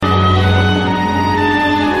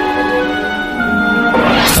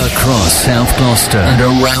South Gloucester and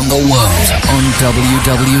around the world on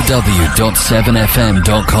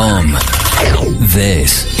www.7fm.com.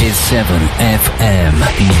 This is 7FM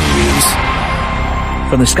News.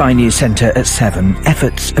 From the Sky News Centre at 7,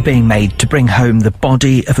 efforts are being made to bring home the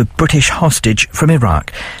body of a British hostage from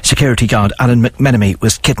Iraq. Security guard Alan McMenemy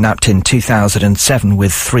was kidnapped in 2007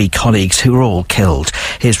 with 3 colleagues who were all killed.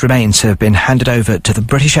 His remains have been handed over to the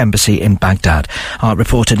British Embassy in Baghdad. Our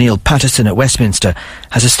reporter Neil Patterson at Westminster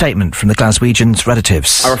has a statement from the Glaswegians'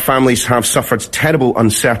 relatives. Our families have suffered terrible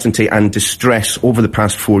uncertainty and distress over the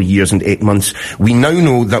past 4 years and 8 months. We now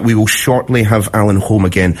know that we will shortly have Alan home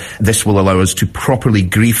again. This will allow us to properly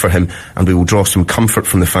grieve for him, and we will draw some comfort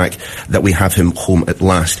from the fact that we have him home at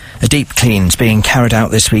last. A deep clean's being carried out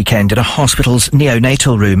this weekend in a hospital's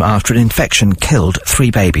neonatal room after an infection killed 3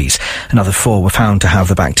 babies. Another 4 were found to have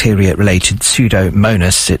the bacteria-related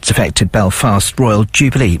Pseudomonas. It's affected Belfast Royal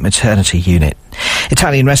Jubilee Maternity Unit.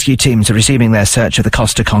 Italian rescue teams are resuming their search of the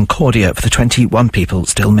Costa Concordia for the 21 people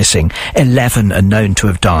still missing. 11 are known to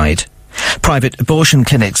have died. Private abortion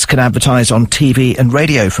clinics can advertise on TV and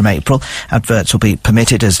radio from April. Adverts will be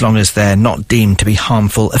permitted as long as they're not deemed to be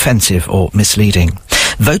harmful, offensive or misleading.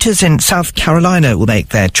 Voters in South Carolina will make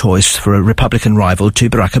their choice for a Republican rival to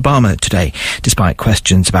Barack Obama today. Despite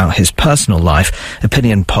questions about his personal life,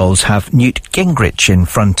 opinion polls have Newt Gingrich in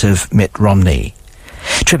front of Mitt Romney.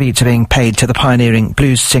 Tributes are being paid to the pioneering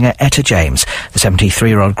blues singer Etta James. The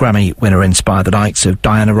 73-year-old Grammy winner inspired the likes of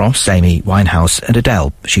Diana Ross, Amy Winehouse and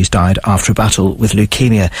Adele. She's died after a battle with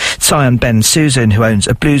leukemia. Sion Ben Susan, who owns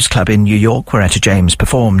a blues club in New York where Etta James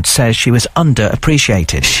performed, says she was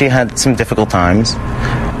underappreciated. She had some difficult times.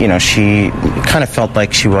 You know, she kind of felt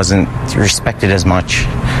like she wasn't respected as much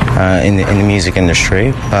in the music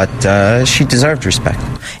industry, but she deserved respect.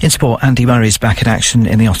 In sport, Andy Murray's back in action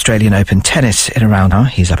in the Australian Open tennis in a round.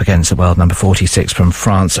 He's up against the world number 46 from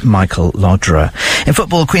France, Michael Lodgerer. In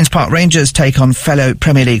football, Queen's Park Rangers take on fellow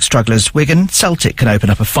Premier League strugglers Wigan. Celtic can open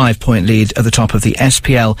up a 5-point lead at the top of the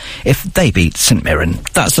SPL if they beat St Mirren.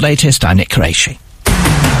 That's the latest. I'm Nick Qureshi.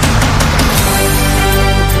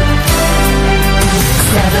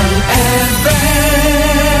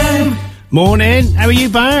 Morning. How are you,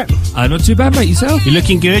 Bart? Not too bad, mate. Yourself? You're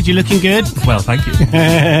looking good. Well, thank you.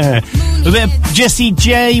 A bit of Jessie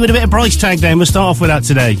J with a bit of Bryce tag down. We'll start off with that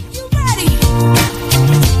today.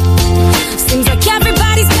 Seems like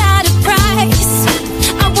everybody's got a price.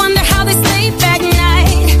 I wonder how they sleep at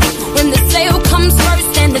night. When the sale comes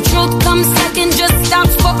first and the truth comes second, just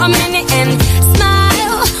stops for a minute and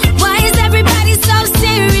smile. Why is everybody so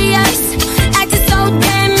serious? Acting so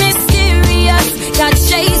damn mysterious. Got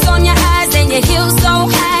shades on your eyes and your heels so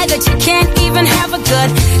high that you can't even have a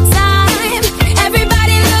good time.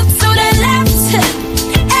 Everybody looks to the left.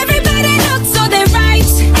 Everybody looks to the right.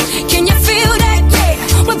 Can you feel that? Yeah,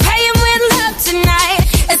 we're paying with love tonight.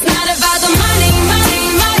 It's not about the money, money,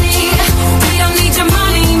 money. We don't need your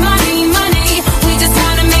money, money, money. We just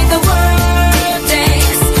wanna make the world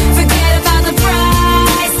dance. Forget about the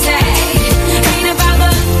price tag. Ain't about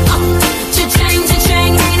the cha-ching,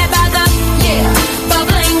 cha-ching. Ain't about the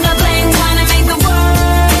ba-bling, ba-bling. Wanna make the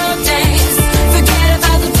world dance. Forget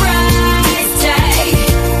about the price tag.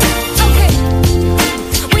 Okay,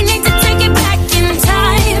 we need to take it back in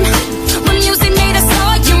time when music made us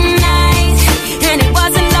all unite, and it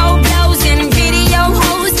wasn't low blows and video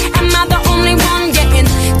hoes. Am I the only one getting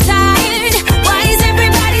tired? Why is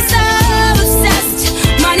everybody so obsessed?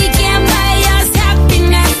 Money can't buy us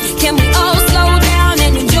happiness. Can we all slow down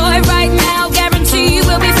and enjoy right now? Guarantee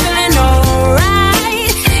we'll be feeling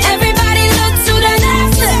alright. Everybody look to the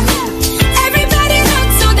left. Everybody look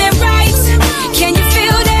to the right. Can you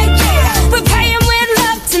feel that? Yeah, we're paying with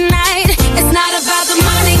love tonight. It's not about the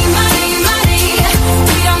money, money, money.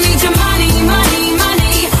 We don't need your money, money,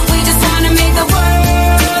 money. We just wanna make the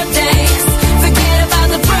world dance. Forget about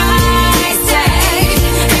the price tag.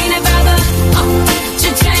 Ain't about the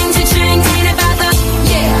cha-ching, cha-ching. Ain't about the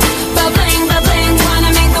ba-bling, ba-bling.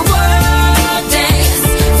 Wanna make the world dance.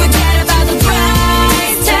 Forget about the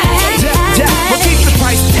price tag. Well, keep the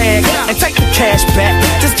price tag and take the cash back.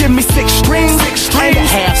 Just give me 6 strings and a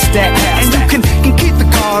half stack, and you can keep the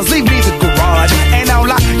cars, leave me the garage. And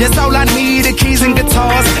all I need are keys and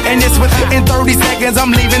guitars. And it's within 30 seconds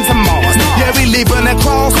I'm leaving to Mars. Yeah, we leaving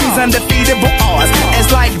across these undefeatable odds.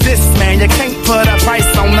 It's like this, man, you can't put a price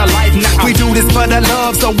on a life. Nah, we do this for the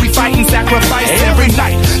love, so we fight and sacrifice every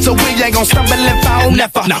night. So we ain't gon' stumble and fall,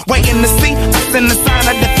 never. Waiting to see us in the sign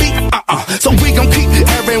of defeat. So we gon' keep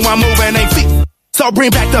everyone moving their feet. So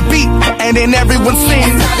bring back the beat, and then everyone sings.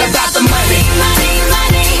 It's not about the money, money,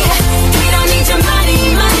 money. We don't need your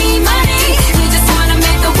money, money, money. We just wanna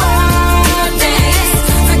make the world dance.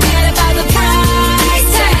 Forget about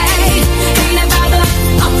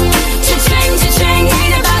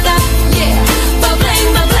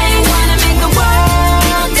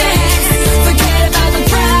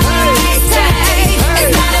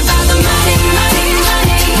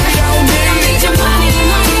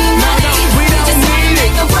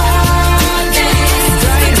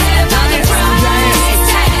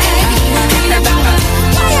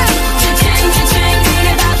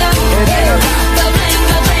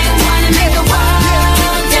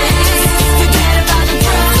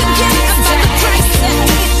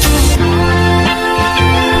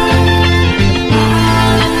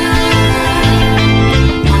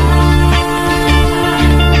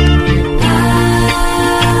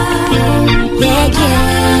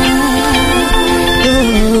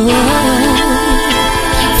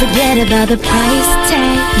about the price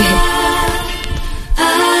tag.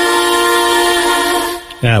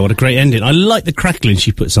 Yeah, what a great ending. I like the crackling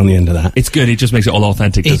she puts on the end of that. It's good. It just makes it all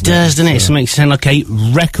authentic. It does, doesn't it? It makes it sound like a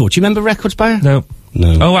record. Do you remember records, Barry? No.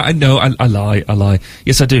 No. Oh, I know. I lie.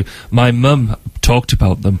 Yes, I do. My mum talked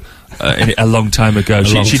about them a long time ago.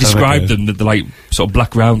 She described them, the like sort of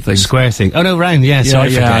black round thing, square thing. Oh no, round. Yeah. So I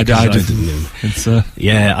didn't know. It's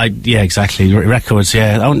yeah, exactly. Records.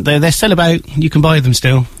 Yeah, they're still about. You can buy them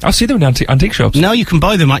still. I see them in antique shops. No, you can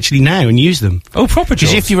buy them actually now and use them. Oh, proper.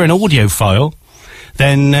 Because if you're an audiophile,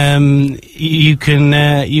 then you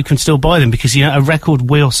can still buy them because a record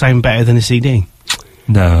will sound better than a CD.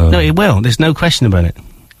 No, it will. There's no question about it.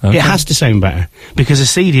 Okay. It has to sound better because a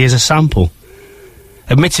CD is a sample.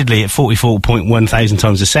 Admittedly, at 44.1 thousand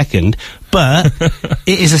times a second, but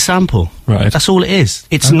it is a sample. Right. That's all it is.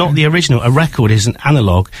 It's not the original. A record is an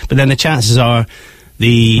analog, but then the chances are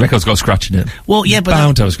the record's got a scratch in it. Well, yeah, but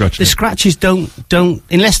bound to have a scratch. The scratches don't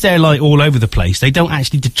unless they're like all over the place. They don't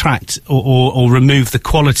actually detract or remove the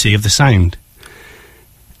quality of the sound.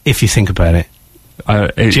 If you think about it.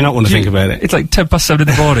 Do you not want to think about it? It's like 7:10 in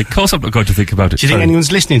the morning. Of course I'm not going to think about it. Do you think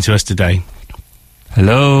anyone's listening to us today?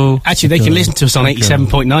 Hello? Actually, they can listen to us on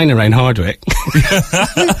 87.9 around Hardwick.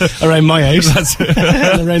 Around my house.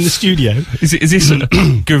 Around the studio. Is this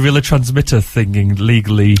a guerrilla transmitter thing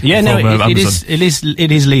legally? Yeah, no, it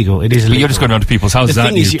is legal. It is legal. But you're just going around to people's houses,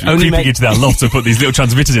 aren't you? Creeping into their lot and put these little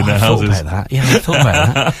transmitters in their houses. I thought about that. Yeah, I thought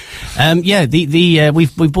about that.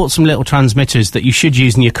 We've bought some little transmitters that you should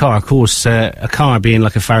use in your car. Of course, a car being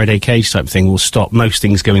like a Faraday cage type thing will stop most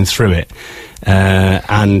things going through it.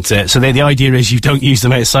 So the idea is you don't use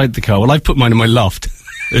them outside the car. Well, I've put mine in my loft.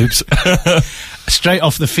 Oops. Straight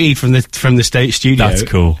off the feed from the state studio. That's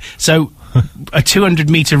cool. So a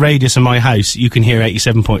 200-metre radius of my house, you can hear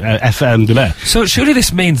 87 FM. So surely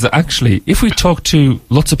this means that actually, if we talk to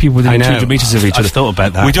lots of people within 200 metres of each other, I've thought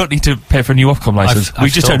about that. We don't need to pay for a new Ofcom licence.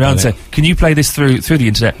 We just turn around and say, can you play this through the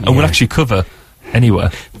internet? And we'll actually cover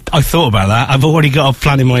anywhere. I thought about that. I've already got a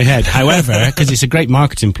plan in my head. However, because it's a great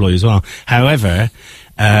marketing ploy as well. However,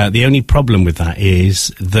 the only problem with that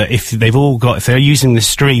is that if they're using the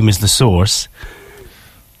stream as the source.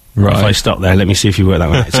 Right. If I stop there, let me see if you work that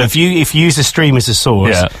one out. So if you use the stream as the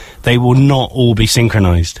source, they will not all be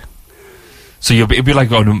synchronised. So you'll be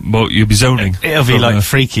like you'll be zoning. It'll be like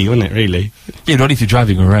freaky, wouldn't it? Really? You don't need to be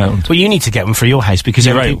driving around. Well, you need to get one for your house because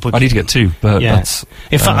I need to get two, but that's.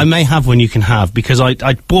 In fact, I may have one you can have because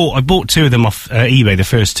I bought two of them off eBay, the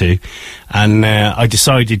first two, and I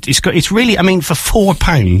decided it's really. I mean, for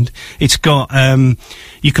 £4, it's got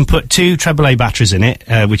you can put two AAA batteries in it,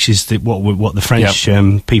 which is what the French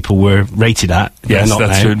people were rated at. Yes,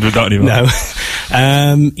 that's true. Not anymore.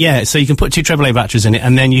 No. So you can put two AAA batteries in it,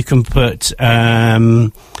 and then you can put.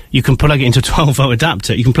 You can plug it into a 12-volt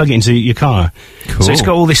adapter. You can plug it into your car. Cool. So it's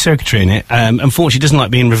got all this circuitry in it. Unfortunately, it doesn't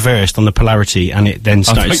like being reversed on the polarity, and it then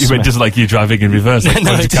starts. I thought you meant just like you driving in reverse, like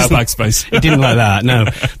no, it car backspace. It didn't like that, no.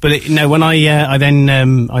 But when I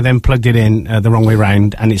then plugged it in the wrong way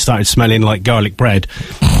round, and it started smelling like garlic bread.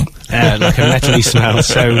 Like a metally smell.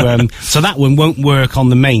 So that one won't work on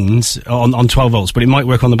the mains on 12 volts, but it might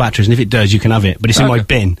work on the batteries, and if it does, you can have it. But it's in my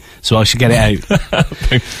bin, so I should get it out.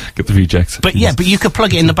 Get the rejects. But but you could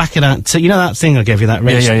plug it in the back of that. So you know that thing I gave you, that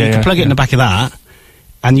red? You could plug it in the back of that,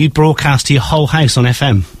 and you'd broadcast to your whole house on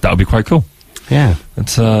FM. That would be quite cool. Yeah.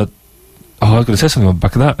 It's I was going to say something on the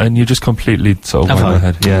back of that, and you just completely sort of went my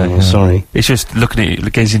head. Yeah, sorry. It's just looking at you,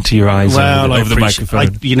 gazing into your eyes over the microphone.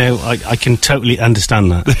 I can totally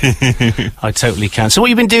understand that. I totally can. So what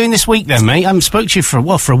have you been doing this week then, mate? I haven't spoke to you for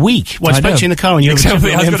a week. Well, I spoke to you in the car and you were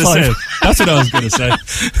exactly, I was going to say. That's what I was going to say.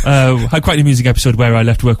 Had quite an amusing episode where I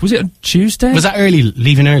left work. Was it on Tuesday? Was that early?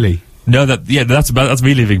 Leaving early? No, that's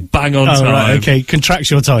me leaving bang on time. Right, okay,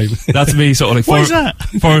 contractual time. That's me sort of like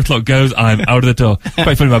 4 o'clock goes, I'm out of the door.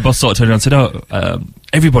 Quite funny, my boss sort of turned around and said,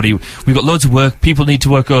 everybody, we've got loads of work, people need to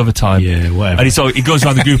work overtime. Yeah, whatever. And he goes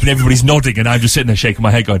around the group and everybody's nodding and I'm just sitting there shaking my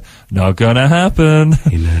head going, not gonna happen.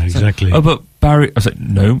 You know, exactly. Oh, but Barry, I was like,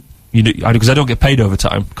 no. Because I don't get paid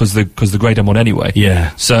overtime because the grade I'm on anyway.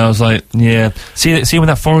 Yeah. So I was like, yeah. See when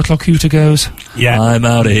that 4 o'clock hooter goes? Yeah. I'm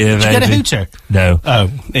out of here, Did you get a hooter? No. Oh,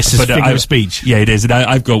 it's a figure of speech. Yeah, it is. And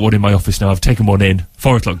I've got one in my office now. I've taken one in.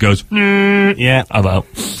 4 o'clock goes. Yeah. I'm out.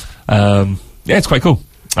 Yeah, it's quite cool.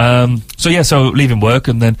 So leaving work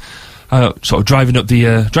and then sort of driving up the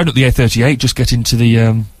A38, just getting to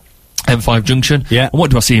the M5 junction. Yeah. And what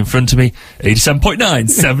do I see in front of me? 87.9,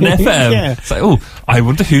 7 FM. Yeah. It's like, I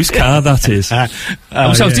wonder whose car that is. So I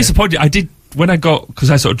was disappointed. I did, when I got, because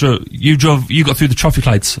I sort of you got through the traffic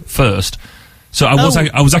lights first, So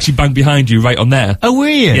I was actually bang behind you right on there. Oh, were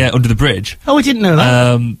you? Yeah, under the bridge. Oh, I didn't know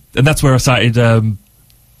that. And that's where I started.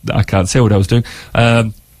 I can't say what I was doing.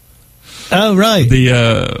 Oh, right.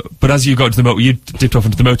 But as you got to the motor, you dipped off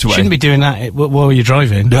into the motorway. Shouldn't be doing that while you're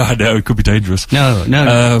driving. No, it could be dangerous. No,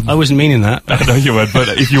 I wasn't meaning that. I know you weren't, but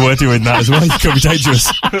if you were doing that as well, it could be dangerous.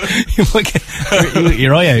 You might get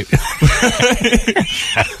your eye out.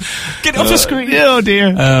 Get off the screen. Oh,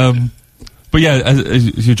 dear. But yeah,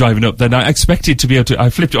 as you're driving up, then I expected to be able to. I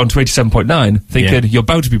flipped it on to 87.9, thinking you're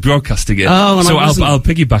about to be broadcasting it. Oh, and so I'll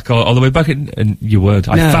piggyback all the way back, and you weren't.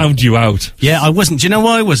 I found you out. Yeah, I wasn't. Do you know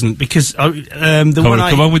why I wasn't? Because come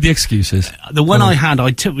on with the excuses. The one I had,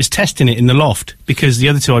 was testing it in the loft because the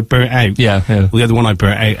other two I burnt out. Yeah. Well, the other one I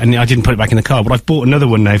burnt out, and I didn't put it back in the car. But I've bought another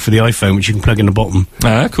one now for the iPhone, which you can plug in the bottom.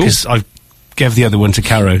 Ah, cool. Because I've gave the other one to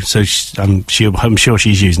Caro, so I'm sure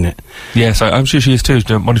she's using it. Yes, I'm sure she is too,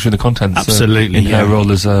 monitoring the content. Absolutely, in her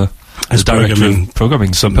role as director of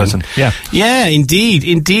programming person. Yeah,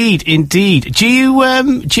 indeed. Do you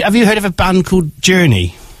have you heard of a band called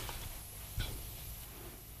Journey?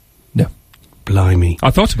 No. Blimey,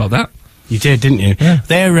 I thought about that. You did, didn't you? Yeah.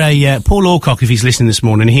 They're Paul Alcock, if he's listening this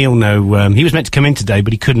morning, he'll know. He was meant to come in today,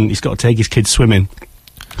 but he couldn't. He's got to take his kids swimming.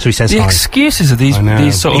 So he says the hi. Excuses of these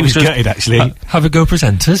sort of... He was gutted, actually. Have a go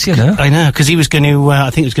presenters, you know. I know, because he was going to... I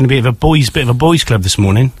think it was going to be a bit of a boys' club this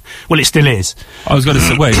morning. Well, it still is. I was going to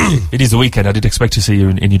say, wait, it is the weekend. I did expect to see you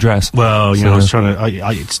in your dress. Well, you know, I was trying to...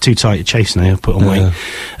 it's too tight to chase now. I've put on weight.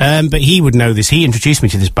 But he would know this. He introduced me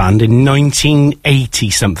to this band in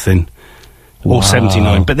 1980-something. Or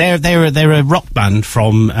 79, but they're a rock band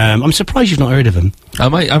from. I'm surprised you've not heard of them. I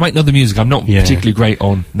might know the music. I'm not particularly great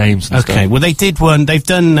on names. And stuff. Well, they did one. They've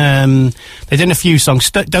done a few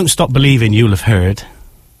songs. Don't Stop Believing. You'll have heard.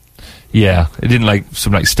 Yeah, it didn't like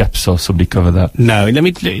some like Steps or somebody cover that. No,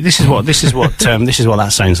 This is what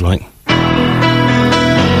that sounds like. Oh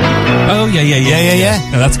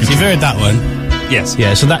yeah. No, that's good. You've heard that one. Yes.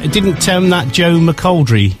 Yeah. So that didn't that Joe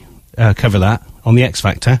McColdry cover that on the X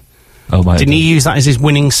Factor. Oh my! Didn't he use that as his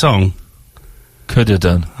winning song? Could have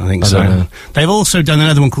done. I think so. They've also done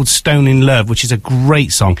another one called Stone in Love, which is a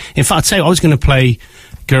great song. In fact, I'd say I was going to play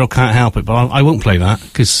Girl Can't Help It, but I won't play that,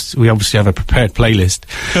 because we obviously have a prepared playlist.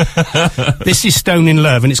 This is Stone in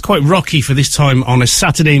Love, and it's quite rocky for this time on a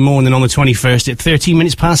Saturday morning on the 21st at 13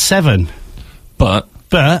 minutes past 7. But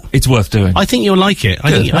it's worth doing. I think you'll like it.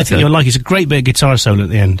 I think you'll like it. It's a great bit of guitar solo at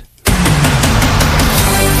the end.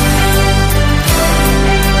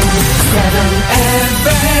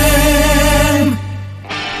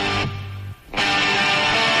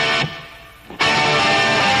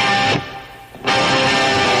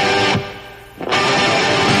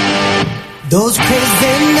 Those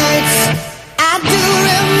crazy nights I do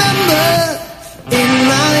remember in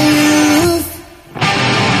my youth.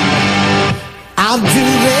 I do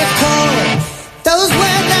recall those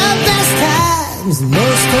were the best times,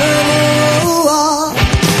 most of all.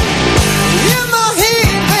 In my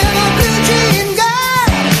head with a blue jean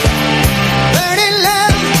girl, burning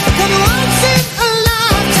love, come once in a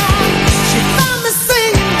lifetime. She found me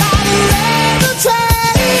singing by the railroad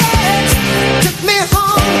tracks, took me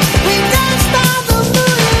home, we danced by the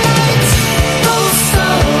moonlight. Those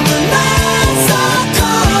summer nights are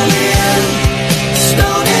calling,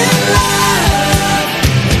 stone in love.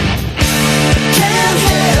 Can't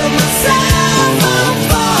help myself, I'm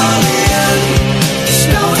falling,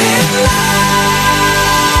 stone in love.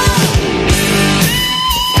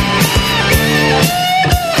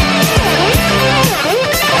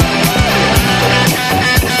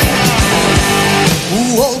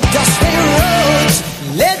 Ooh, old dusty roads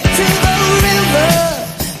led to the river,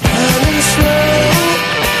 running slow.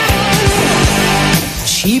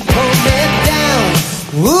 She pulled me down.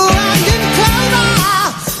 Ooh, I'm in clover.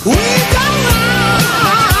 We go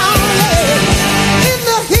round, yeah. In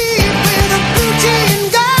the heat with a blue jean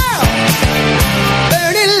girl,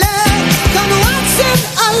 burning love, come once in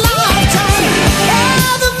a lifetime.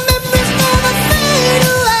 Yeah, the memories never fade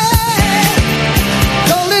away.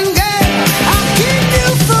 Golden girl, I'll keep you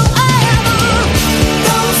forever.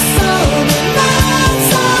 Those summer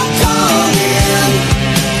nights are calling,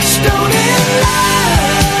 stone in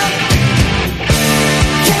love.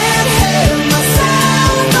 Can't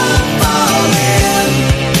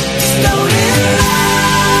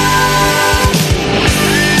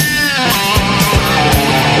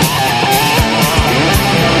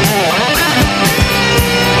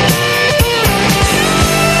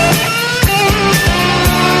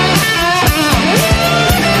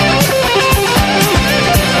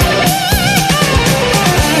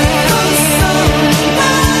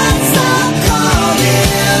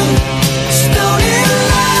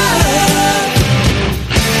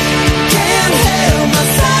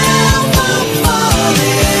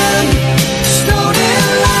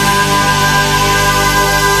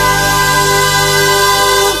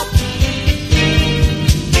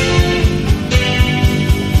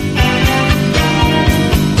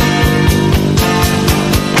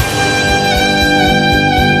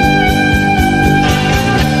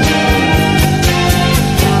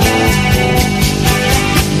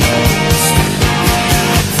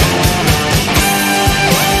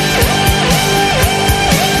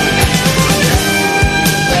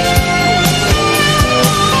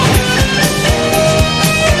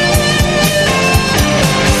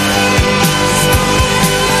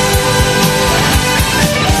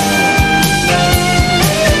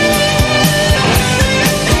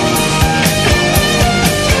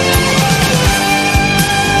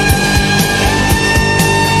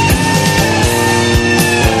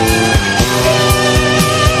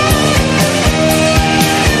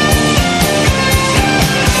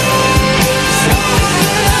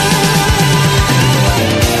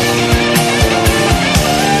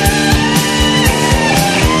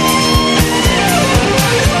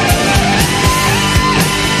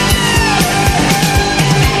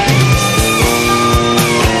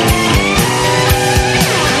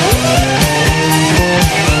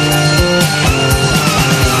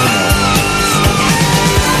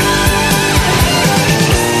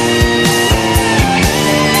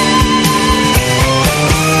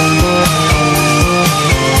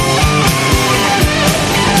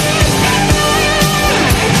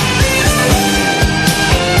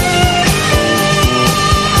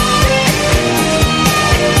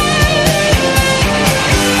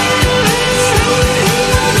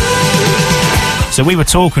So we were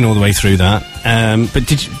talking all the way through that, but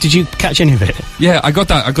did you catch any of it? Yeah, I got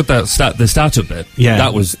that. The startup bit. Yeah.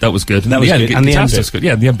 that was good. That was good. And the guitar end stuff's bit. good.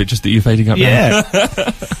 Yeah, the end bit just that you're fading out. Yeah.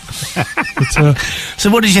 Now. So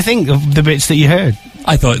what did you think of the bits that you heard?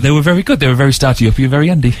 I thought they were very good. They were very starty uppy and very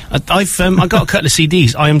endy. I got a couple of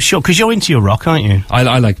CDs. I am sure because you're into your rock, aren't you?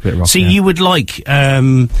 I like a bit of rock. See, yeah. you would like a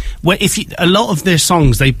lot of their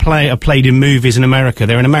songs are played in movies in America.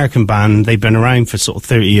 They're an American band. They've been around for sort of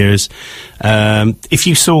 30 years. If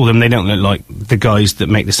you saw them, they don't look like the guys that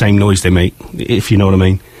make the same noise they make. If you know what I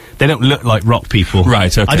mean. They don't look like rock people.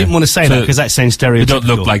 Right, okay. I didn't want to say that because that sounds stereotypical. They don't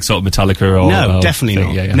look like sort of Metallica or... No, definitely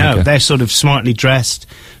not. Yeah, no, okay. they're sort of smartly dressed,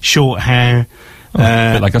 short hair.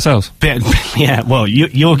 A bit like ourselves. Yeah, well,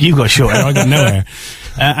 you got short hair, I got no hair.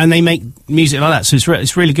 And they make music like that, so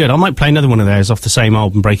it's really good. I might play another one of theirs off the same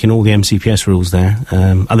album, breaking all the MCPS rules there.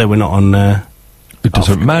 Although we're not on... it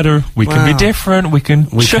doesn't matter. We can be different. We can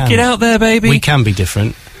chuck it out there, baby. We can be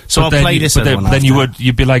different. So but I'll play this other one then after.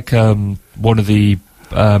 you'd be like one of the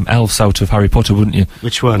elves out of Harry Potter, wouldn't you?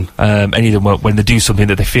 Which one? Any of them, when they do something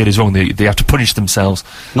that they feel is wrong, they have to punish themselves.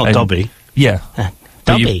 Not Dobby. Yeah.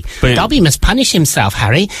 Dobby. Dobby must punish himself,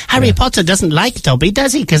 Harry. Harry Potter doesn't like Dobby,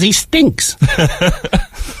 does he? Because he stinks.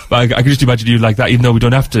 But I can just imagine you like that, even though we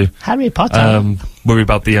don't have to. Harry Potter. Worry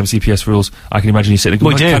about the MCPS rules. I can imagine you sitting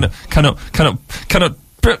there going, cannot,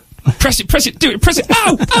 press it, do it, press it.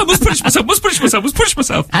 Ow, must punish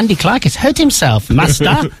myself. Andy Clark has hurt himself, master.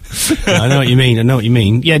 I know what you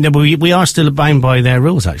mean. Yeah, no, but we are still bound by their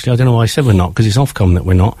rules, actually. I don't know why I said we're not, because it's Ofcom that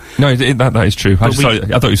we're not. No, that is true. I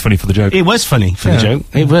thought it was funny for the joke. It was funny for the joke.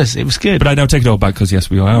 It was good. But I now take it all back, because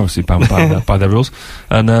yes, we are obviously bound by their rules.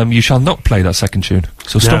 And you shall not play that second tune.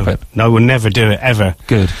 So stop it. No, we'll never do it, ever.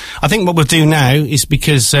 Good. I think what we'll do now is,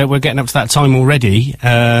 because we're getting up to that time already,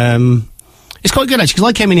 it's quite good, actually, because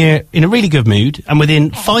I came in here in a really good mood, and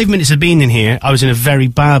within 5 minutes of being in here, I was in a very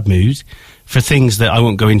bad mood for things that I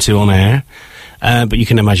won't go into on air, but you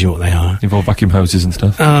can imagine what they are. Involve vacuum hoses and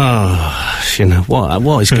stuff. Oh, you know,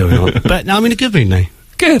 what is going on? But no, I'm in a good mood now.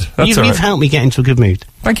 Good. That's all right. You've helped me get into a good mood.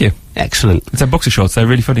 Thank you. Excellent. It's their boxer shorts. They're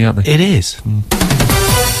really funny, aren't they? It is.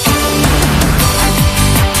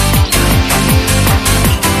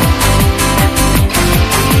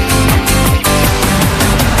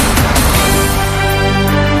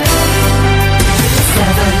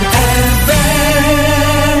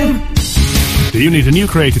 Do you need a new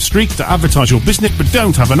creative streak to advertise your business but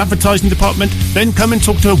don't have an advertising department? Then come and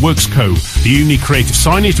talk to WorksCo. Do you need creative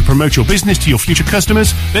signage to promote your business to your future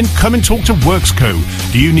customers? Then come and talk to WorksCo.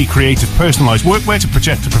 Do you need creative personalised workwear to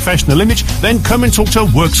project a professional image? Then come and talk to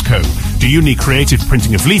WorksCo. Do you need creative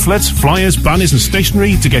printing of leaflets, flyers, banners and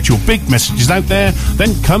stationery to get your big messages out there?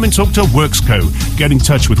 Then come and talk to WorksCo. Get in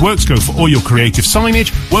touch with WorksCo for all your creative signage,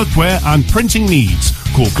 workwear and printing needs.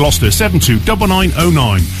 Call Gloucester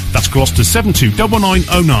 729909. That's Gloucester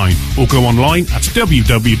 729909. Or go online at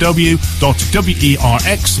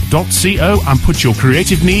www.werx.co and put your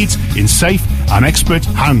creative needs in safe and expert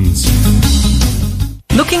hands.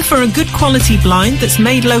 Looking for a good quality blind that's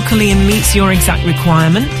made locally and meets your exact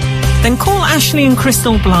requirement? Then call Ashley and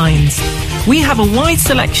Crystal Blinds. We have a wide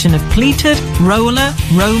selection of pleated, roller,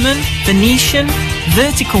 Roman, Venetian,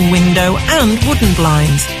 vertical window and wooden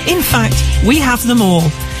blinds. In fact, we have them all.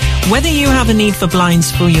 Whether you have a need for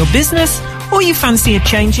blinds for your business or you fancy a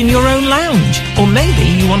change in your own lounge, or maybe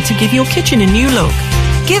you want to give your kitchen a new look,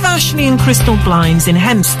 give Ashley and Crystal Blinds in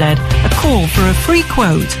Hempstead a call for a free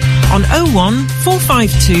quote on 01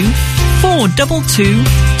 452 422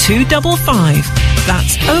 255.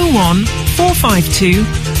 That's 01 452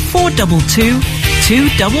 422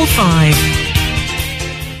 255.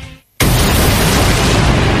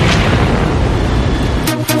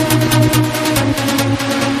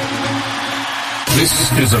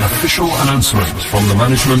 This is an official announcement from the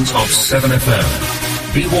management of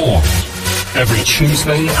 7FM. Be warned, every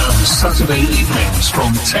Tuesday and Saturday evenings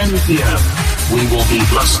from 10 p.m. we will be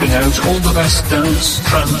blasting out all the best dance,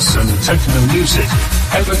 trance and techno music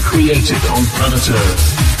ever created on planet Earth.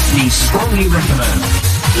 We strongly recommend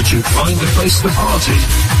that you find a place to party,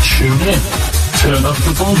 tune in, turn up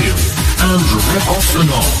the volume and rip off the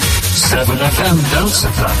knob. 7FM Dance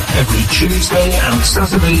Attack every Tuesday and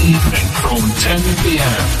Saturday evening from 10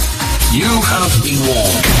 p.m. You have been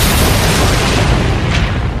warned.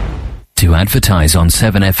 To advertise on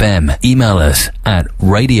 7FM, email us at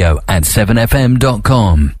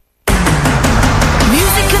radio@7fm.com.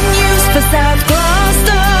 Music and news for South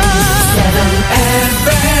Gloucester.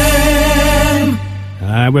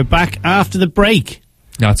 7FM. We're back after the break.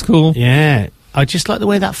 That's cool. Yeah. I just like the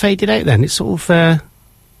way that faded out then. It sort of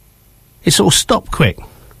stopped quick.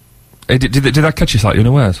 Did that catch you slightly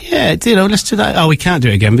unawares? Yeah, it did. Oh, let's do that. Oh, we can't do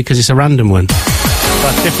it again because it's a random one.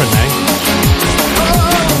 That's different now.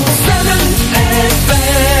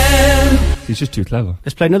 He's just too clever.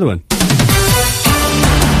 Let's play another one.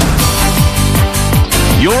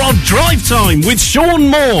 You're on Drive Time with Sean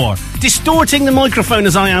Moore, distorting the microphone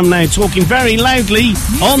as I am now, talking very loudly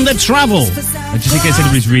on the travel. And just in case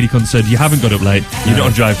anybody's really concerned, you haven't got up late. You're not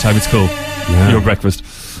on Drive Time. It's cool. You're on breakfast.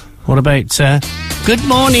 What about good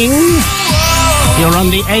morning? You're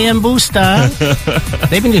on the AM Booster.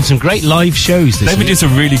 They've been doing some great live shows this They've been doing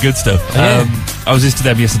some really good stuff. I was listening to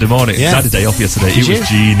them yesterday morning. I had a day off yesterday. It was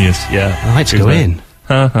genius. Yeah. I had to go in.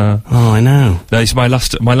 Oh, I know. It's my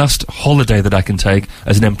last holiday that I can take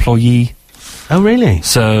as an employee. Oh, really?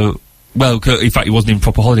 So, well, in fact, it wasn't even a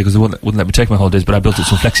proper holiday because they wouldn't let me take my holidays, but I built up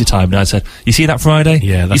some flexi time and I said, you see that Friday?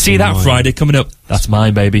 Yeah, that's You see that Friday coming up? That's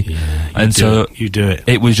mine, baby. Yeah, you do it.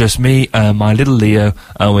 It was just me and my little Leo,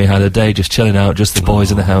 and we had a day just chilling out, just the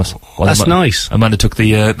boys in the house. That's nice. Amanda took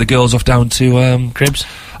the girls off down to Cribs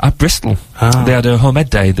at Bristol. They had a home ed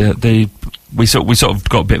day. We sort of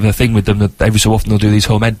got a bit of a thing with them that every so often they'll do these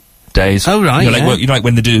home ed days. Oh, right, like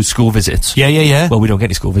when they do school visits. Yeah. Well, we don't get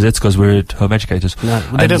any school visits because we're home educators. No,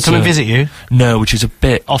 they don't come and visit you? No, which is a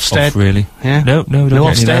bit Ofsted? off, really. Yeah? No, we don't get any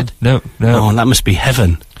of Ofsted? that. No. Oh, that must be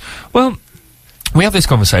heaven. Well, we have this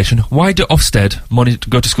conversation. Why do Ofsted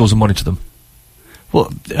go to schools and monitor them?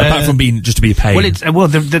 Well, apart from being just to be a pain. Well,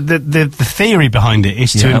 the theory behind it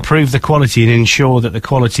is to improve the quality and ensure that the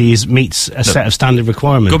quality meets a set of standard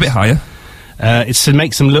requirements. Go a bit higher. It's to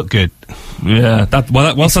make them look good. Yeah,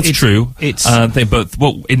 whilst that's true, it's but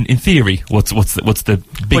in theory, what's the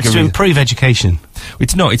bigger? It's to improve education.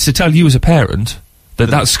 It's not. It's to tell you as a parent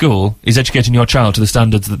that school is educating your child to the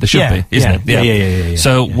standards that they should be, isn't it? Yeah.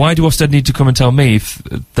 So why do Ofsted need to come and tell me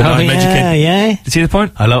that I'm educating? Yeah. You see the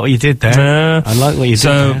point? I like what you did there. I like what you did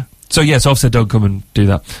there. So yes, Ofsted don't come and do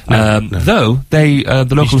that. No. Though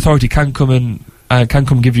the local authority can come and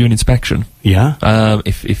give you an inspection. Yeah.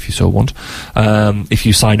 If you so want. If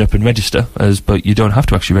you sign up and register but you don't have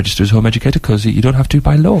to actually register as home educator because you don't have to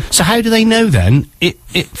by law. So how do they know then?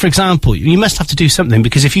 For example, you must have to do something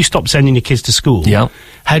because if you stop sending your kids to school,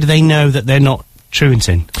 how do they know that they're not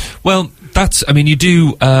truanting? Well, you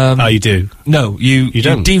do. You do? No, you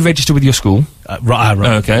don't deregister with your school. Right.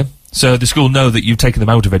 Okay. So the school know that you've taken them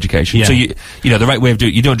out of education. Yeah. So you know the right way of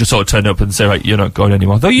doing it. You don't just sort of turn up and say, right, you're not going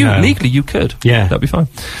anymore. Though legally you could. Yeah. That'd be fine.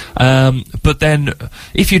 But then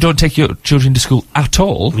if you don't take your children to school at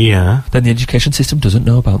all, then the education system doesn't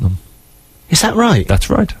know about them. Is that right? That's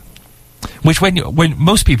right. Which when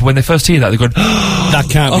most people, when they first hear that, they're going, that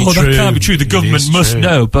can't be true. That can't be true. The government must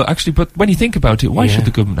know. But when you think about it, why should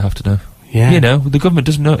the government have to know? Yeah. You know, the government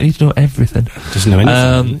doesn't need to know everything. Doesn't know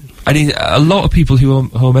anything. And a lot of people who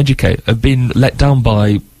home educate have been let down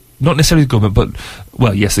by, not necessarily the government, but,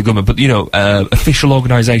 well, yes, the government, but, official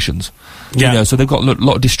organisations. Yeah. You know, so they've got a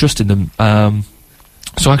lot of distrust in them.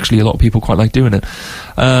 So actually a lot of people quite like doing it.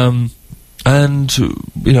 And,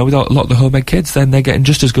 with a lot of the home ed kids, then they're getting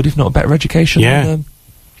just as good, if not a better education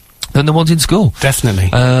than the ones in school. Definitely.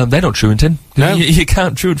 They're not truanting. No. You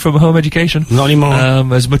can't truant from a home education. Not anymore.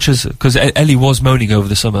 As much as... Because Ellie was moaning over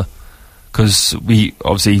the summer. Because we,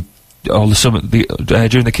 obviously, all the summer...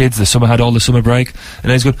 during the kids, the summer had all the summer break.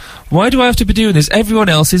 And I was going, why do I have to be doing this? Everyone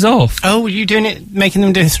else is off. Oh, you doing it, making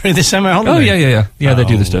them do it through the summer holiday? Oh, yeah. Yeah, they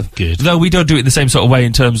do the stuff. Good. Though we don't do it in the same sort of way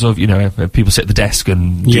in terms of, people sit at the desk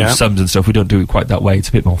and do sums and stuff. We don't do it quite that way. It's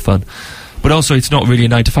a bit more fun. But also, it's not really a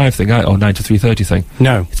 9 to 5 thing, or 9 to 3:30 thing.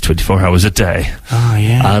 No. It's 24 hours a day. Oh,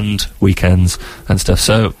 yeah. And weekends and stuff.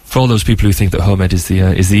 So, for all those people who think that home ed is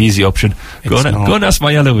the easy option, go and ask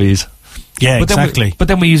my Eloise. Yeah, exactly. But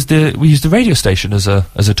then we used the radio station as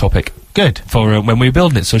a topic. Good. For when we were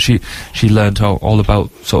building it, so she learned all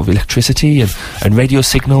about sort of electricity and radio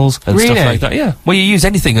signals and stuff like that. Yeah. Well, you use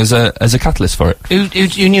anything as a catalyst for it.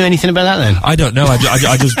 Who knew anything about that then? I don't know. I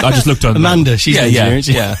just looked on Amanda. She's an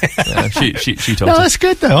engineer. Yeah. She told No, us. that's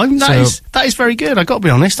good though. That is very good. I got to be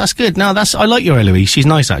honest. That's good. No, I like your Eloise. She's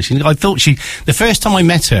nice actually. I thought the first time I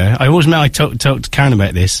met her, I talked to Karen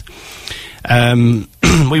about this.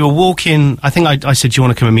 We were walking. I think I said, "Do you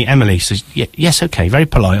want to come and meet Emily?" She says, "Yes, okay." Very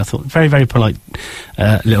polite. I thought, very, very polite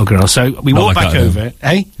little girl. So we walked back over.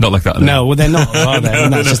 Eh? Not like that. No, well, they're not, are they?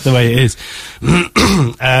 And that's just the way it is.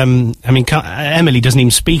 Emily doesn't even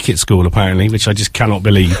speak at school apparently, which I just cannot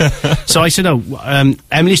believe. So I said,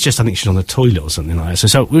 Emily's just, I think she's on the toilet or something like that.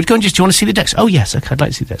 So we're going. Do you want to see the ducks? Oh yes, okay, I'd like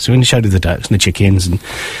to see that. So we showed her the ducks and the chickens, and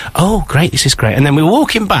oh great, this is great. And then we were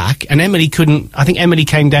walking back, and Emily couldn't. I think Emily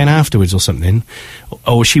came down afterwards or something.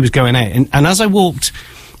 Or she was going out, and as I walked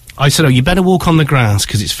I said, you better walk on the grass,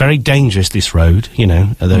 because it's very dangerous, this road, you know,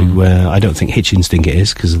 although I don't think Hitchins think it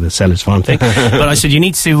is, because of the Sellers Farm thing. But I said, you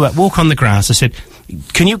need to walk on the grass. I said,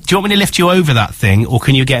 do you want me to lift you over that thing, or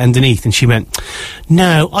can you get underneath? And she went,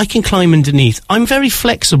 no, I can climb underneath. I'm very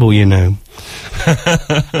flexible, you know.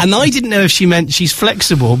 And I didn't know if she meant she's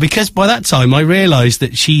flexible, because by that time I realised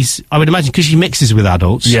that I would imagine, because she mixes with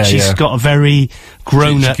adults, she's got a very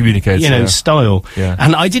grown-up, style. Yeah.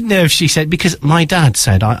 And I didn't know if she said, because my dad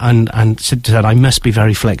said, said I must be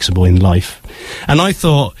very flexible in life. And I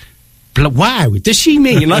thought, wow, does she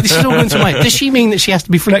mean, like, this is all going through my head, does she mean that she has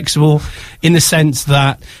to be flexible in the sense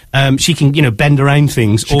that she can, bend around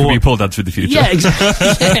things? She can be pulled out through the future. Yeah,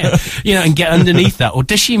 exactly. Yeah. And get underneath that. Or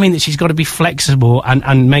does she mean that she's got to be flexible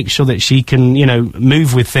and make sure that she can,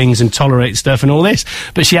 move with things and tolerate stuff and all this?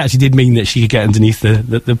 But she actually did mean that she could get underneath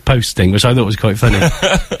the post thing, which I thought was quite funny.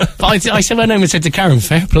 But I said my name and said to Karen,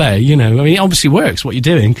 fair play, I mean, it obviously works what you're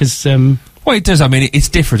doing, because... Well, it does. I mean, it's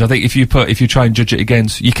different. I think if you try and judge it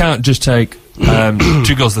against, you can't just take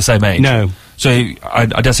two girls the same age. No. So I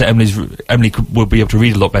dare say Emily will be able to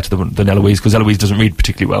read a lot better than Eloise, because Eloise doesn't read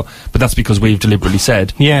particularly well. But that's because we've deliberately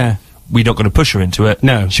said, we're not going to push her into it.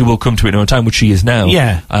 No, she will come to it in her own time, which she is now.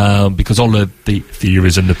 Yeah. Because all the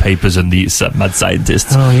theories and the papers and the mad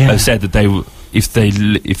scientists have said that if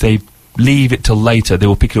they leave it till later, they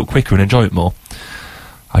will pick it up quicker and enjoy it more.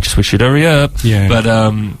 I just wish you'd hurry up. Yeah. But,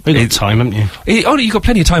 you've got time, haven't you? You've got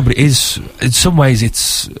plenty of time, but it is, in some ways,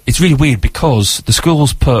 it's really weird, because the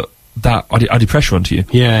schools put that added pressure onto you.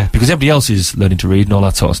 Yeah. Because everybody else is learning to read and all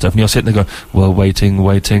that sort of stuff, and you're sitting there going, well, waiting.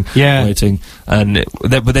 And,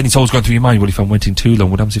 but then it's always going through your mind, well, if I'm waiting too long,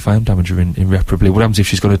 what happens if I am damaged her irreparably? What happens if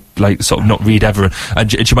she's going to, like, sort of not read ever, and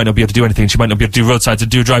she might not be able to do anything, she might not be able to do roadsides and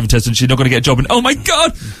do a driving test, and she's not going to get a job, and oh my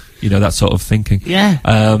God! That sort of thinking. Yeah.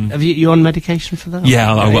 Have you on medication for that?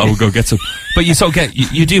 Yeah, I will go get some. But you sort of get,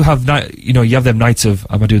 you do have, you have them nights of,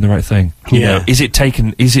 am I doing the right thing? You know, is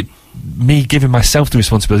it me giving myself the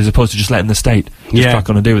responsibility as opposed to just letting the state just crack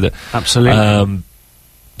on and deal with it? Absolutely.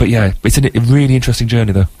 But yeah, it's a really interesting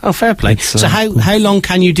journey, though. Oh, fair play. So how long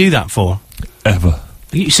can you do that for? Ever.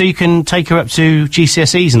 So you can take her up to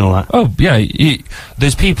GCSEs and all that? Oh, yeah.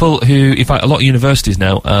 There's people who, in fact, a lot of universities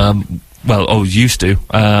now, used to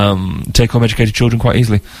take home educated children quite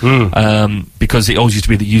easily, because it always used to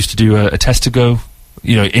be that you used to do a test to go,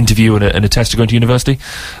 interview and a test to go into university.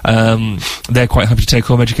 They're quite happy to take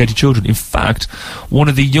home educated children. In fact, one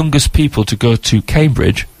of the youngest people to go to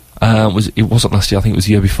Cambridge wasn't last year, I think it was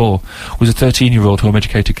the year before, was a 13-year-old home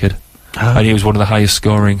educated kid, and he was one of the highest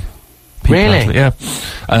scoring people. Really? Yeah.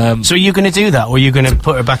 So are you going to do that, or are you going to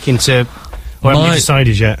put her back into? Or haven't you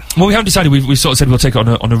decided yet? Well, we haven't decided. We've sort of said we'll take it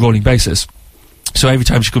on a rolling basis. So every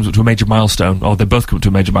time she comes up to a major milestone, or they both come up to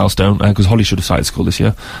a major milestone, because Holly should have started school this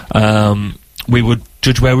year, we would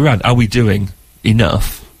judge where we're at. Are we doing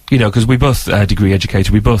enough? Because we both degree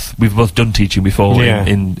educated. We've both done teaching before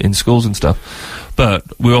in schools and stuff. But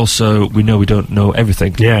we know we don't know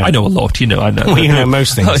everything. Yeah. I know a lot, I know. Well, you know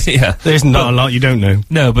most things. Yeah. There's not a lot you don't know.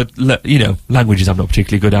 No, but, languages I'm not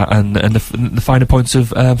particularly good at, and the finer points of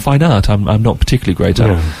fine art I'm not particularly great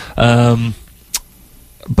at. No.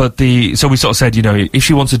 So we sort of said, if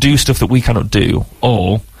she wants to do stuff that we cannot do,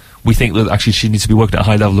 or we think that actually she needs to be working at a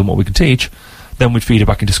high level than what we can teach, then we'd feed her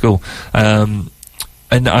back into school.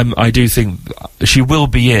 And I do think she will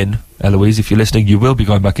be in, Eloise, if you're listening, you will be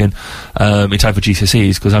going back in time for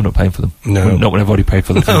GCSEs, because I'm not paying for them. No. Not when I've already paid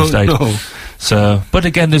for them from the state. No. So, but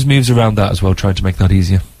again, there's moves around that as well, trying to make that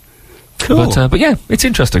easier. Cool. But yeah, it's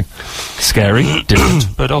interesting. Scary,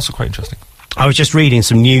 different, but also quite interesting. I was just reading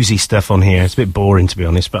some newsy stuff on here. It's a bit boring, to be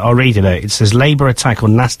honest, but I'll read it out. It says, Labour attack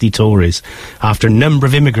on nasty Tories after a number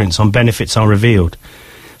of immigrants on benefits are revealed.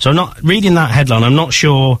 So I'm not reading that headline. I'm not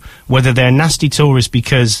sure whether they're nasty Tories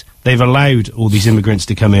because they've allowed all these immigrants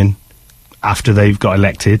to come in after they've got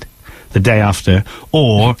elected, the day after,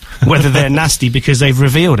 or whether they're nasty because they've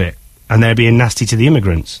revealed it and they're being nasty to the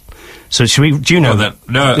immigrants. So do you know that?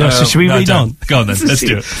 No. So should we read on? Go on then, let's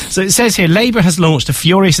do it. So it says here, Labour has launched a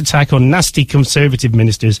furious attack on nasty Conservative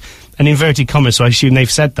ministers, and inverted commas, so I assume they've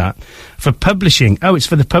said that, for publishing, it's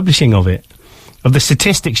for the publishing of it, of the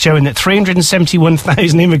statistics showing that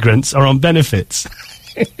 371,000 immigrants are on benefits.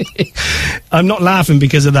 I'm not laughing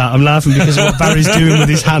because of that. I'm laughing because of what Barry's doing with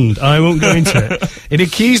his hand. I won't go into it. It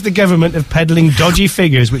accused the government of peddling dodgy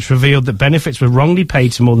figures which revealed that benefits were wrongly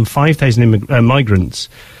paid to more than 5,000 migrants.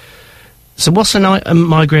 So what's a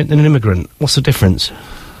migrant and an immigrant? What's the difference?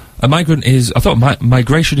 A migrant is... I thought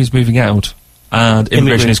migration is moving out. and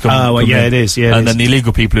immigration is coming. Oh, well, yeah, it is. Yeah, and then the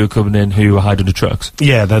illegal people who are coming in who are hiding under trucks.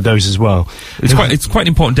 Yeah, those as well. It's quite an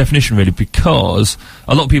important definition, really, because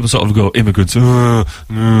a lot of people sort of go immigrants, you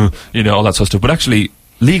know, all that sort of stuff. But actually,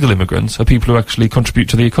 legal immigrants are people who actually contribute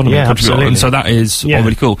to the economy. Yeah, absolutely. And so that is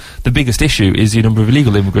already cool. The biggest issue is the number of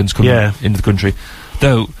illegal immigrants coming into the country.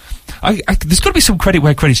 Though, there's got to be some credit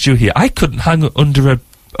where credit's due here. I couldn't hang under a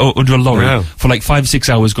lorry for like 5-6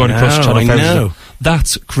 hours going across Channel Ferries.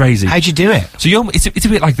 That's crazy. How'd you do it? So it's a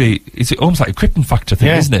bit like it's almost like a Krypton factor thing,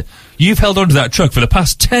 isn't it? You've held onto that truck for the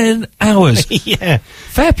past 10 hours. Yeah.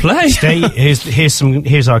 Fair play. Stay,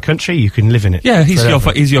 here's our country, you can live in it. Yeah, here's your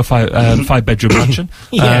 5-bedroom mansion.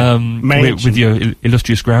 With your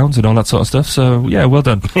illustrious grounds and all that sort of stuff. So, yeah, well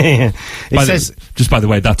done. Just by the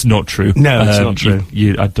way, that's not true. No, it's not true.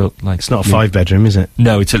 I don't like... It's not a 5-bedroom, is it?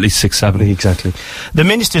 No, it's at least 6-7. Exactly. The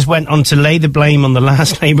ministers went on to lay the blame on the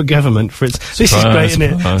last Labour government for its... This is great, isn't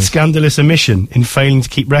it? Scandalous omission in failing to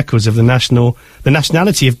keep records of the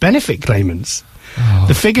nationality of benefit claimants.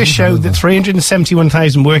 The figures show that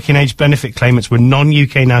 371,000 working-age benefit claimants were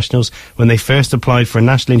non-UK nationals when they first applied for a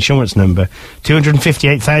national insurance number.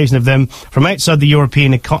 258,000 of them from outside the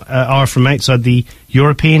are from outside the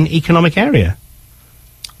European Economic Area.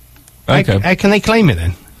 Okay. How can they claim it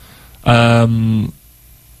then? Don't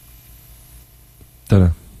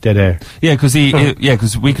know. Dead air. Yeah,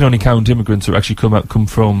 because we can only count immigrants who actually come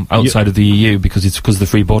from outside of the EU because of the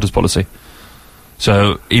free borders policy.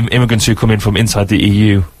 So immigrants who come in from inside the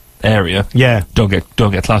EU area, don't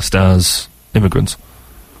get classed as immigrants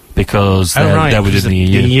because they're within the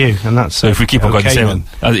EU. And that's so if we keep on going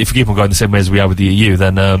the same way as we are with the EU,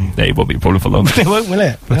 then it won't be a problem for long. It won't, will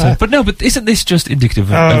it? But isn't this just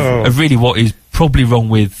indicative of really what is probably wrong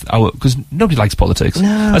with our... Because nobody likes politics.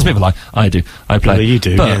 No. That's a bit of a lie. I do. I play. Well, you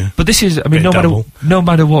do, But this is... I mean, no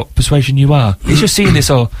matter what persuasion you are, it's just seeing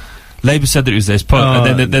this Labour said that it was this,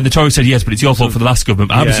 and then the Tories said yes, but it's your fault for the last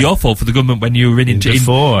government. It was your fault for the government when you were in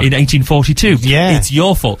 1842. Yeah, it's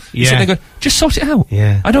your fault. Yeah, so they go, just sort it out.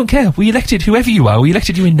 Yeah, I don't care. We elected whoever you are. We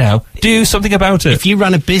elected you in now. Do something about it. If you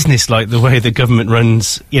ran a business like the way the government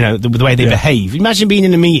runs, you know, the way they behave. Imagine being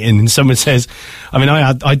in a meeting and someone says, I mean,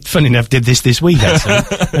 I funny enough did this week actually,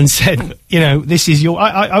 and said, you know, this is your.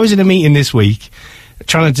 I was in a meeting this week.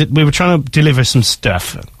 We were trying to deliver some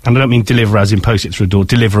stuff, and I don't mean deliver as in post it through a door,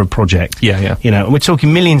 deliver a project. Yeah. You know, and we're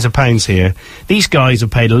talking millions of pounds here. These guys have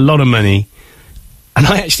paid a lot of money, and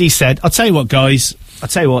I actually said, I'll tell you what, guys,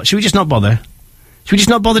 should we just not bother? Should we just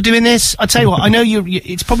not bother doing this? I'll tell you what, I know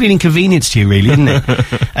it's probably an inconvenience to you, really, isn't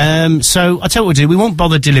it? So I'll tell you what we'll do, we won't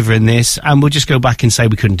bother delivering this, and we'll just go back and say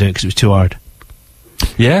we couldn't do it because it was too hard.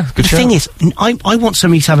 Yeah, good show. The thing is, I want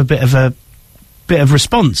somebody to have a bit of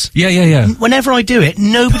response. Yeah. Whenever I do it,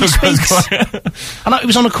 nobody speaks. And it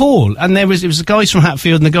was on a call, and it was the guys from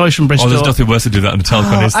Hatfield and the guys from Bristol. Oh, there's nothing worse to do that on a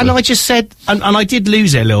telecon, is there? And I just said, and I did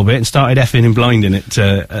lose it a little bit and started effing and blinding it.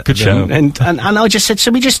 Good show. And I just said,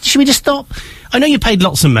 should we just stop? I know you paid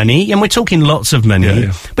lots of money, and we're talking lots of money,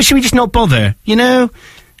 but should we just not bother, you know?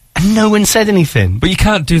 And no one said anything. But you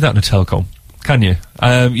can't do that on a telecom. Can you?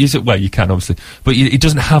 You can, obviously. But it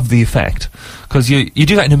doesn't have the effect. Because you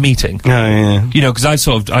do that in a meeting. Oh, yeah. You know, because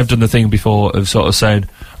I've done the thing before of sort of saying,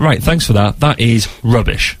 right, thanks for that. That is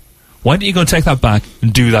rubbish. Why don't you go and take that back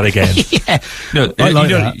and do that again? Yeah. No, I like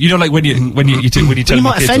that. You know, like when you tell well, you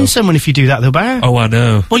might offend someone if you do that, though, Barry. Oh, I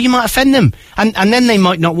know. Well, you might offend them, and then they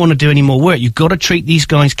might not want to do any more work. You've got to treat these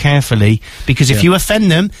guys carefully, because if you offend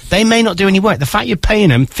them, they may not do any work. The fact you're paying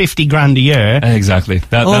them 50 grand a year. Exactly.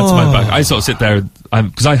 That's my back. I sort of sit there,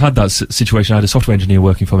 because I had that situation. I had a software engineer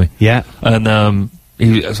working for me. Yeah. And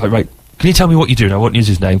he was like, right, can you tell me what you're doing? I won't use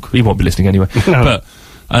his name. He won't be listening anyway. No. But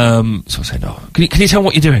so I said, no. Can you tell me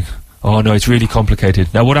what you're doing? Oh no, it's really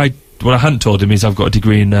complicated. Now what I hadn't told him is I've got a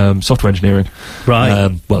degree in software engineering.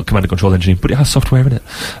 Right. Well, command and control engineering, but it has software in it.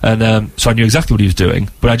 And so I knew exactly what he was doing,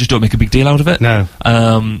 but I just don't make a big deal out of it. No.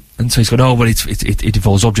 And so he's going, oh, well, it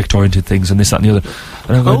involves object-oriented things and this, that, and the other.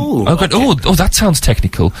 And I'm going, that sounds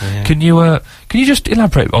technical. Yeah. Can you just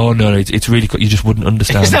elaborate? Oh no, it's really you just wouldn't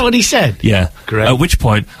understand. Is that what he said? Yeah. Great. At which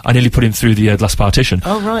point I nearly put him through the glass partition.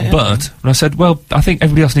 Oh right. But when I said, well, I think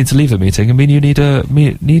everybody else needs to leave the meeting, and me and you need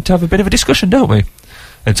to have a bit of a discussion, don't we?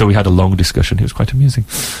 And so we had a long discussion. It was quite amusing.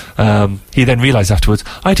 He then realised afterwards,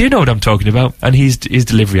 I do know what I'm talking about, and his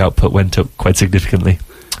delivery output went up quite significantly.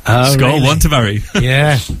 Oh, Score really? one to Barry.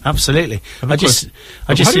 Yeah, absolutely. How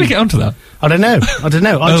did we get onto that? I don't know.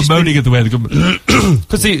 Moaning at the way of the government.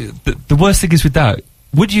 Because the worst thing is with that,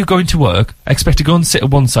 would you go into work, expect to go and sit at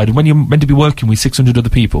one side, and when you're meant to be working with 600 other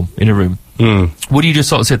people in a room, Would you just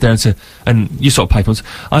sort of sit there and say, and you sort of pipe up,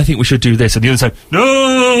 I think we should do this, and the other side,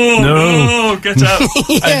 no, get out,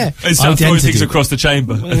 and start throwing things across the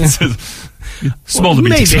chamber. Smaller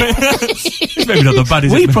meetings. It's maybe not that bad,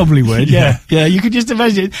 is it? We probably would, yeah. Yeah, you could just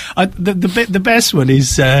imagine. The best one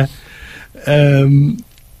is,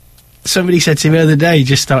 somebody said to me the other day,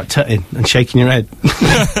 just start tutting and shaking your head.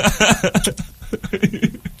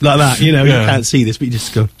 Like that, you can't see this, but you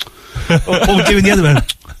just go, or doing the other one.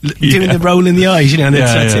 Doing the roll in the eyes, and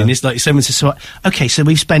then tutting. It's like someone says, okay, so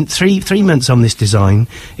we've spent three months on this design.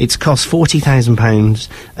 It's cost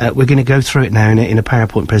 £40,000. We're going to go through it now in a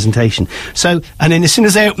PowerPoint presentation. So, and then as soon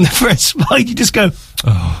as they open the first slide, you just go,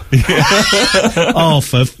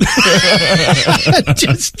 off of.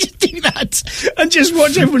 just do that. And just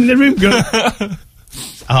watch everyone in the room go,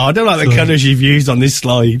 I don't like the colours you've used on this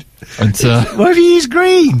slide. And, why have you used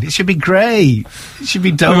green? It should be grey. It should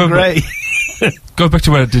be dull grey. Go back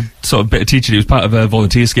to where I did sort of a bit of teaching. It was part of a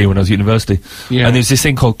volunteer scheme when I was at university. Yeah. And there was this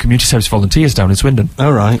thing called Community Service Volunteers down in Swindon.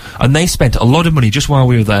 Oh, right. And they spent a lot of money just while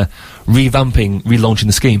we were there relaunching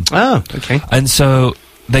the scheme. Oh, okay. And so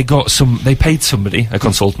they paid somebody, a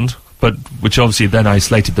consultant, which obviously then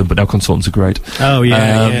isolated them, but now consultants are great. Oh,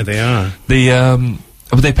 yeah, they are.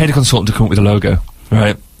 But they paid a consultant to come up with a logo,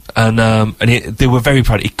 right? And they were very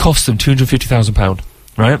proud. It cost them £250,000,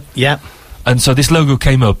 right? Yeah. And so this logo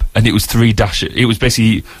came up, and it was 3 dashes. It was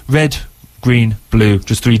basically red, green, blue,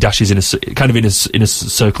 just 3 dashes in a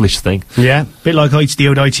circle-ish thing. Yeah, bit like the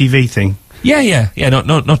old ITV thing. Yeah.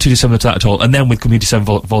 Not too dissimilar to that at all. And then with Community Service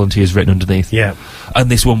Volunteers written underneath. Yeah. And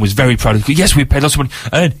this one was very proud of it. Yes, we paid lots of money,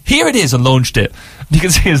 and here it is, and launched it. And you can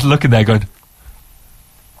see us looking there, going,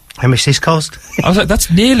 how much this cost? I was like,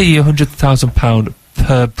 that's nearly £100,000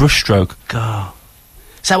 per brushstroke. God,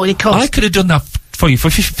 is that what it cost? I could have done that for you for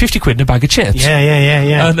 50 quid in a bag of chips.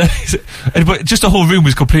 Yeah. But just the whole room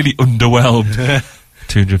was completely underwhelmed.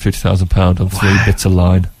 £250,000 on 3 bits of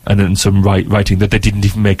line, and then some writing that they didn't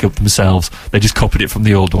even make up themselves. They just copied it from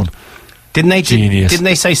the old one. Didn't they? Genius. Didn't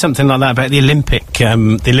they say something like that about the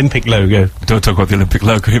Olympic logo? Don't talk about the Olympic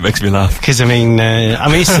logo. It makes me laugh. Because I mean,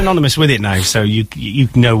 it's synonymous with it now, so you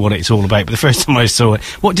know what it's all about. But the first time I saw it,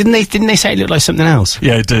 didn't they say it looked like something else?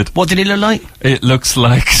 Yeah, it did. What did it look like? It looks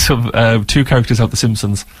like some 2 characters out The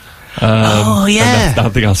Simpsons. Oh, yeah. I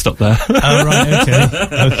think I'll stop there. Oh, right,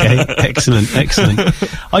 okay. Excellent.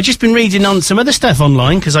 I've just been reading on some other stuff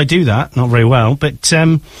online, because I do that, not very well, but,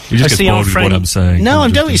 you just get bored with what I'm saying. No, I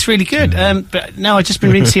don't, it's really good. But no, I've just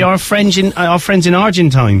been reading to see our friends in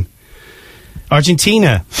Argentina.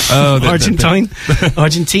 Argentina. They're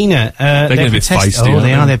getting a bit feisty. Oh,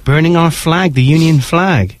 they are. They're burning our flag, the Union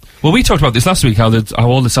flag. Well, we talked about this last week, how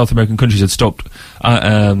all the South American countries had stopped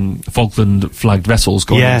Falkland-flagged vessels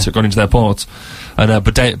going into their ports. And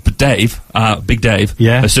but Dave, Big Dave,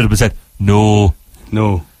 stood up and said, No,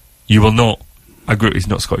 you will not. He's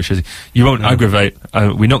not Scottish, is he? You won't aggravate.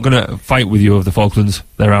 We're not going to fight with you over the Falklands.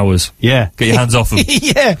 They're ours. Yeah. Get your hands off them.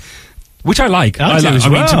 Yeah. Which I like.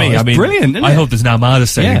 To me, brilliant, isn't I hope there's an armada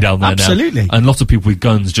sailing down there absolutely. now. And lots of people with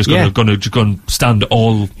guns just going to stand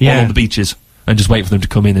all on the beaches and just wait for them to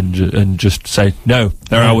come in and just say, no,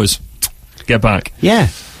 they're ours. Get back. Yeah.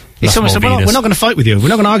 It's almost we're not going to fight with you. We're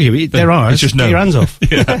not going to argue. They're ours. It's just Get your hands off.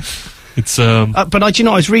 Yeah. It's but I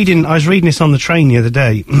was reading this on the train the other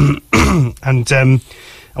day, and I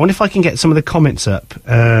wonder if I can get some of the comments up.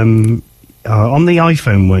 On the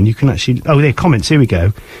iPhone one, you can actually... Oh, there, comments, here we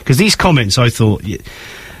go. Because these comments, I thought...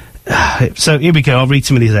 so, here we go, I'll read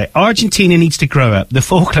some of these there. Argentina needs to grow up. The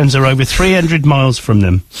Falklands are over 300 miles from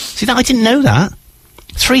them. See, that I didn't know that.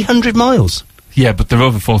 300 miles. Yeah, but they're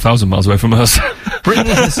over 4,000 miles away from us. Britain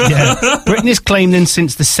has claimed them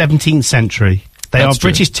since the 17th century. They are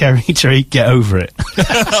British territory, get over it.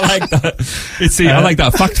 I like that. I like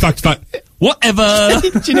that. Fact. Whatever.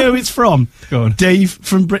 Do you know who it's from? Go on. Dave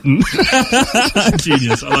from Britain.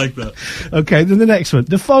 Genius, I like that. Okay, then the next one.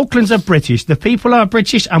 The Falklands are British. The people are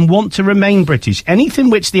British and want to remain British. Anything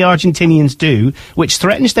which the Argentinians do, which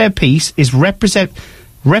threatens their peace, is reprehensible?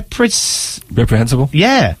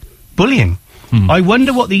 Yeah. Bullying. I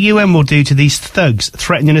wonder what the UN will do to these thugs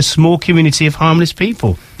threatening a small community of harmless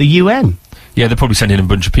people. The UN. Yeah, they're probably sending a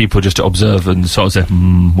bunch of people just to observe and sort of say,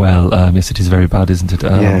 yes, it is very bad, isn't it?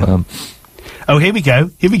 Oh, here we go.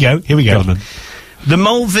 The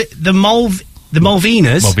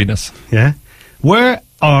Malvinas. Yeah. Were,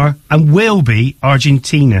 are, and will be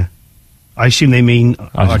Argentina. I assume they mean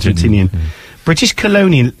Argentinian. Yeah. British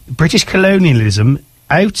colonialism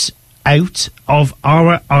out of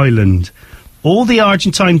our island. All the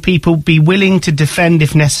Argentine people be willing to defend,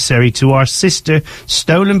 if necessary, to our sister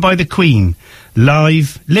stolen by the Queen.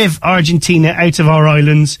 Live Argentina out of our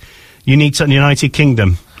islands. United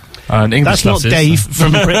Kingdom. And English That's not classes. Dave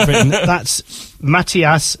from Britain. That's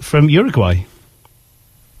Matthias from Uruguay.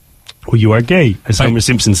 Or you are gay, as Homer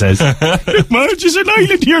Simpson says. Marge is an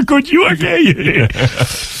island here called you are gay.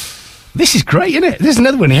 This is great, isn't it? There's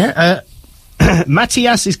another one here.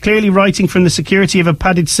 Matthias is clearly writing from the security of a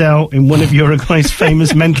padded cell in one of Uruguay's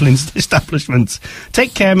famous mental establishments.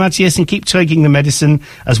 Take care, Matthias, and keep taking the medicine,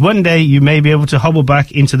 as one day you may be able to hobble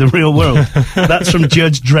back into the real world. That's from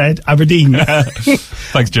Judge Dredd, Aberdeen.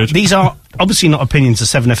 Thanks, Judge. These are obviously not opinions of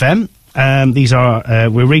 7FM. These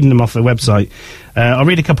are, we're reading them off their website. I'll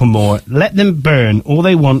read a couple more. Let them burn all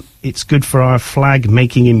they want. It's good for our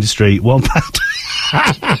flag-making industry. Well, Pat...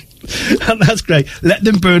 And that's great. Let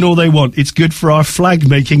them burn all they want. It's good for our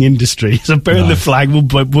flag-making industry. So burn the flag,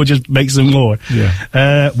 we'll just make some more.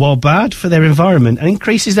 Yeah. While bad for their environment and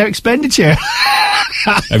increases their expenditure.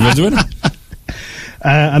 Everyone's winning.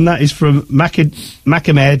 And that is from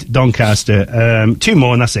Macamed Doncaster. Two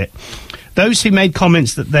more and that's it. Those who made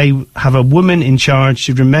comments that they have a woman in charge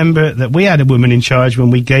should remember that we had a woman in charge when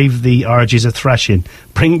we gave the Argies a thrashing.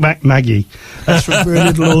 Bring back Maggie. That's from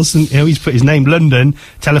Bernard Lawson. He's put his name, London,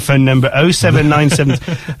 telephone number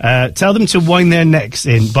 0797. Tell them to wind their necks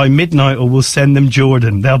in by midnight or we'll send them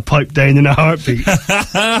Jordan. They'll pipe down in a heartbeat.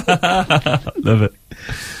 Love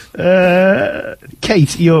it.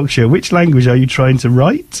 Kate, Yorkshire, which language are you trying to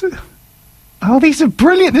write? Oh, these are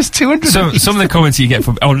brilliant. There's 200 of these. Some of the comments you get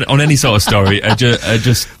from on any sort of story are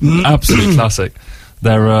just absolute classic.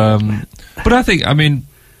 They're, but I think, I mean,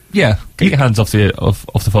 yeah, get your hands off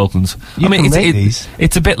the Falklands. I mean,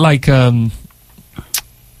 it's a bit like, yeah,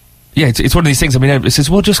 it's one of these things. I mean, it says,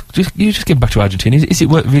 well, just give them back to Argentina. Is it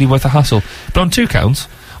really worth the hassle? But on two counts,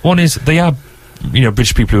 one is they are,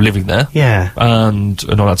 British people who are living there. Yeah. And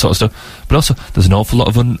all that sort of stuff. But also, there's an awful lot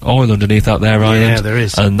of oil underneath out there, Ireland. Yeah, there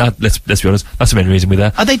is. And that, let's be honest, that's the main reason we're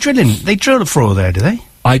there. Are they drilling? They drill for oil there, do they?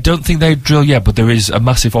 I don't think they drill yet, but there is a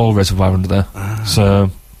massive oil reservoir under there. So,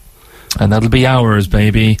 and that'll be ours,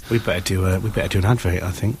 baby. We better do an advert, I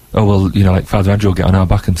think. Oh, well, like Father Andrew will get on our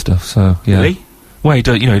back and stuff, so, yeah. Really? Well, he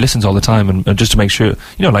listens all the time, and just to make sure,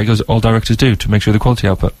 like all directors do, to make sure the quality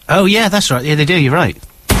output. Oh, yeah, that's right. Yeah, they do, you're right.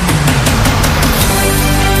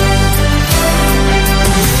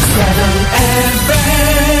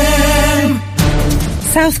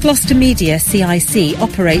 South Gloucester Media CIC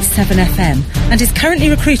operates 7FM and is currently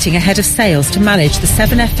recruiting a head of sales to manage the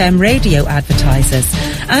 7FM radio advertisers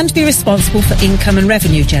and be responsible for income and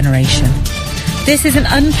revenue generation. This is an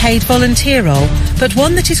unpaid volunteer role, but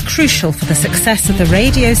one that is crucial for the success of the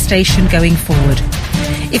radio station going forward.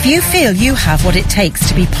 If you feel you have what it takes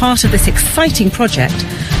to be part of this exciting project,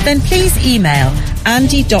 then please email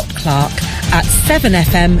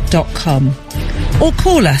andy.clark@7fm.com or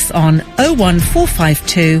call us on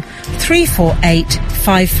 01452 348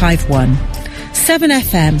 551.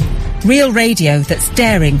 7FM, real radio that's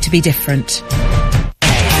daring to be different.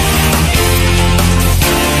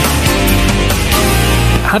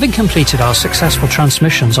 Having completed our successful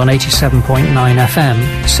transmissions on 87.9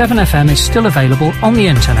 FM, 7FM is still available on the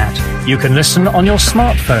internet. You can listen on your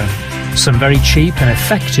smartphone. Some very cheap and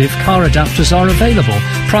effective car adapters are available,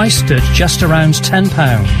 priced at just around £10.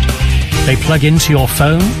 They plug into your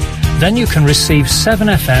phone, then you can receive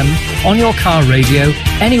 7FM on your car radio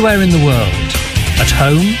anywhere in the world. At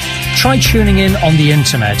home, try tuning in on the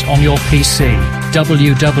internet on your PC,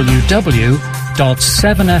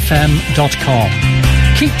 www.7fm.com.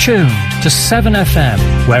 Keep tuned to 7FM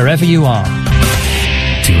wherever you are.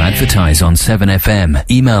 To advertise on 7FM,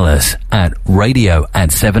 email us at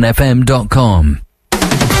radio@7fm.com.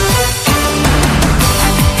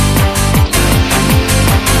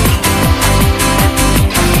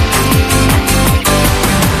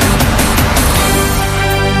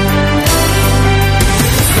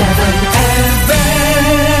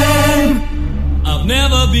 I've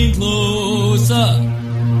never been closer.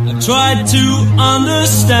 I tried to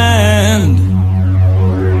understand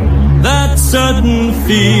that certain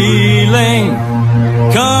feeling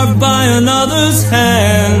carved by another's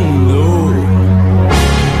hand. Oh,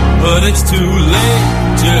 but it's too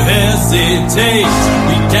late to hesitate.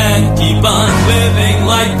 We can't keep on living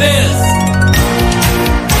like this.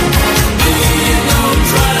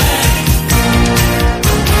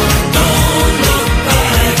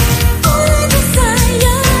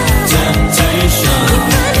 Temptation.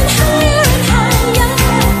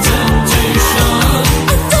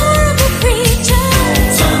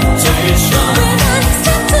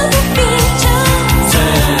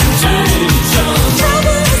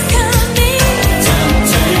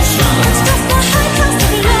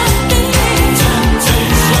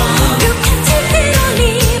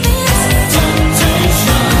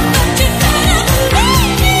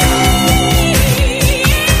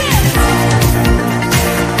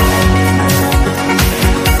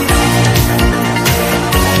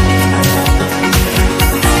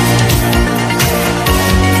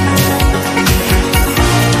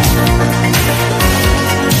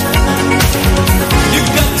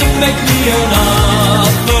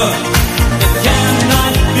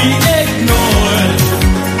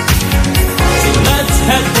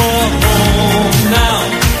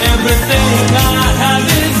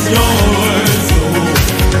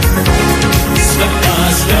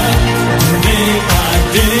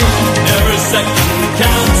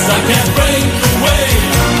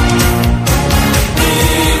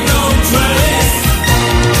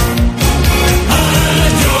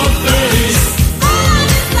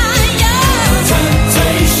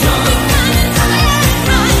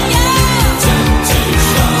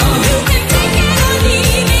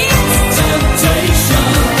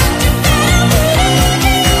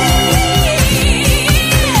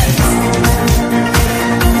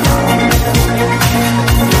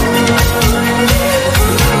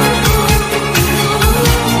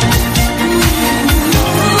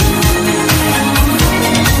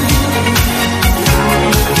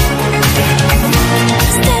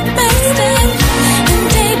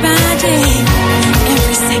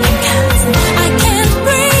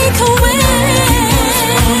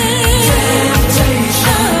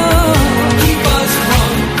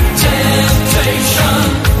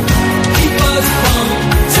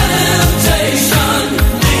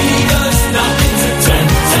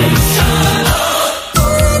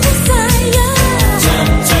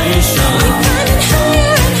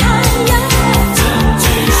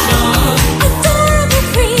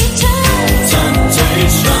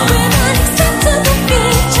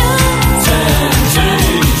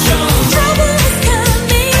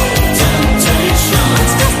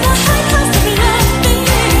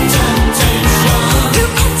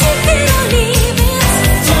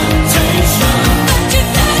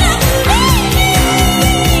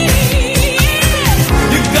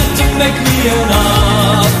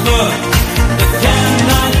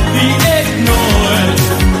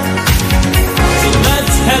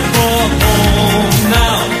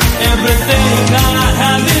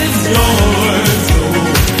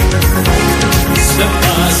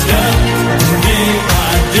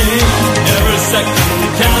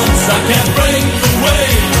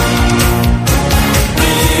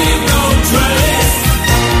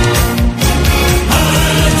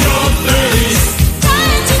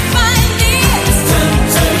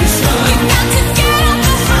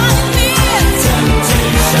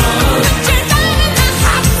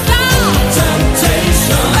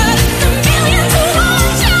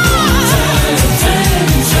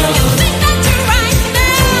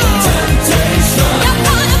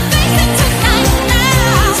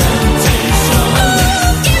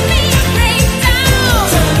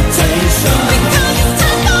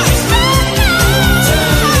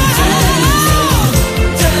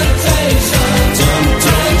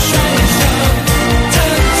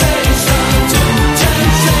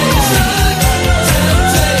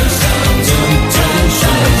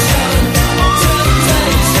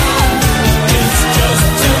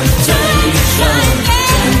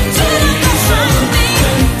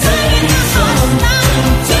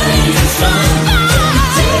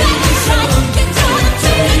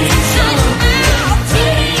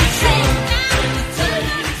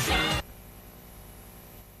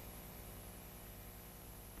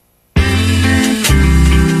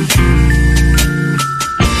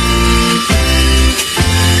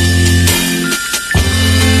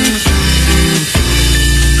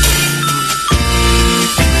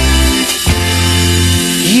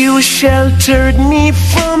 sheltered me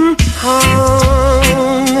from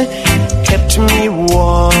harm, kept me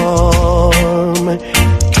warm,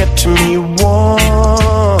 kept me warm.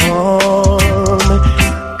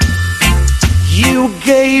 You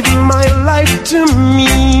gave my life to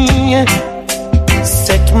me,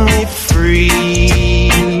 set me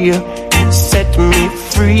free, set me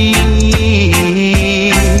free.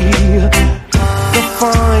 The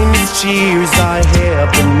finest years I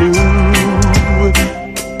ever knew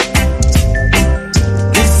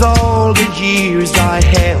is all the years I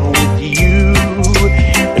had with you,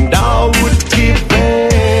 and I would give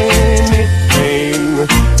anything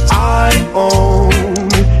I own,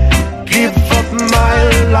 give up my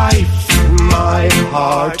life, my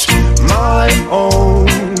heart, my own,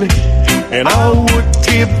 and I would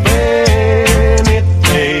give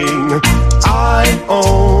anything I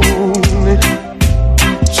own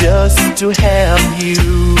just to have you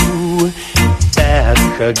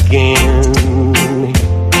back again.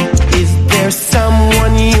 Is there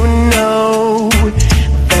someone you know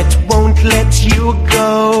that won't let you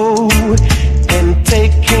go, and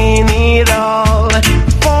taking it all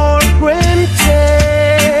for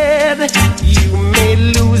granted? You may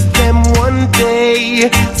lose them one day,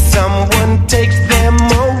 someone takes them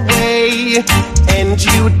away, and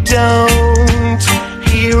you don't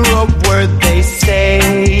hear a word they say.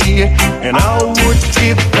 And I would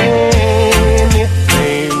give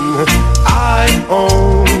anything I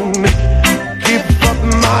own, give up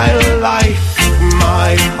my life,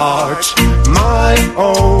 my heart, my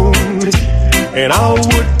own, and I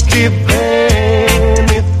would give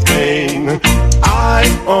anything I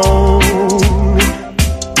own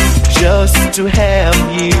just to have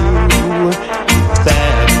you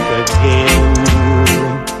back again,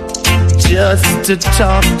 just to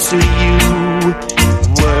talk to you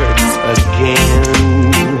words again.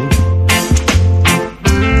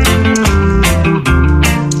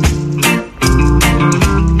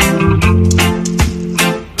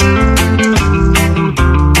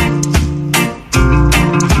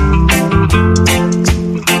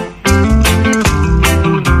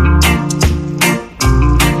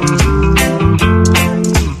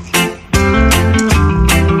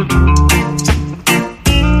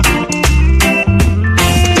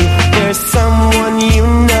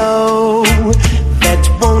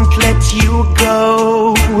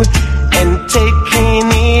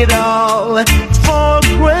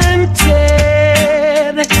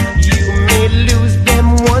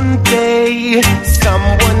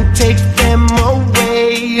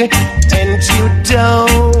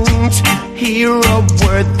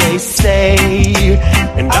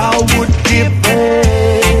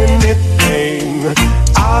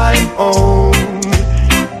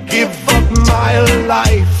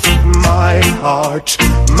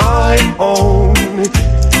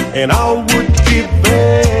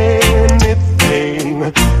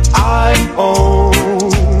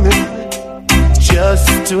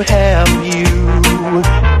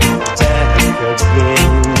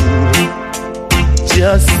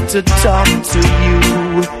 To talk to you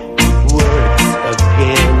words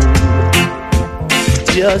again,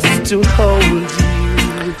 just to hold you.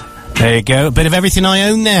 There you go, a bit of everything I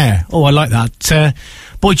own there. Oh, I like that.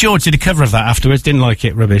 Boy George did a cover of that afterwards, didn't like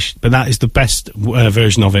it, rubbish, but that is the best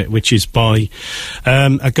version of it, which is by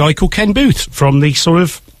a guy called Ken Booth from the sort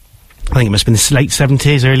of, I think it must have been the late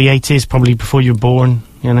 70s, early 80s, probably before you were born,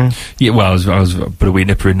 you know? Yeah, well, I was a bit of a wee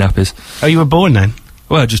nipper in nappies. Oh, you were born then?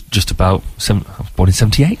 Well, just about. I was born in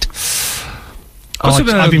 78.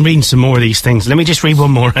 I've been reading some more of these things. Let me just read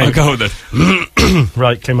one more out. I'll go then.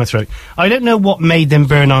 Right, clear my throat. I don't know what made them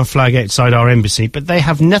burn our flag outside our embassy, but they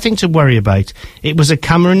have nothing to worry about. It was a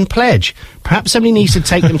Cameron pledge. Perhaps somebody needs to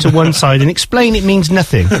take them to one side and explain it means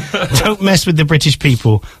nothing. Don't mess with the British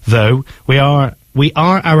people, though. We are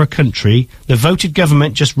our country. The voted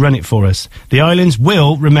government just run it for us. The islands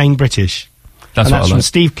will remain British. That's and that's from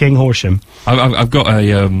Steve King Horsham. I've got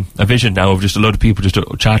a vision now of just a load of people just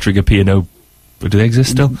chartering a P&O. Do they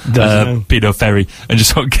exist still? P&O ferry, and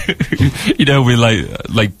just you know, with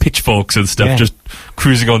like pitchforks and stuff, just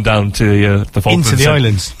cruising on down to the Falklands into the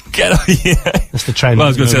islands. Yeah, that's the trend. Well,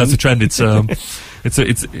 I was going to say that's the trend. It's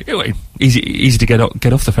anyway, easy to get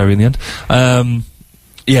off the ferry in the end.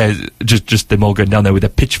 Yeah, just them all going down there with their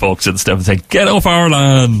pitchforks and stuff and saying, "Get off our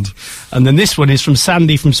land!" And then this one is from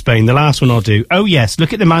Sandy from Spain, the last one I'll do. Oh yes,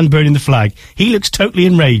 look at the man burning the flag. He looks totally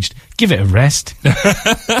enraged. Give it a rest. Perhaps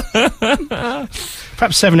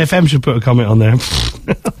 7FM should put a comment on there.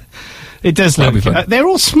 It does look... they're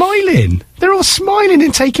all smiling. They're all smiling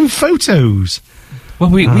and taking photos.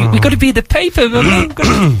 Well, we got to be the paper,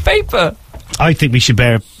 man. Paper. I think we should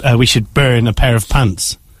burn a pair of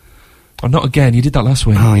pants. Oh, not again. You did that last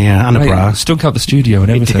week. Oh, yeah, and a Right, bra. Stunk out the studio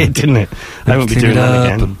and It everything. did, didn't it? I won't be Clean doing it that up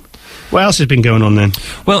again. and- What else has been going on then?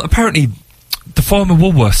 Well, apparently, the former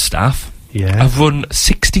Woolworths staff have won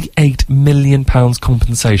 £68 million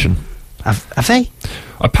compensation. Have they?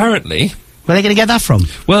 Apparently. Where are they going to get that from?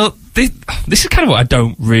 Well, this is kind of what I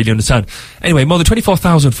don't really understand. Anyway, more than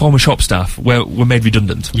 24,000 former shop staff were made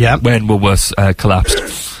redundant when Woolworths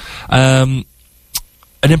collapsed.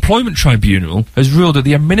 An employment tribunal has ruled that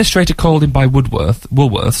the administrator called in by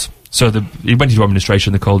Woolworths, so it went into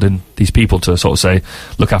administration, they called in these people to sort of say,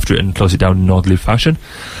 look after it and close it down in an orderly fashion,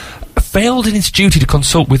 failed in its duty to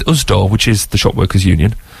consult with USDOR, which is the shop workers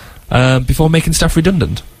union, before making staff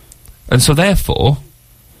redundant. And so therefore,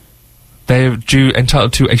 they're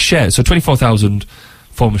entitled to a share. So 24,000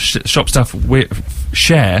 former shop staff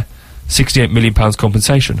share £68 million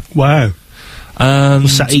compensation. Wow.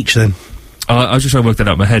 What's that each then? I was just trying to work that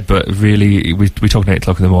out in my head, but really, we're talking 8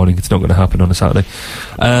 o'clock in the morning. It's not going to happen on a Saturday.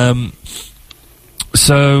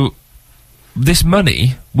 So, this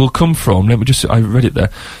money will come from, I read it there.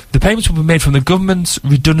 The payments will be made from the government's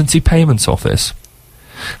redundancy payments office.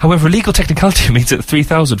 However, a legal technicality means that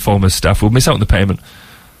 3,000 former staff will miss out on the payment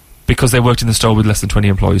because they worked in the store with less than 20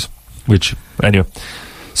 employees. Which, anyway.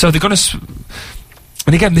 So, they're going to...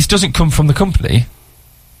 And again, this doesn't come from the company,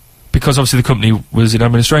 because obviously the company was in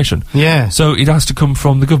administration. Yeah. So it has to come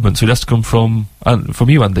from the government. So it has to come from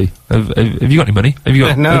you, Andy. Have you got any money? Have you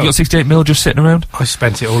got No. Have you got 68 mil just sitting around? I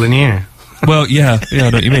spent it all in here. Well, yeah, I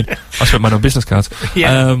know what you mean. I spent mine on business cards.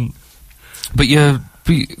 Yeah. But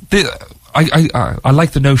I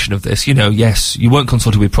like the notion of this. You know, yes, you weren't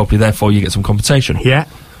consulted with properly, therefore you get some compensation. Yeah.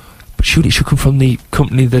 But surely it should come from the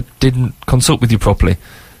company that didn't consult with you properly.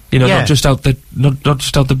 You know, not just out the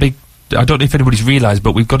big. I don't know if anybody's realised,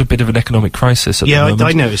 but we've got a bit of an economic crisis at the moment.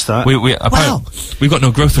 I noticed that. We've got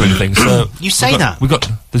no growth or anything, so... You say that.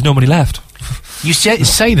 There's no money left. You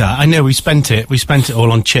say that. I know, we spent it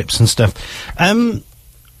all on chips and stuff. The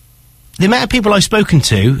amount of people I've spoken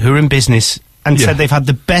to who are in business and said they've had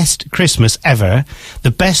the best Christmas ever,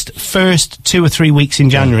 the best first 2 or 3 weeks in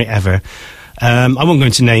January ever. I won't go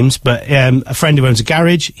into names, but a friend who owns a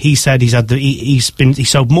garage, he said he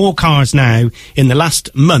sold more cars now in the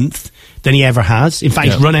last month than he ever has. In fact,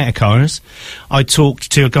 he's run out of cars. I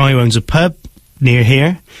talked to a guy who owns a pub near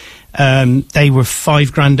here. They were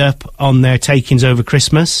 $5,000 up on their takings over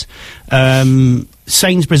Christmas.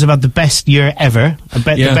 Sainsbury's have had the best year ever. The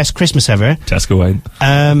best Christmas ever. Tesco ain't.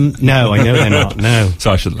 No, I know they're not, no.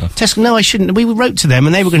 So I shouldn't have. Tesco, no, I shouldn't. We wrote to them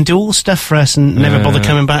and they were going to do all stuff for us and never bother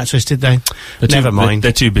coming back to us, did they? Never mind.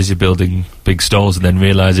 They're too busy building big stores and then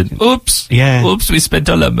realising, oops, we spent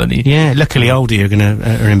all that money. Yeah, luckily Aldi are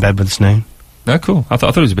in bed with us now. Oh, cool. I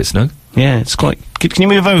thought it was a bit snug. Yeah, it's quite... Can you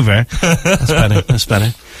move over? That's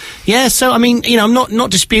better. Yeah, so, I mean, you know, I'm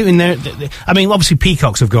not disputing I mean, obviously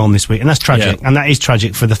Peacocks have gone this week, and that's tragic. Yeah. And that is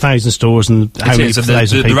tragic for the 1,000 stores and how many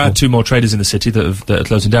thousand people. There are 2 more traders in the city that are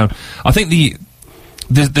closing down. I think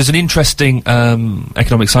there's an interesting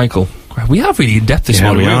economic cycle. We are really in depth this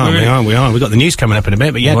morning. We are. We've got the news coming up in a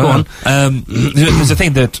bit, but go on. There's a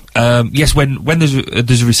thing that yes, when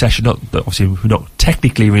there's a recession, obviously we're not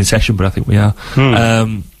technically in recession, but I think we are.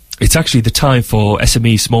 It's actually the time for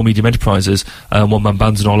SMEs, small medium enterprises, one-man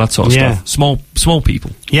bands, and all that sort of stuff. Small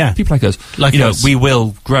people, people like us. We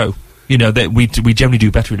will grow. You know, that we generally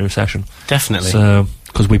do better in a recession. Definitely. So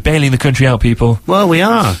because we're bailing the country out, people. Well, we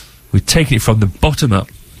are. We're taking it from the bottom up.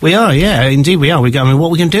 We are, yeah, indeed we are. I mean, what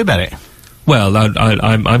are we going to do about it? Well,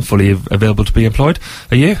 I'm fully available to be employed.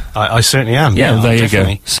 Are you? I certainly am. Yeah, there you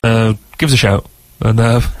go. So give us a shout. And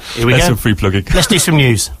here we go. Some free plugging. Let's do some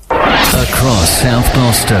news. Across South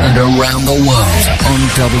Gloucester and around the world on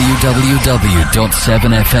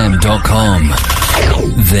www.7fm.com.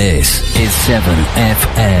 This is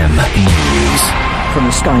 7FM News. From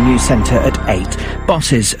the Sky News Centre at 8,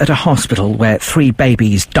 bosses at a hospital where 3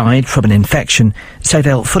 babies died from an infection say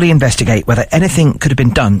they'll fully investigate whether anything could have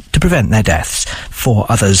been done to prevent their deaths. 4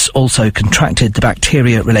 others also contracted the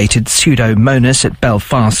bacteria-related Pseudomonas at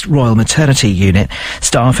Belfast Royal Maternity Unit.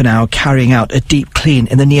 Staff are now carrying out a deep clean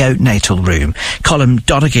in the neonatal room. Colin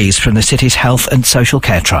Donaghy's from the city's Health and Social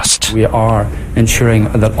Care Trust. We are ensuring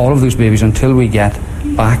that all of those babies, until we get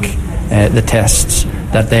back the tests,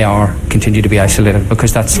 that they continue to be isolated,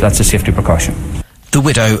 because that's a safety precaution. The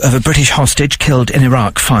widow of a British hostage killed in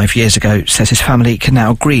Iraq 5 years ago says his family can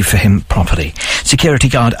now grieve for him properly. Security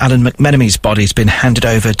guard Alan McMenemy's body's been handed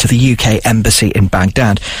over to the UK Embassy in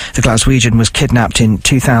Baghdad. The Glaswegian was kidnapped in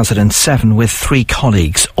 2007 with 3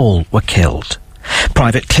 colleagues. All were killed.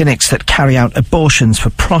 Private clinics that carry out abortions for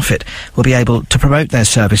profit will be able to promote their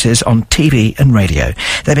services on TV and radio.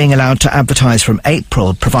 They're being allowed to advertise from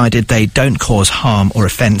April, provided they don't cause harm or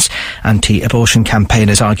offence. Anti-abortion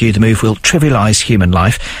campaigners argue the move will trivialise human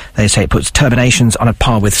life. They say it puts terminations on a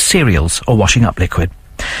par with cereals or washing up liquid.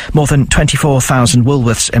 More than 24,000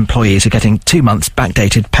 Woolworths employees are getting 2 months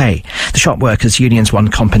backdated pay. The shop workers' unions won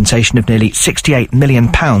compensation of nearly £68 million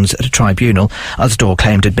at a tribunal. Usdaw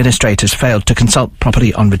claimed administrators failed to consult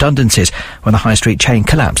properly on redundancies when the high street chain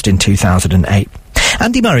collapsed in 2008.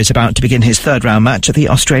 Andy Murray's about to begin his third-round match at the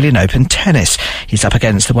Australian Open tennis. He's up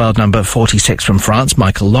against the world number 46 from France,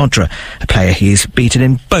 Michael Laudrup, a player he's beaten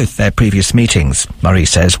in both their previous meetings. Murray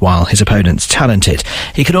says while his opponent's talented,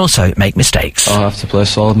 he can also make mistakes. I'll have to play a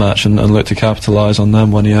solid match and look to capitalise on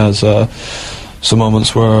them when he has some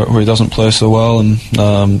moments where he doesn't play so well, and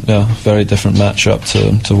very different matchup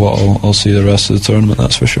to what I'll see the rest of the tournament,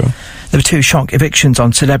 that's for sure. There were 2 shock evictions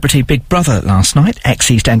on Celebrity Big Brother last night.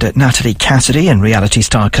 Ex-EastEnder Natalie Cassidy and reality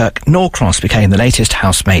star Kirk Norcross became the latest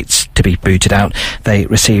housemates to be booted out. They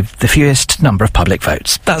received the fewest number of public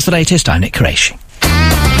votes. That's the latest. I'm Nick Qureshi.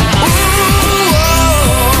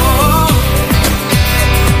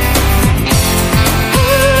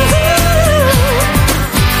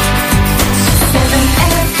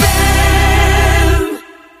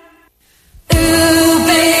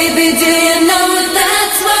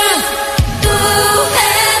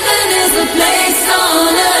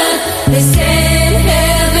 They say in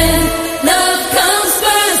heaven, love comes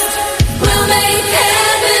first. We'll make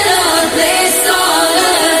heaven our place on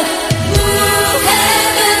earth. Ooh,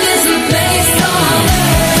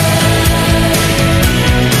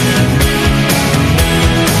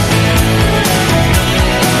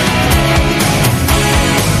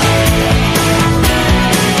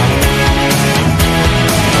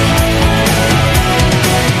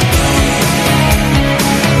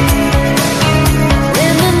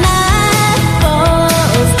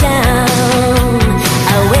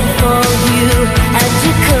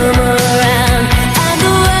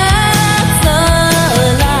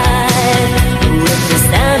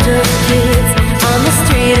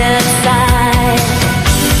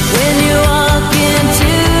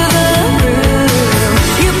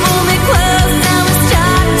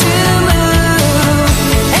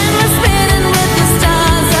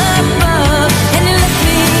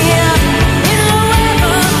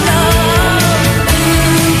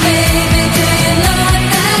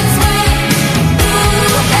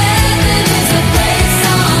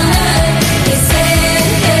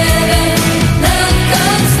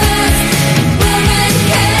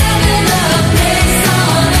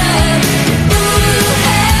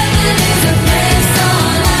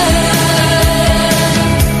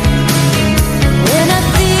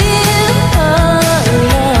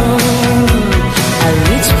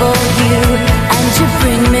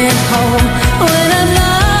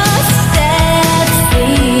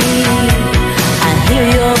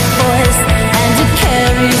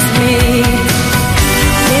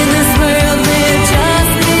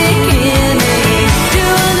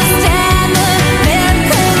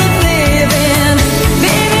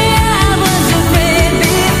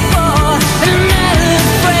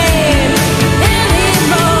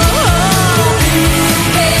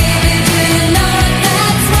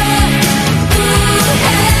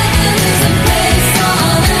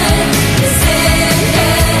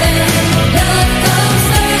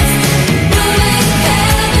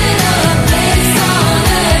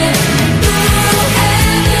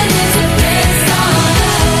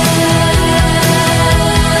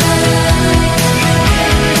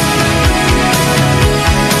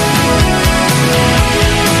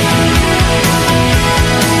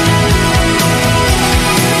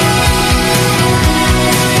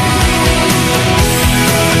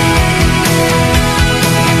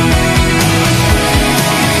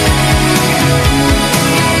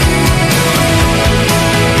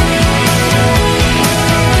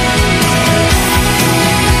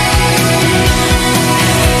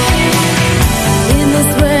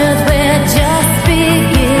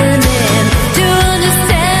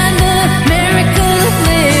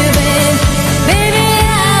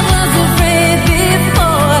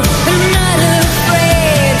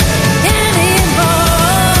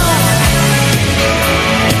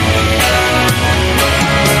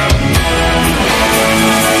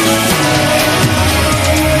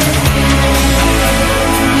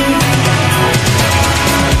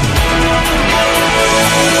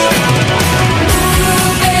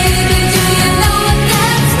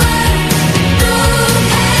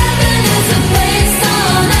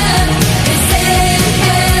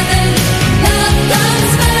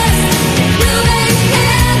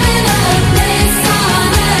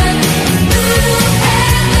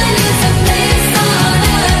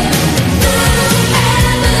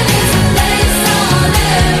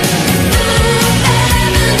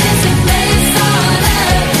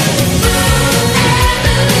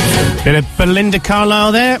 Bit of Belinda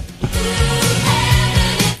Carlisle there. Do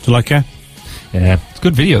you like her? Yeah, it's a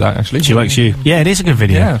good video, that, actually. She likes you. Yeah, it is a good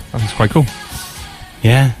video. Yeah, that's quite cool.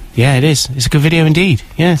 Yeah, it is. It's a good video indeed.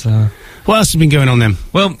 Yeah. What else has been going on then?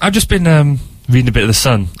 Well, I've just been reading a bit of The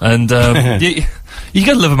Sun, and you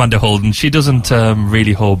gotta love Amanda Holden. She doesn't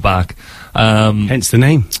really hold back. Hence the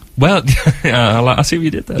name. Well, I see what you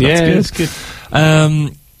did there. Yeah, that's good.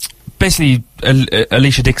 Basically,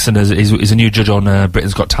 Alicia Dixon is a new judge on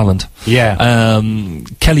Britain's Got Talent. Yeah.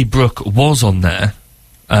 Kelly Brook was on there.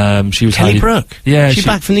 She was Kelly Brook? Yeah. She's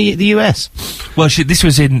back from the US? Well, she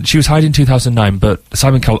was hired in 2009, but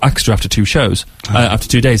Simon Cowell axed her after 2 shows, after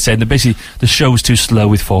 2 days, saying that basically the show was too slow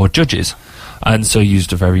with 4 judges, and so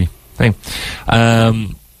used a very thing.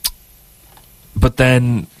 But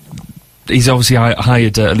then he's obviously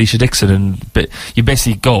hired Alicia Dixon, but you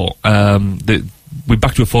basically got we're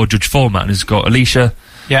back to a 4-judge format, and it's got Alicia,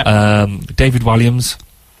 David Walliams,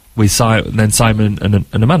 with then Simon and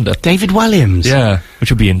Amanda. David Walliams? Yeah,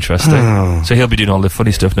 which will be interesting. Oh. So he'll be doing all the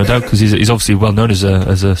funny stuff, no doubt, because he's obviously well known as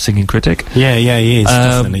a singing critic. Yeah, he is,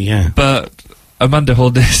 definitely, yeah. But Amanda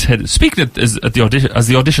Holden said, speaking as the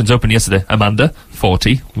auditions opened yesterday, Amanda,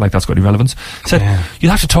 40, like that's got any relevance, said,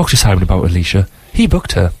 you'll have to talk to Simon about Alicia. He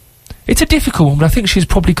booked her. It's a difficult one, but I think she's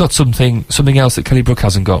probably got something else that Kelly Brook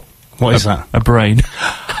hasn't got. What is that? A brain.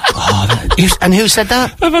 And who said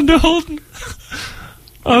that? Amanda Holden.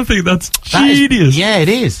 I think that's genius. It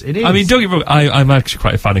is. I mean, don't get me wrong, I'm actually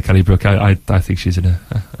quite a fan of Kelly Brook. I think she's a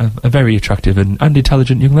very attractive and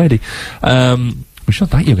intelligent young lady. Well, she's not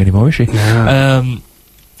that young anymore, is she? No.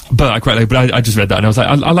 But I quite like. But I just read that and I was like,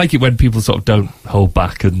 I like it when people sort of don't hold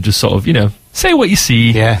back and just sort of, say what you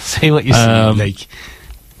see. Yeah, say what you see. Like.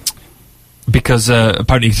 Because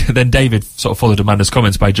apparently then David sort of followed Amanda's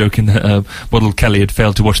comments by joking that model Kelly had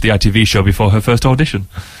failed to watch the ITV show before her first audition.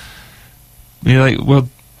 You're like, well,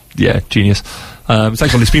 yeah, genius. It's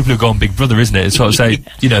like all these people who go on Big Brother, isn't it? It's sort of say,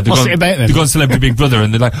 they've What's it about then? They've gone Celebrity Big Brother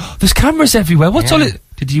and they're like, there's cameras everywhere, what's all it...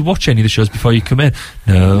 Did you watch any of the shows before you come in?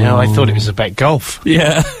 No, I thought it was about golf.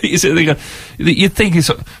 Yeah, you'd think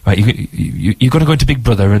it's right. You've got to go into Big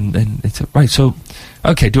Brother, and it's right. So,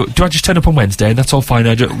 okay, do I just turn up on Wednesday and that's all fine?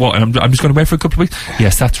 I'm just going to wait for a couple of weeks.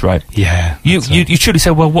 Yes, that's right. Yeah, you surely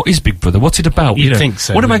say, well, what is Big Brother? What's it about? You think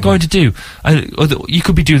so? What am I going to do? You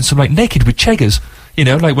could be doing some like Naked with Cheggers.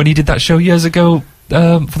 Like when he did that show years ago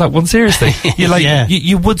for that One Serious thing. You're like,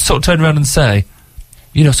 you would sort of turn around and say.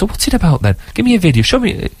 So what's it about then? Give me a video. Show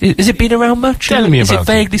me. Is it been around much? Tell me about it. Is it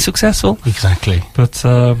vaguely successful? Exactly. But,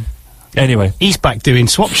 anyway. He's back doing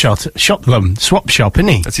swap shop, isn't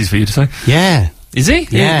he? That's easy for you to say. Yeah. Is he?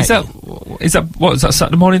 Yeah. Is that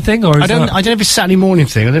Saturday morning thing? Or I don't know if it's a Saturday morning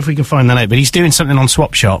thing. I don't know if we can find that out, but he's doing something on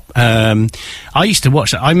Swap Shop. I used to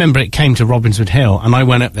watch that. I remember it came to Robbinswood Hill, and I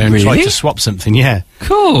went up there and tried to swap something, yeah.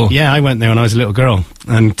 Cool. Yeah, I went there when I was a little girl,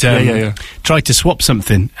 and tried to swap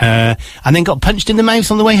something, and then got punched in the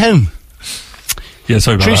mouth on the way home. Yeah,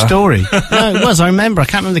 sorry about that. True story. No, it was. I remember. I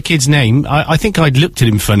can't remember the kid's name. I think I'd looked at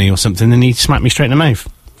him funny or something, and he smacked me straight in the mouth.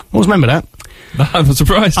 Always remember that. I'm not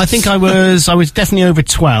surprised. I think I was definitely over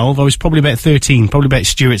 12. I was probably about 13, probably about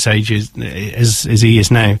Stuart's age as he is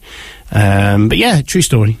now. But yeah, true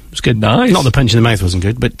story. It was good. Nice. Not the punch in the mouth wasn't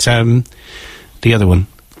good, but the other one.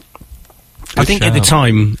 I think at the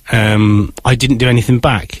time, I didn't do anything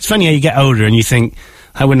back. It's funny how you get older and you think,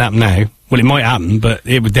 that wouldn't happen now. Well, it might happen, but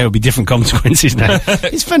there would be different consequences now.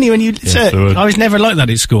 It's funny when you... I was never like that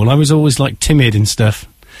at school. I was always, like, timid and stuff.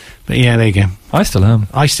 But yeah, there you go. I still am.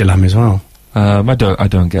 I still am as well. I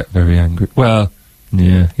don't get very angry. Well,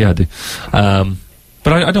 yeah, I do.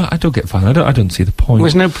 But I don't get violent. I don't see the point. Well,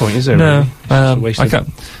 there's no point, is there? No. Really?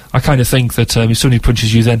 I kind of think that if somebody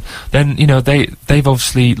punches you, then they've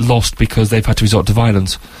obviously lost because they've had to resort to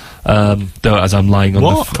violence. Though as I'm lying on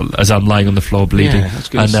the floor bleeding,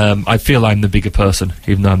 and I feel I'm the bigger person,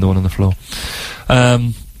 even though I'm the one on the floor.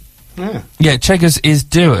 Cheggers is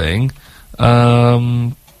doing.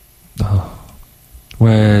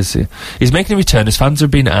 Where is he? He's making a return as fans have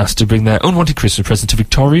been asked to bring their unwanted Christmas present to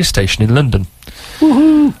Victoria Station in London.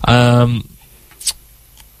 Woohoo!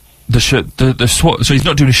 So he's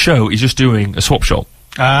not doing a show, he's just doing a swap shop.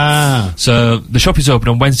 Ah. So the shop is open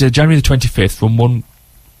on Wednesday, January the 25th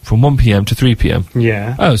from 1 p.m. to 3 p.m.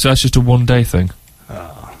 Yeah. Oh, so that's just a one-day thing.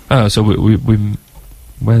 Oh, so we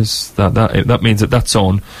where's that? That means that's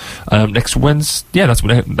on next Wednesday. Yeah, that's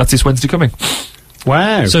this Wednesday coming.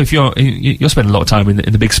 Wow. So if you're spending a lot of time in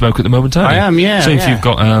the big smoke at the moment, aren't you? I am, yeah. So if you've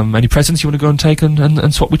got any presents you want to go and take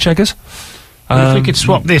and swap with Cheggers? If we could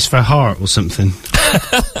swap this for Heart or something.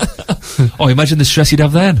 Oh, imagine the stress you'd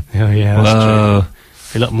have then. Oh, yeah, that's true.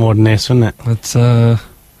 A lot more than this, wouldn't it? But,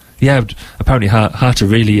 yeah, apparently Heart are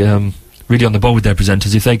really really on the ball with their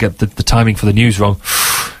presenters. If they get the timing for the news wrong,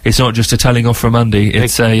 it's not just a telling off from Andy.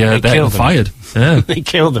 It's they're fired. Yeah, they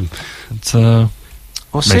kill them. It's,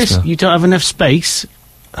 what's this? You don't have enough space.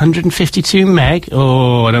 152 meg.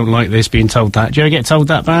 Oh, I don't like this being told that. Do you ever get told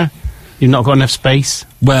that, Bar? You've not got enough space.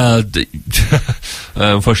 Well,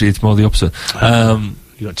 unfortunately, it's more the opposite.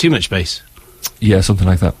 You got too much space. Yeah, something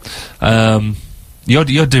like that. You're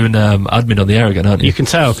doing admin on the air again, aren't you? You can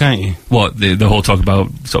tell, can't you? What, the whole talk about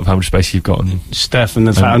sort of how much space you've got and stuff, and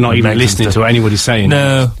the fact I'm not even listening to what anybody's saying.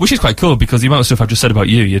 No, which is quite cool, because the amount of stuff I've just said about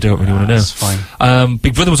you don't really want to know. That's fine.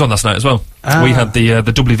 Big Brother was on last night as well. We had the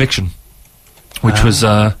double eviction, which was,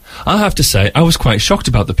 I have to say, I was quite shocked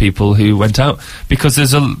about the people who went out, because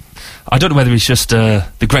I don't know whether it's just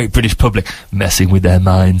the great British public messing with their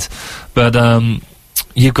minds, but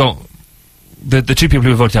you've got the two people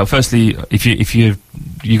who voted out. Firstly, if you're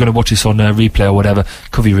going to watch this on replay or whatever,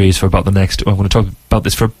 cover your ears for about the next. I'm going to talk about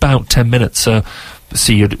this for about 10 minutes. So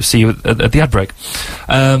see you at the ad break.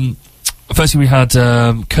 Firstly, we had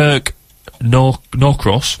Kirk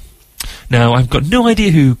Norcross. Now, I've got no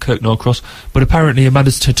idea who Kirk Norcross, but apparently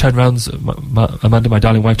Amanda's turned around. Amanda, my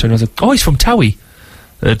darling wife, turned around and said, "Oh, he's from Towie."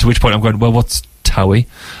 To which point I'm going, well, what's Towie?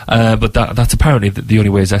 But that's apparently the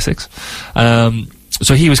only way is Essex.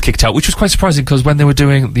 So he was kicked out, which was quite surprising, because when they were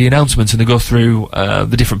doing the announcements and they go through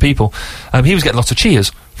the different people, he was getting lots of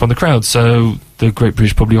cheers from the crowd. So the Great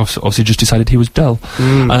British Public obviously just decided he was dull.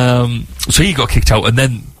 So he got kicked out, and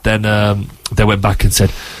then they went back and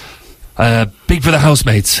said, Big Brother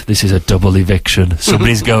housemates, this is a double eviction.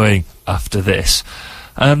 Somebody's going after this.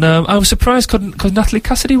 And I was surprised because Natalie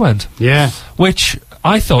Cassidy went. Yeah. Which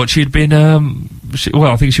I thought she'd been,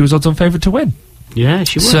 I think she was odds-on favourite to win. Yeah,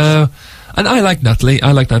 she was. So, and I like Natalie.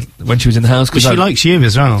 I liked that when she was in the house. Because she likes you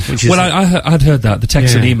as well. I'd heard that. The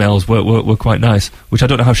texts and emails were quite nice, which I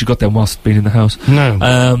don't know how she got them whilst being in the house.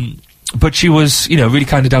 No. But she was, really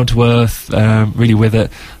kind of down to earth, really with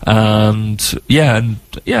it. I'm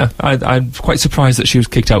quite surprised that she was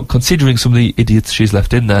kicked out, considering some of the idiots she's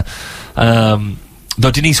left in there. Though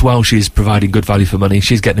Denise Welsh is providing good value for money.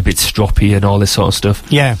 She's getting a bit stroppy and all this sort of stuff.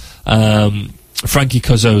 Yeah. Frankie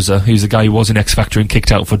Kozoza, who's the guy who was in X Factor and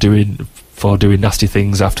kicked out for doing nasty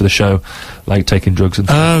things after the show, like taking drugs and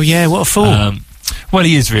stuff. Oh yeah, what a fool. Well,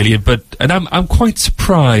 he is really, and I'm quite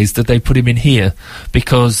surprised that they put him in here,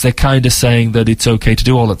 because they're kind of saying that it's okay to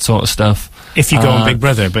do all that sort of stuff. If you go on Big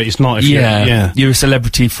Brother, but it's not if you're a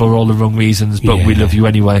celebrity for all the wrong reasons, but we love you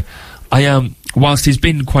anyway. Whilst he's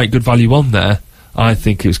been quite good value on there, I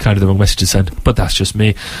think it was kind of the wrong message to send, but that's just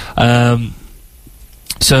me.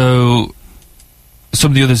 So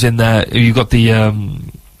some of the others in there, you've got the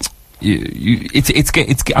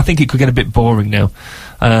I think it could get a bit boring now.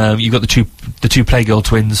 You've got the two Playgirl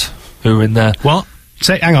twins who are in there. What?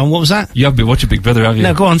 Hang on, what was that? You haven't been watching Big Brother, have you?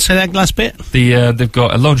 No, go on, say that last bit. They've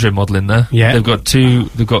got a lingerie model in there. Yeah. They've got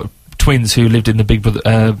twins who lived in the Big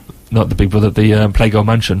Brother, not the Big Brother, the Playgirl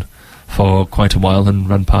mansion for quite a while and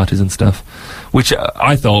ran parties and stuff, which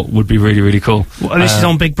I thought would be really, really cool. Well, this is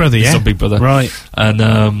on Big Brother, yeah? It's on Big Brother. Right.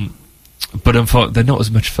 And, but unfortunately, they're not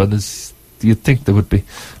as much fun as you'd think they would be.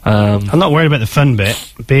 I'm not worried about the fun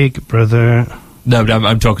bit. Big Brother... No, but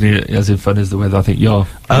I'm talking as in fun as the way that I think you're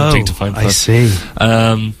wanting to find fun. I see.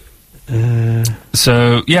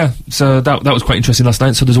 So that was quite interesting last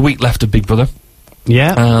night. So there's a week left of Big Brother.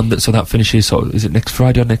 Yeah. So that finishes, is it next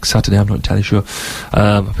Friday or next Saturday? I'm not entirely sure.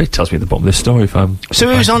 It tells me at the bottom of this story if I'm...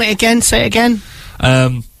 So who's on it again? Say it again.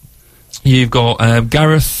 You've got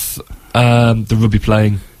Gareth, the rugby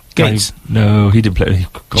playing... Gates? No, he didn't play.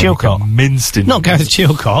 Chilcott. Minced in. Not Gareth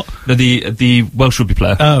Chilcott. No, the Welsh rugby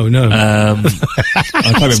player. Oh, no. I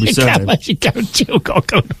can't remember his surname. Gareth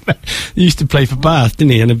Chilcott. He used to play for Bath,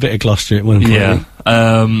 didn't he? And a bit of Gloucester at one point. Yeah.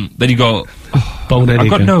 Then you got... Bold Eddie. I've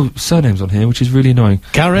got no surnames on here, which is really annoying.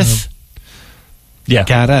 Gareth? Yeah.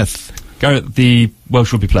 Gareth, the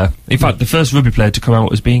Welsh rugby player. In fact, the first rugby player to come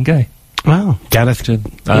out as being gay. Wow. Gareth. His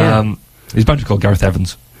bunch called Gareth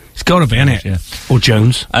Evans. It's got to be, innit? Yeah. Or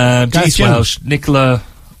Jones. Denise Welsh, Nicola...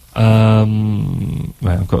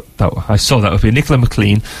 I've got that. I saw that up here. Nicola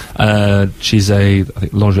McLean. She's I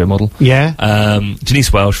think, lingerie model. Yeah.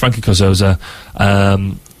 Denise Welsh, Frankie Kozoza,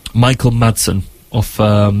 Michael Madsen off...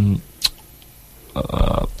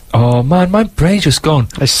 oh, man, my brain just gone.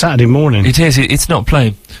 It's Saturday morning. It is. It's not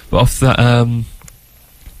playing. But off that...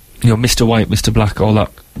 Mr. White, Mr. Black, all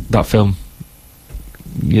that film...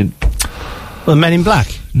 Well, Men in Black?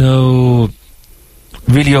 No.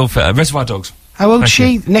 Really old... Reservoir Dogs. How old's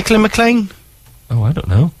she? Nicola McLean? Oh, I don't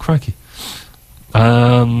know. Crikey.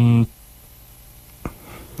 No,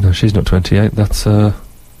 she's not 28. That's, Don't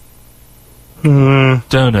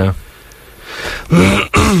know.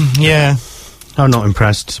 Yeah. I'm not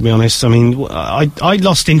impressed, to be honest. I mean, I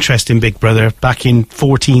lost interest in Big Brother back in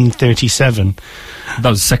 1437. That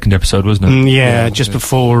was the second episode, wasn't it? Just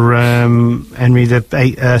before Henry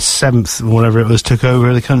the Seventh, whatever it was, took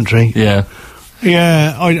over the country. Yeah.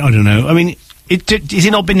 Yeah, I don't know. I mean, has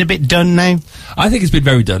it not been a bit done now? I think it's been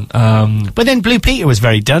very done. But then Blue Peter was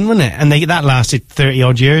very done, wasn't it? And that lasted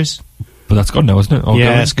 30-odd years. But that's gone now, isn't it?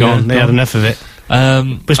 It's gone. They had enough of it.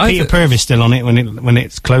 Was Peter Purvis still on it when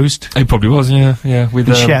it's closed? He probably was, yeah. With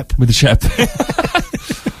the Shep. With the Shep.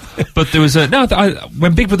 But there was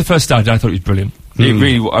when Big Brother first started, I thought it was brilliant. It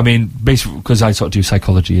really, I mean, basically, because I sort of do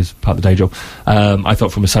psychology as part of the day job, I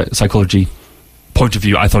thought from a psychology point of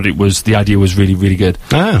view, I thought the idea was really, really good.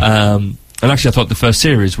 And actually, I thought the first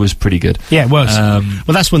series was pretty good. Yeah, it was.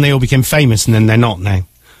 Well, that's when they all became famous, and then they're not now.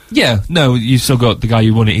 Yeah, no, you've still got the guy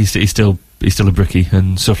who won it, he's still a brickie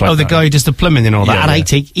and stuff like that. Oh, the guy who does the plumbing and all that. And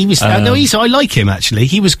he was. I like him actually.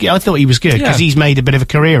 I thought he was good because he's made a bit of a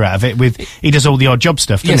career out of it. He does all the odd job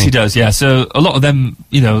stuff. Doesn't he does. Yeah. So a lot of them,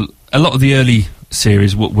 a lot of the early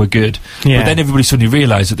series were good. Yeah. But then everybody suddenly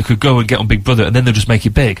realised that they could go and get on Big Brother, and then they'll just make it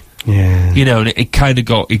big. Yeah. And it kind of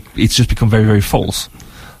got. It's just become very, very false.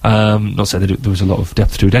 Not saying that there was a lot of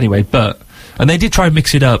depth to it anyway, but. And they did try and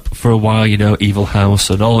mix it up for a while, Evil House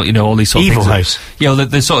and all, all these sort of things. Evil House? Yeah,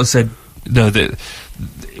 they sort of said, that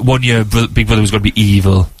 1 year Big Brother was going to be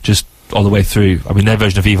evil, just all the way through. I mean, their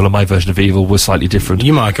version of evil and my version of evil was slightly different.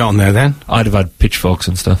 You might have got on there then. I'd have had pitchforks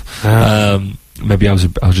and stuff. Maybe I was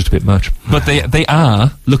just a bit much. But they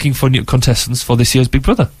are looking for new contestants for this year's Big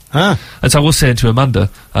Brother. And so I was saying to Amanda,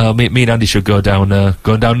 me and Andy should go down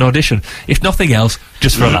an audition. If nothing else,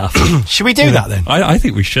 just for a laugh. Should we do that then? I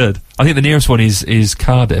think we should. I think the nearest one is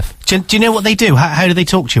Cardiff. Do you know what they do? How do they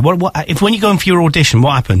talk to you? When you go in for your audition,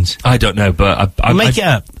 what happens? I don't know, but make it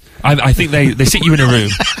up. I think they sit you in a room,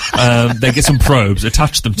 they get some probes,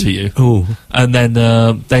 attach them to you, and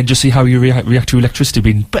then just see how you react to electricity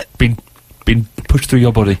being pushed through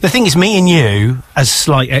your body. The thing is, me and you, as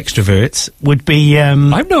slight extroverts, would be... I'm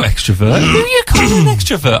no extrovert. Who are you calling an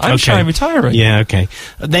extrovert? I'm shy and retiring. Yeah, okay.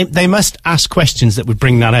 They must ask questions that would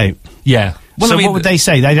bring that out. Yeah. Well, so what would they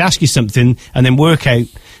say? They'd ask you something and then work out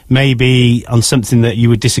maybe on something that you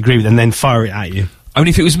would disagree with and then fire it at you. I mean,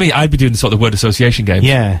 if it was me, I'd be doing the sort of word association game.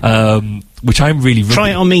 Yeah. Which I'm really... Try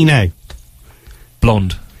it on me now.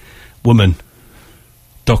 Blonde. Woman.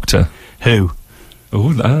 Doctor. Who?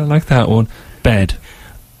 Oh, I like that one. Bed.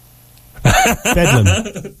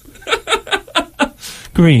 Bedlam.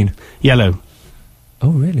 Green. Yellow.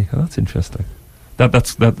 Oh, really? Oh, that's interesting.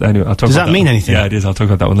 That's anyway, I'll talk Does about that mean anything? Yeah, it is. I'll talk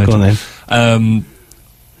about that one later. Go on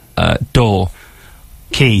then. Door.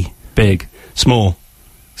 Key. Big. Small.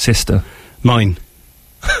 Sister. Mine.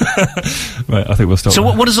 Right, I think we'll stop. So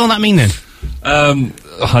what does all that mean then?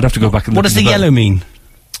 I'd have to go back and what does the yellow mean?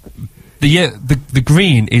 The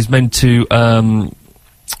green is meant to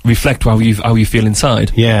reflect how you feel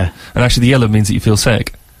inside. Yeah. And actually the yellow means that you feel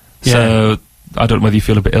sick. Yeah. So I don't know whether you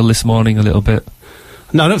feel a bit ill this morning, a little bit.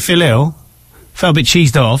 No, I don't feel ill. Felt a bit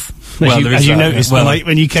cheesed off. As you noticed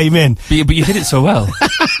when you came in. But you did it so well.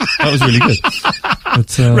 That was really good.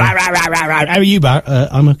 But, right. How are you, Bar?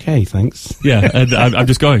 I'm okay, thanks. Yeah, and I'm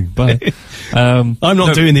just going. Bye. I'm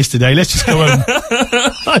not doing this today. Let's just go home.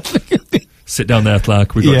 Sit down there,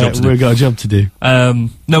 Clark. We've got a job to do. We've got a job to do.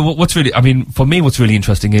 No, what's really... I mean, for me, what's really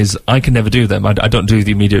interesting is I can never do them. I don't do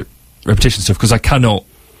the immediate repetition stuff because I cannot...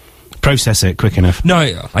 process it quick enough. No,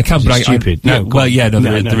 I can, but stupid. There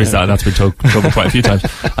is that, and that's been told quite a few times.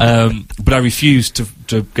 But I refuse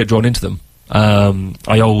to get drawn into them.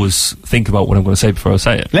 I always think about what I'm going to say before I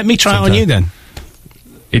say it. Let me try it on you then.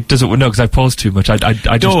 It doesn't work, no, because I pause too much. I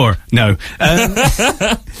Door. Just, no.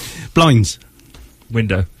 Blinds.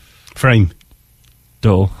 Window. Frame.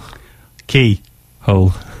 Door. Key.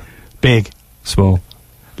 Hole. Big. Small.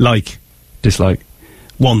 Like. Dislike.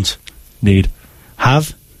 Want. Need.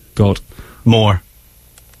 Have. Got. More.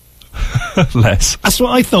 Less. That's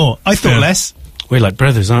what I thought. I thought less. We're like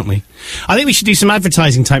brothers, aren't we? I think we should do some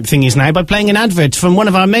advertising type thingies now by playing an advert from one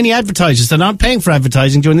of our many advertisers that aren't paying for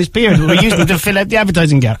advertising during this period. We'll use them to fill out the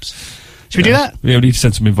advertising gaps. Should we do that? Yeah, we need to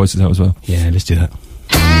send some invoices out as well. Yeah, let's do that.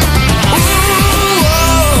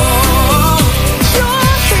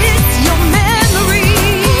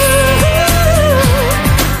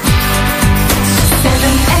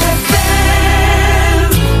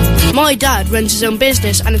 My dad runs his own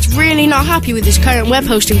business and is really not happy with his current web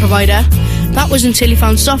hosting provider. That was until he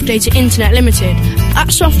found Soft Data Internet Limited.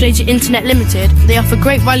 At Soft Data Internet Limited, they offer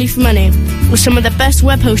great value for money with some of the best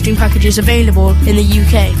web hosting packages available in the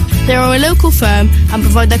UK. They are a local firm and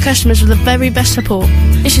provide their customers with the very best support.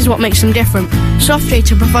 This is what makes them different. Soft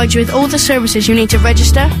Data provides you with all the services you need to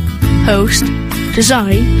register, host,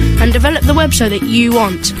 design and develop the website that you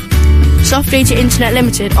want. Soft Data Internet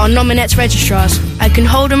Limited are Nominex registrars and can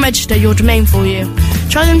hold and register your domain for you.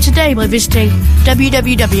 Try them today by visiting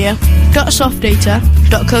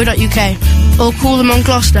www.softdata.co.uk or call them on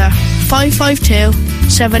Gloucester 552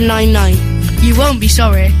 799. You won't be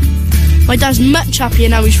sorry. My dad's much happier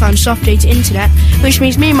now he's found Soft Data Internet, which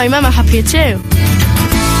means me and my mum are happier too.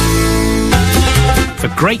 For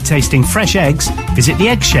great tasting fresh eggs, visit the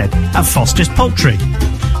Egg Shed at Foster's Poultry.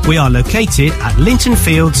 We are located at Linton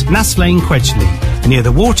Fields, Nass Lane, Quedgeley, near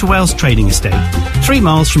the Waterwells Trading Estate, 3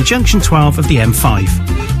 miles from Junction 12 of the M5.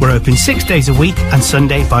 We're open 6 days a week and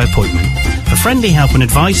Sunday by appointment. For friendly help and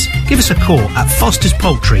advice, give us a call at Foster's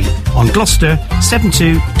Poultry on Gloucester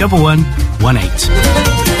 721118.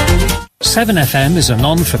 7FM is a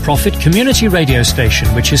non-for-profit community radio station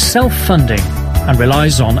which is self-funding and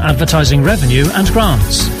relies on advertising revenue and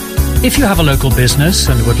grants. If you have a local business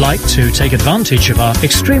and would like to take advantage of our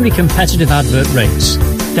extremely competitive advert rates,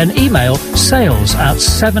 then email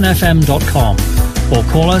sales@7fm.com or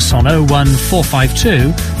call us on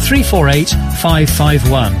 01452 348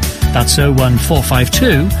 551. That's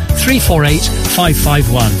 01452 348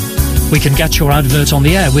 551. We can get your advert on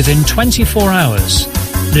the air within 24 hours.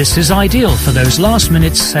 This is ideal for those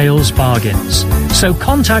last-minute sales bargains. So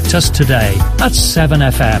contact us today at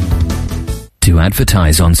 7FM. To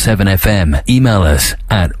advertise on 7FM, email us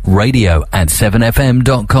at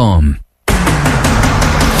radio@7fm.com. 7FM.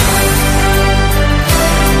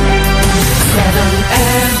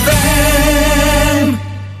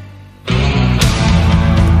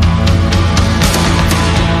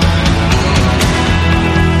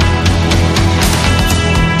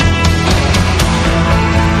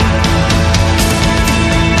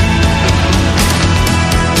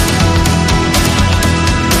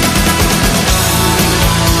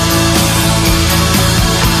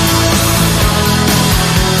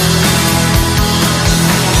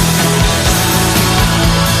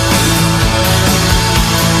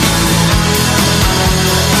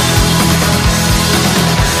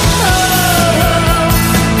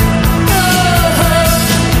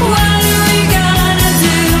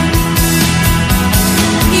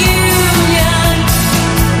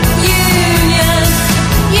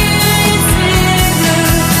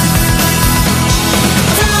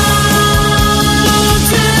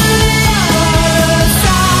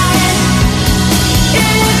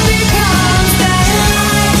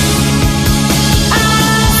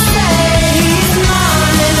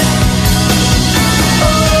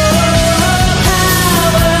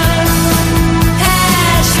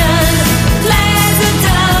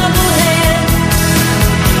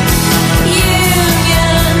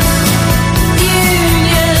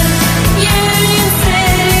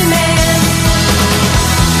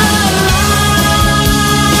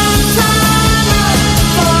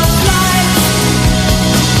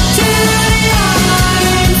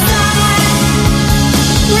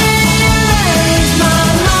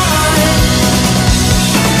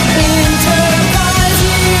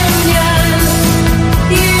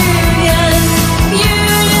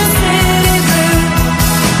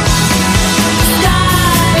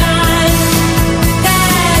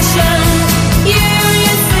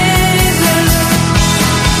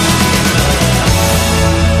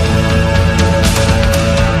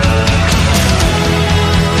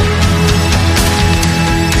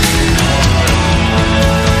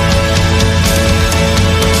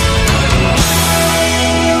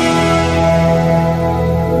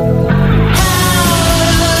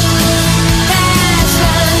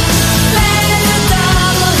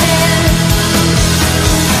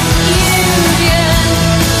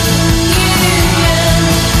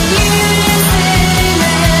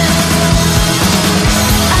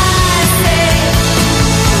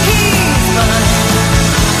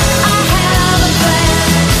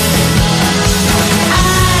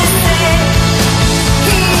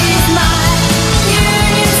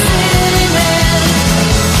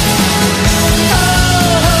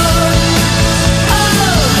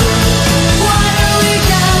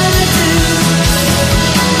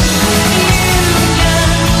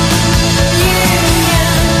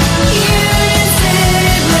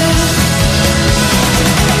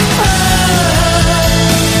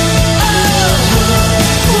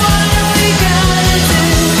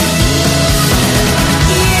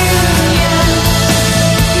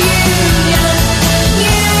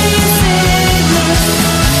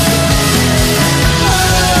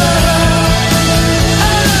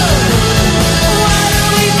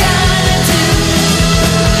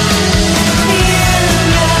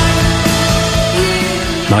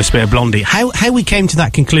 Nice bit of Blondie. How we came to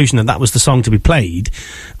that conclusion that was the song to be played,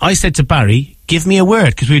 I said to Barry, give me a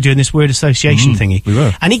word, because we were doing this word association thingy. We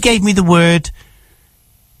were. And he gave me the word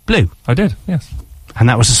blue. I did, yes. And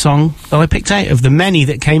that was a song that I picked out of the many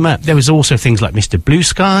that came up. There was also things like Mr. Blue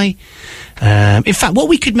Sky. In fact, what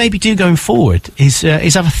we could maybe do going forward is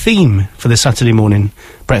have a theme for the Saturday morning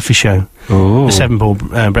breakfast show. Ooh. The 7 Ball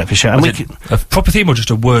breakfast show. And Was it a proper theme or just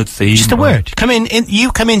a word theme? just a word.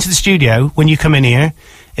 You come into the studio when you come in here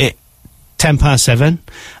at 7:10,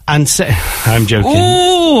 and I'm joking.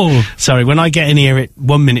 Ooh! Sorry, when I get in here at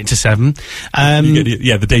 1 minute to 7.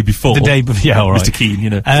 The day before. Yeah, all right. Mr. Keane, you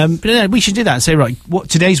know. But no, we should do that and say, right, what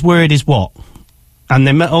today's word is what? And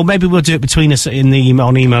then, or maybe we'll do it between us in the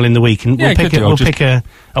on email in the week, and we'll pick a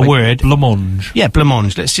word. Blancmange. Yeah,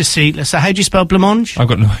 blancmange. Let's just see. Let's say, how do you spell blancmange? I've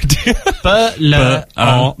got no idea.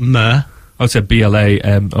 B-L-A-M. I would say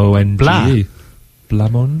B-L-A-M-O-N-G-E. Bla.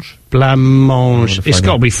 Blancmange? Blancmange. It's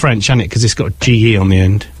got to be French, hasn't it? Because it's got G-E on the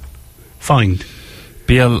end. Find.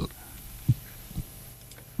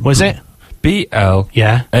 What is it? B-L.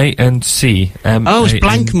 Yeah. A-N-C-M. Oh, it's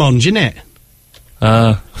blancmange, isn't it?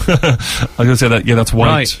 I was going to say that, yeah, that's white.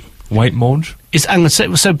 Right. White mange?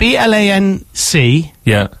 So B-L-A-N-C.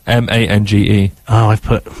 Yeah, M-A-N-G-E. Oh, I've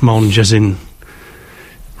put mange as in...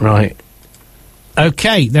 Right.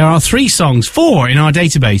 Okay, there are 4 in our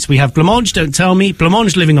database. We have Blancmange, Don't Tell Me,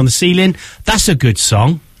 Blancmange, Living on the Ceiling. That's a good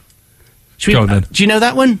song. Go on, then. Do you know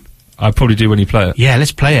that one? I probably do when you play it. Yeah,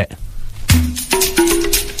 let's play it.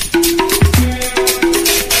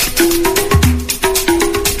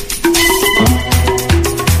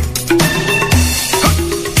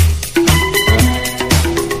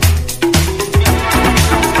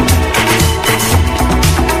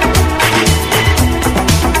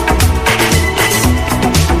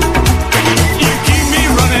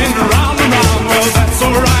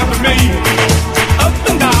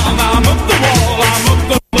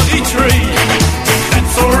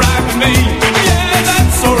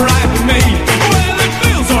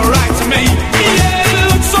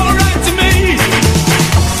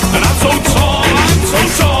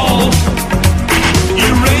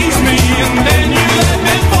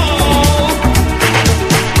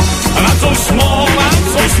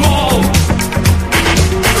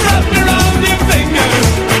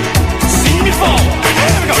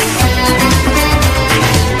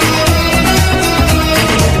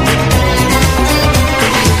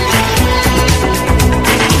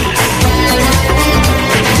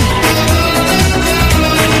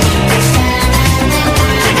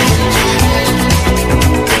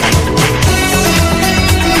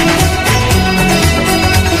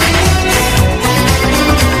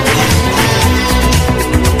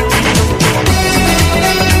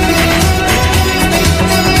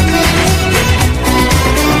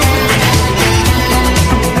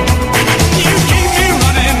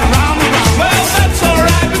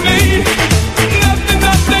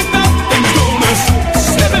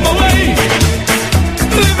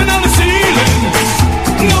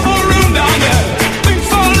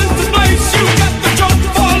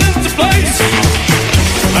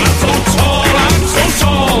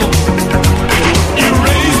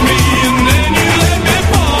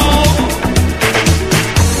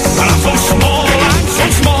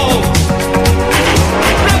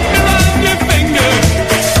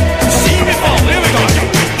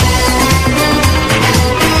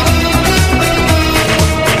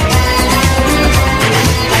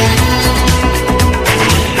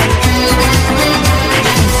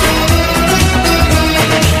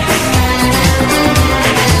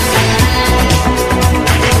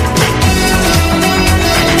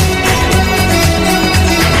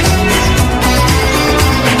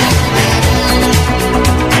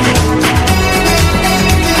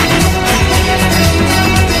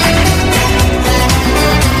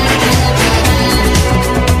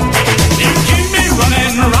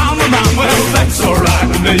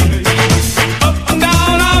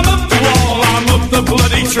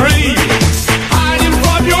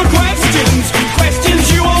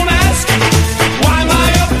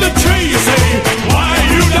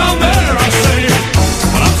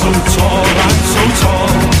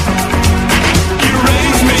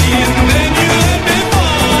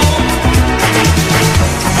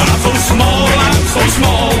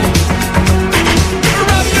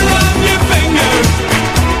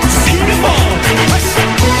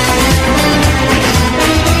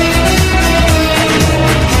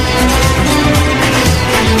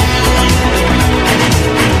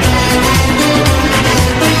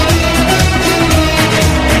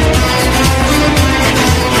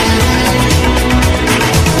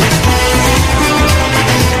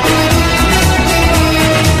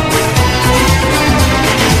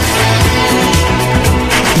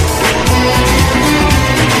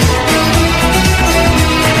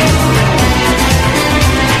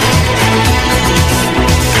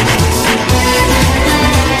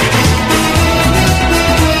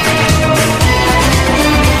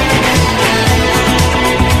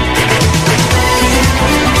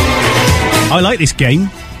 I like this game.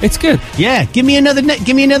 It's good. Yeah, give me another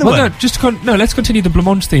well, one. No, let's continue the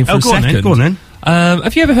blancmange theme for a second. Go on then.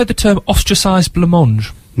 Have you ever heard the term ostracised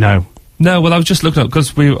blancmange? No. No, well, I was just looking up,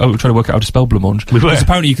 because we were trying to work out how to spell blancmange. We were. Because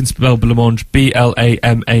apparently you can spell blancmange,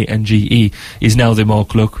 B-L-A-M-A-N-G-E, is now the more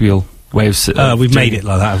colloquial way of... we've made it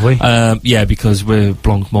like that, have we? Yeah, because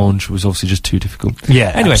blancmange was obviously just too difficult.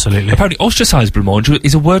 Yeah, anyway, absolutely. Apparently ostracised blancmange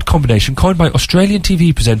is a word combination coined by Australian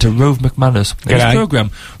TV presenter Rove McManus in his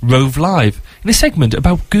programme Rove Live, in a segment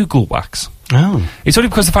about Google Wax. Oh. It's only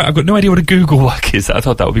because of the fact I've got no idea what a Google Whack is that I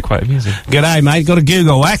thought that would be quite amusing. G'day, mate. Got a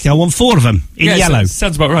Google Whack. I want 4 of them in yellow.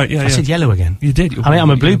 Sounds about right, yeah. I said yellow again. You did. I mean, I'm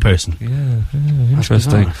a blue person. Yeah,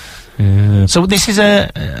 interesting. Yeah. So this is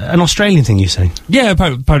an Australian thing, you say? Yeah,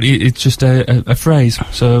 apparently it's just a phrase.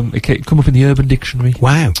 So it can come up in the Urban Dictionary.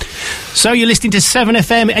 Wow. So you're listening to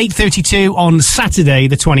 7FM 8:32 on Saturday,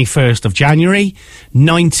 the 21st of January,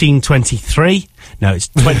 1923. No, it's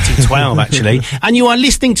 2012, actually. And you are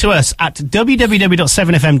listening to us at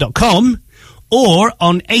www.7fm.com or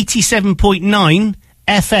on 87.9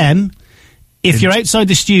 FM if you're outside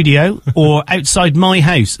the studio or outside my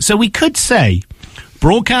house. So we could say,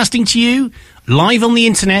 broadcasting to you live on the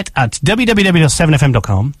internet at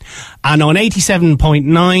www.7fm.com and on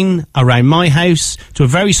 87.9 around my house to a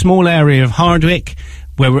very small area of Hardwick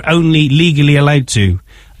where we're only legally allowed to.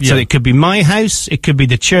 So it could be my house, it could be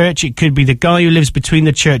the church, it could be the guy who lives between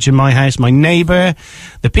the church and my house, my neighbour,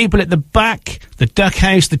 the people at the back, the duck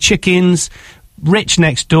house, the chickens, Rich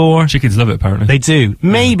next door. Chickens love it, apparently. They do.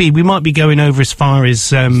 Maybe we might be going over as far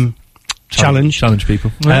as challenge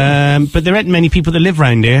people. But there aren't many people that live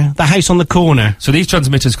round here. The house on the corner. So these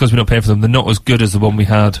transmitters, because we don't pay for them, they're not as good as the one we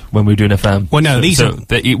had when we were doing FM. Well, no,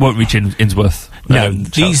 it won't reach Innsworth.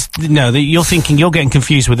 You're thinking you're getting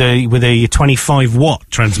confused with a 25 watt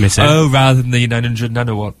transmitter. Oh, rather than the 900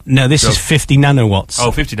 nanowatt. No, this is 50 nanowatts. Oh,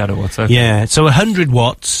 50 nanowatts. Okay. Yeah, so 100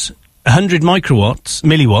 watts, 100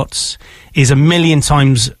 milliwatts is 1 million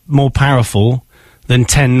times more powerful than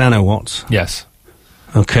 10 nanowatts. Yes.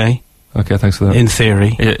 Okay. Okay, thanks for that. In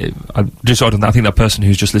theory. Just odd on that, I think that person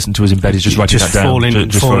who's just listened to us in bed is just writing that down.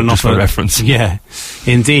 Falling off for reference. Yeah,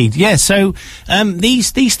 indeed. Yeah, so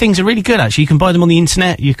these things are really good, actually. You can buy them on the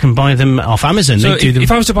internet. You can buy them off Amazon. So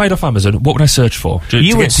if I was to buy it off Amazon, what would I search for? To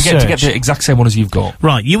get the exact same one as you've got?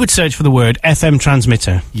 Right, you would search for the word FM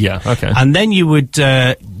transmitter. Yeah, okay. And then you would...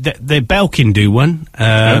 the Belkin do one.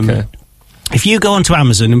 Okay. If you go onto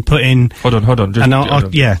Amazon and put in... Hold on.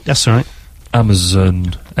 Yeah, that's all right.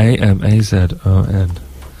 Amazon, AMAZON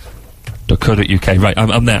 .co.uk. Right,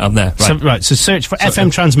 I'm there. Right. So search for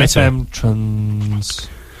FM transmitter. FM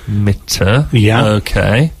transmitter. Yeah.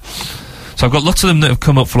 Okay. So I've got lots of them that have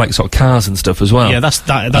come up for like sort of cars and stuff as well. Yeah, that's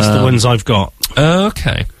the ones I've got.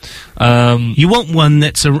 Okay. You want one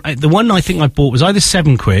that's the one I think I bought was either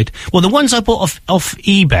 £7. Well, the ones I bought off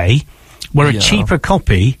eBay were a cheaper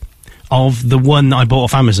copy of the one that I bought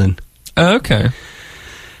off Amazon. Okay.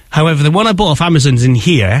 However, the one I bought off Amazon's in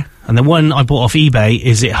here, and the one I bought off eBay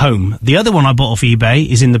is at home. The other one I bought off eBay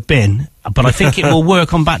is in the bin, but I think it will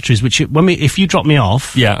work on batteries, which if you drop me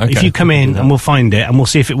off, if you come in and we'll find it, and we'll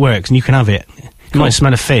see if it works, and you can have it. You might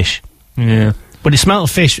smell of fish. Yeah. But it smelled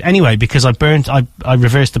of fish anyway, because I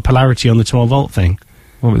reversed the polarity on the 12-volt thing.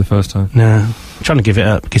 Won't be the first time. No. I'm trying to give it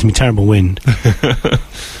up. It gives me terrible wind.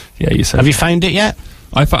 Yeah, you said. Have you found it yet?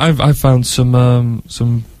 I've found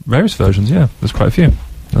some various versions, yeah. There's quite a few.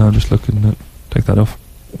 I'm just looking at... Take that off.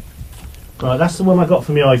 Right, that's the one I got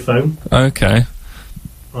from my iPhone. Okay.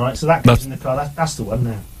 Right, so that goes in the car. That's the one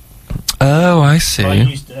now. Oh, I see. I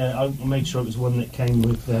made sure it was one that came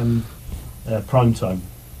with Prime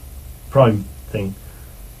thing.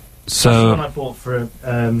 So... That's the one I bought for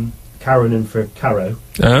Karen and for Caro.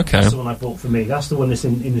 Okay. That's the one I bought for me. That's the one that's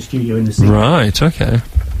in the studio in the scene. Right, okay.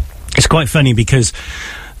 It's quite funny because...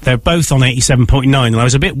 They're both on 87.9, and I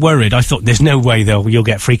was a bit worried. I thought, there's no way you'll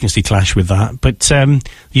get frequency clash with that. But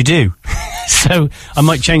you do. So I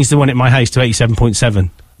might change the one at my house to 87.7.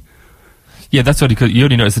 Yeah, that's only because you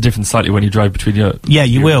only notice the difference slightly when you drive between your... Yeah,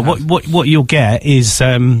 you will. What you'll get is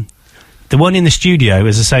the one in the studio,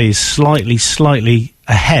 as I say, is slightly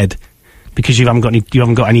ahead because you haven't got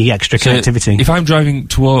any extra connectivity. If I'm driving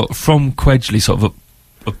from Quedgeley, sort of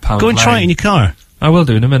up Pound Go and try it in your car. I will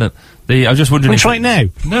do in a minute. I was just wondering... Try it now.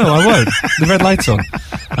 No, I won't. The red light's on.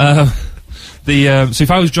 So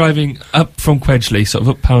if I was driving up from Quedgeley, sort of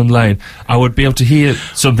up Pound Lane, I would be able to hear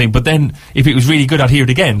something, but then if it was really good, I'd hear it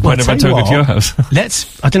again whenever I took it to your house.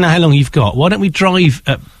 I don't know how long you've got. Why don't we drive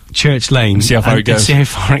up Church Lane? See how far it goes.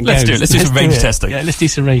 Let's do it. Let's do some range testing. Yeah, let's do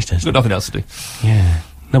some range testing. We've got nothing else to do. Yeah.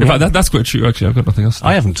 No, in fact, that's quite true, actually. I've got nothing else to do.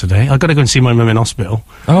 I haven't today. I've got to go and see my mum in hospital.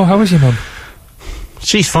 Oh, how is your mum?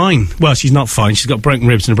 She's fine. Well, she's not fine. She's got broken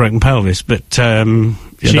ribs and a broken pelvis, but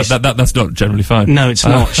Yeah, that's not generally fine. No, it's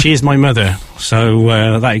not. She is my mother,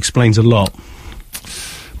 so that explains a lot.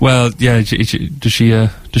 Well, yeah.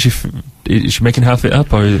 Is she making half it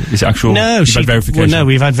up, or is it actual? No, you've had verification. Well, no,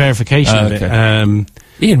 we've had verification of it.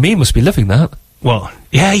 Ian Mean must be loving that. Well,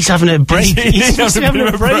 yeah, he's having a break. He's having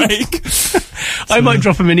a break. I might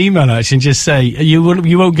drop him an email actually and just say you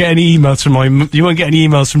won't get any emails from you won't get any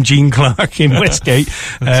emails from Jean Clark in Westgate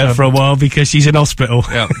for a while because she's in hospital.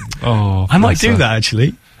 Yeah. Oh, I might do that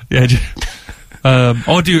actually. Yeah.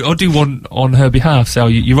 Or do one on her behalf. So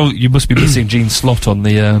you must be missing Jean's slot on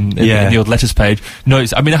the in the old letters page. No,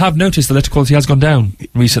 I mean I have noticed the letter quality has gone down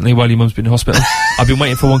recently while your mum's been in hospital. I've been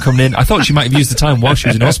waiting for one coming in. I thought she might have used the time while she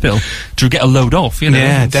was in hospital to get a load off. You know.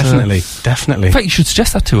 Yeah, definitely. In fact, you should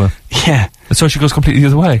suggest that to her. Yeah. So she goes completely the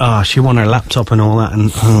other way. Oh, she won her laptop and all that,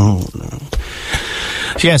 and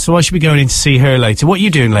yeah. So I should be going in to see her later. What are you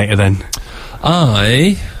doing later then?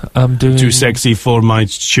 I am doing... Too sexy for my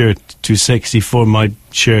shirt. Too sexy for my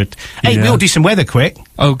shirt. Hey, we'll do some weather quick.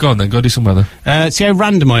 Oh, go on then. Go do some weather. See how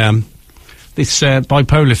random I am. This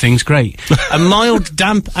bipolar thing's great. A mild,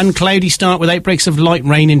 damp and cloudy start with outbreaks of light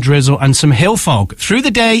rain and drizzle and some hill fog. Through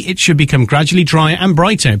the day, it should become gradually drier and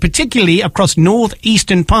brighter, particularly across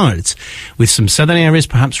north-eastern parts, with some southern areas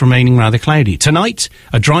perhaps remaining rather cloudy. Tonight,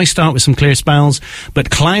 a dry start with some clear spells, but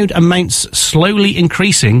cloud amounts slowly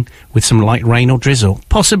increasing with some light rain or drizzle,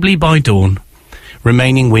 possibly by dawn.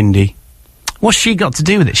 Remaining windy. What's she got to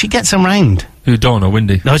do with it? She gets around. Who, Dawn or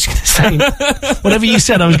Windy? I was going to say... whatever you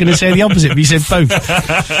said, I was going to say the opposite, but you said both.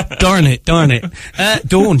 Darn it.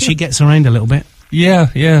 Dawn, she gets around a little bit.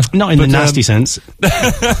 Yeah. Not in the nasty sense.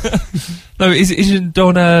 No, isn't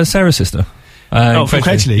Dawn Sarah's sister? From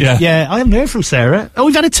Credgley? Yeah, I haven't heard from Sarah. Oh,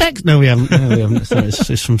 we've had a text. No, we haven't.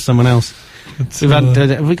 It's from someone else.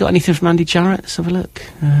 Have we got anything from Andy Jarrett? Let's have a look.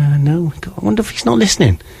 No. God, I wonder if he's not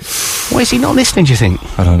listening. Why is he not listening, do you think?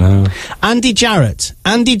 I don't know. Andy Jarrett,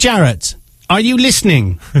 are you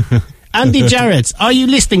listening? Andy Jarrett, are you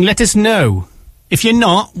listening? Let us know. If you're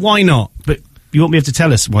not, why not? But you won't be able to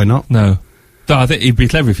tell us why not. No. I think it'd be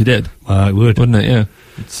clever if you did. It would. Wouldn't it? Yeah.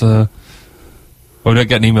 It's, we don't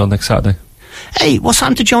get an email next Saturday. Hey, what's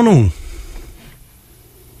happened to John Hall?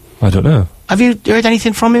 I don't know. Have you heard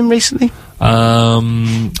anything from him recently?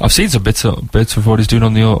 I've seen some bits of what he's doing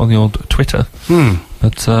on the old Twitter.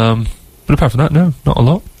 But apart from that, no, not a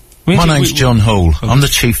lot. My name's John Hall. I'm the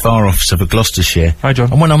Chief Fire Officer for Gloucestershire. Hi,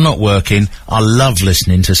 John. And when I'm not working, I love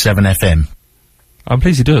listening to 7FM. I'm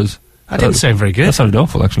pleased he does. That didn't sound very good. That sounded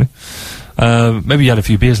awful, actually. Maybe he had a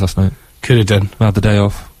few beers last night. Could have done. Had the day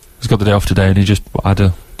off. He's got the day off today, and he just had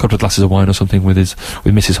a couple of glasses of wine or something with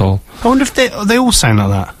Mrs. Hall. I wonder if they all sound like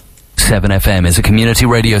that. 7FM is a community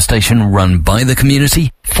radio station run by the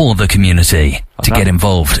community, for the community. To get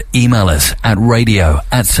involved, email us at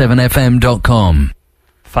radio@7fm.com.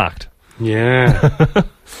 Fact. Yeah.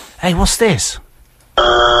 Hey, what's this?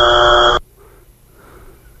 Oh,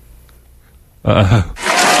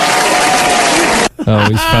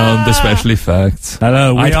 he's found the special effects.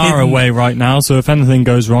 Hello, we are away right now, so if anything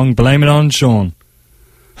goes wrong, blame it on Sean.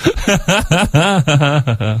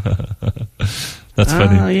 That's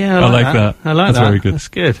funny. Yeah, I like that. I like that's that. Very good. That's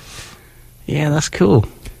good. Yeah, that's cool.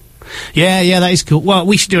 Yeah, that is cool. Well,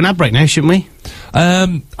 we should do an ad break now, shouldn't we?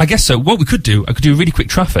 I guess so. What we could do, I could do really quick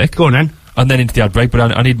traffic. Go on then. And then into the ad break, but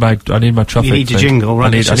I need my traffic. You need your jingle,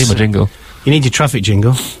 right? I need my jingle. You need your traffic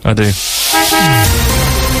jingle. I do.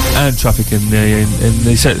 And traffic in the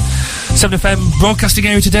 7FM broadcasting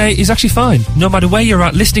area today is actually fine. No matter where you're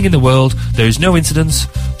at, listening in the world, there is no incidents,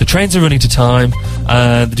 the trains are running to time,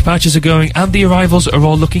 the departures are going, and the arrivals are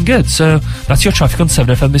all looking good. So that's your traffic on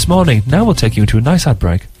 7FM this morning. Now we'll take you into a nice ad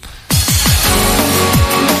break.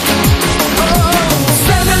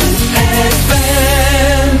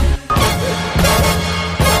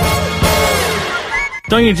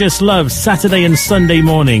 Don't you just love Saturday and Sunday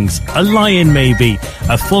mornings? A lie-in maybe,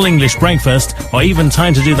 a full English breakfast, or even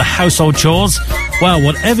time to do the household chores? Well,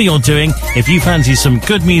 whatever you're doing, if you fancy some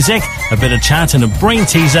good music, a bit of chat and a brain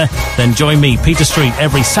teaser, then join me, Peter Street,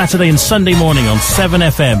 every Saturday and Sunday morning on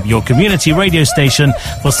 7FM, your community radio station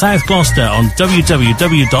for South Gloucester on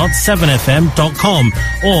www.7fm.com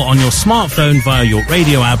or on your smartphone via your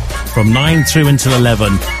radio app from 9 through until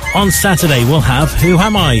 11. On Saturday, we'll have Who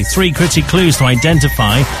Am I? 3 cryptic clues to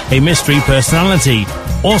identify a mystery personality.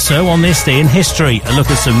 Also, on this day in history, a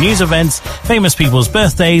look at some news events, famous people's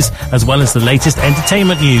birthdays, as well as the latest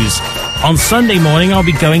entertainment news. On Sunday morning, I'll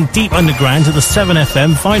be going deep underground to the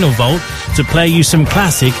 7FM Final Vault to play you some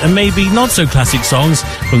classic and maybe not so classic songs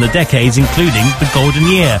from the decades, including the Golden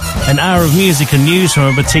Year, an hour of music and news from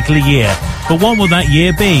a particular year. But what will that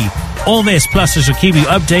year be? All this, plus I shall keep you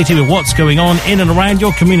updated with what's going on in and around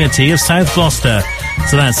your community of South Gloucester.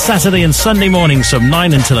 So that's Saturday and Sunday mornings from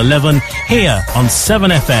 9 until 11 here on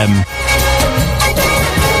 7FM.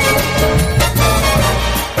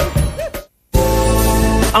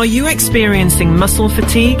 Are you experiencing muscle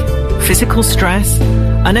fatigue, physical stress,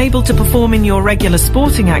 unable to perform in your regular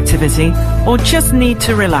sporting activity, or just need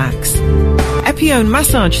to relax? Epione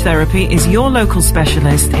Massage Therapy is your local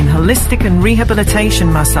specialist in holistic and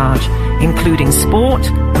rehabilitation massage, including sport,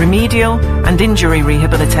 remedial, and injury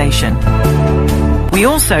rehabilitation. We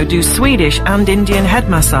also do Swedish and Indian head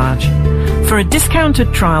massage. For a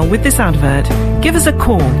discounted trial with this advert, give us a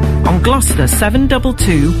call on Gloucester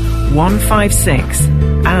 722 156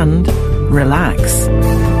 and relax.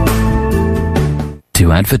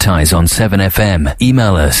 To advertise on 7FM,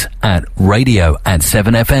 email us at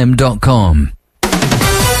radio@7fm.com.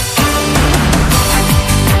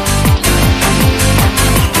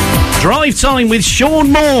 Drive Time with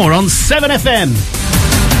Sean Moore on 7FM.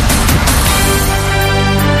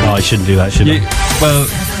 Oh, I shouldn't do that, should I? Well,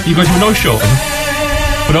 you guys will know Sean,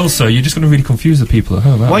 but also you're just going to really confuse the people at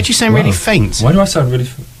home. Why do you sound really faint? Why do I sound really...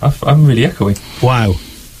 I'm really echoey. Wow.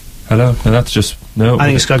 Hello? No, that's just... No. I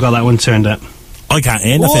think Sky got that one turned up. I can't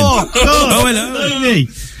hear nothing. Oh, God. Oh, hello.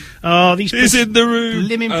 Oh, these... He's in the room.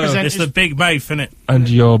 Blimmin' presenters. It's the big mouth, innit? And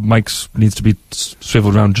your mic needs to be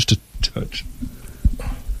swiveled around just a touch.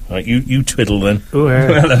 Right, you twiddle then. Oh,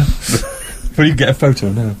 hello. Will you get a photo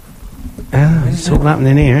now? It's all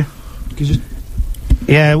happening here.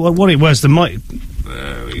 Yeah, well, what it was, the mic...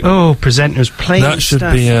 Oh, presenters playing that should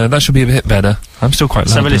be a bit better. I'm still quite loud.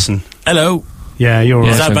 Let's have a listen. Hello. Yeah, you're all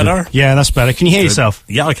right. Is that better? Yeah, that's better. Can you hear yourself?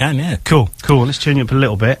 Yeah, I can, yeah. Cool. Let's turn you up a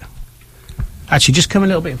little bit. Actually, just come a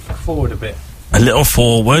little bit forward a bit. A little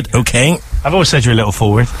forward, okay. I've always said you're a little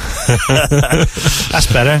forward. That's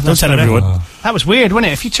better. Don't tell everyone. That was weird, wasn't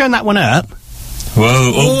it? If you turn that one up...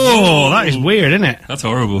 Whoa. Oh, that is weird, isn't it? That's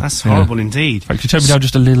horrible. That's horrible indeed. Could you turn me down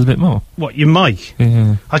just a little bit more? What, your mic?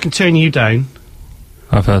 Yeah. I can turn you down.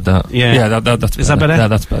 I've heard that. Yeah. That's better. Is that better? Yeah,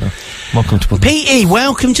 that's better. More comfortable. P.E.,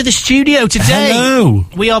 welcome to the studio today. Hello.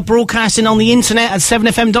 We are broadcasting on the internet at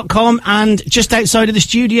 7fm.com and just outside of the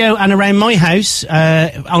studio and around my house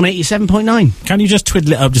on 87.9. Can you just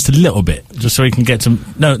twiddle it up just a little bit, just so we can get some...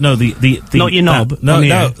 No, the Not your knob. No.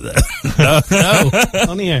 No.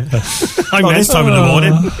 On here. I'm this time of the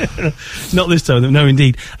morning. Not this time, no,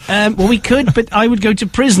 indeed. Well, we could, but I would go to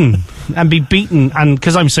prison and be beaten, and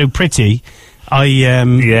because I'm so pretty... I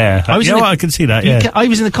can see that, yeah. I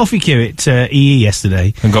was in the coffee queue at EE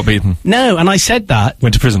yesterday. And got beaten? No, and I said that.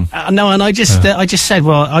 Went to prison? No, and I just said,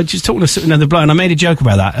 well, I just talked to another bloke, and I made a joke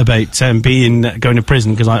about that, about going to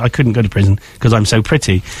prison, because I couldn't go to prison, because I'm so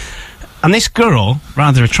pretty. And this girl,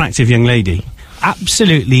 rather attractive young lady,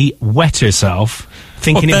 absolutely wet herself,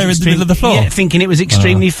 thinking in the middle of the floor? Yeah, thinking it was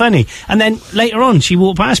extremely funny. And then later on, she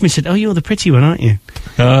walked past me and said, oh, you're the pretty one, aren't you?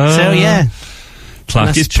 So, yeah.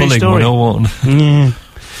 Clark is pulling 101. Yeah.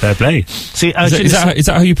 Fair play. See, is that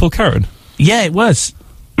how you pull Karen? Yeah, it was.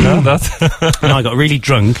 No, no, I got really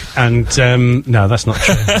drunk, and no, that's not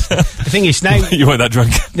true. The thing is now you weren't that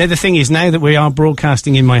drunk. No, the thing is now that we are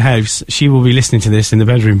broadcasting in my house, she will be listening to this in the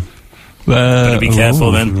bedroom. Better be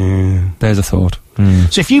careful then. Yeah. There's a thought.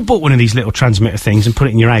 So if you bought one of these little transmitter things and put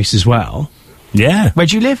it in your house as well, yeah. Where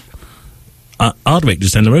do you live? Ardwick,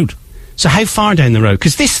 just down the road. So how far down the road?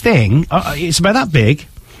 Because this thing, it's about that big.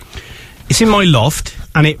 It's in my loft,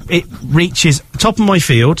 and it reaches the top of my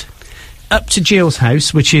field, up to Jill's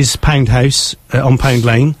house, which is Pound House on Pound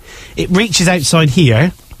Lane. It reaches outside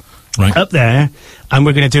here, right up there, and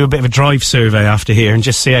we're going to do a bit of a drive survey after here and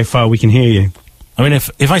just see how far we can hear you. I mean,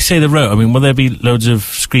 if I say the road, I mean, will there be loads of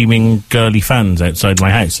screaming girly fans outside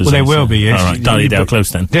my house? Well, there will be, yes. All right, dial you down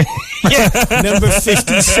close then. Yeah, number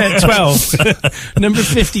 5012. Number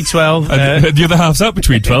 5012. The other half's up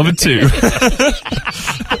between 12 and 2.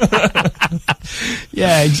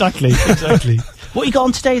 Yeah, exactly. What you got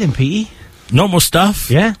on today then, Petey? Normal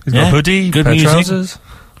stuff. Yeah? He's got a hoodie, good pair of music. trousers.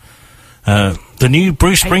 The new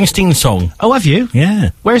Bruce Springsteen song. Oh, have you?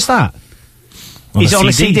 Yeah. Where's that? Is it on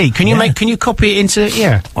a CD? Can you copy it into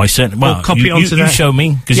here? I said, well, copy it onto you show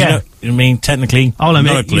me, because you know, I mean, technically, I'll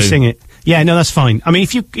admit, you sing it. Yeah, no, that's fine. I mean,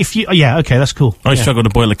 if you, yeah, okay, that's cool. I struggle to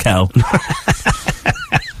boil a kettle.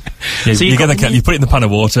 Yeah, so you get the kettle, you put it in the pan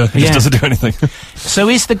of water, it just doesn't do anything. So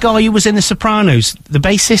is the guy who was in The Sopranos, the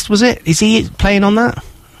bassist, was it? Is he playing on that?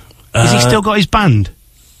 Has he still got his band?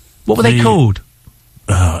 What were they called?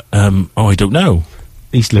 I don't know.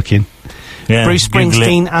 He's looking. Yeah, Bruce Google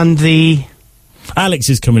Springsteen it. and the... Alex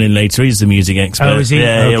is coming in later. He's the music expert. Oh, is he?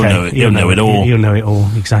 Yeah, he'll Okay. know it. He'll know it all. He'll know it all,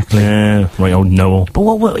 exactly. Yeah, right, old Noel. But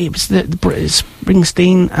what it was the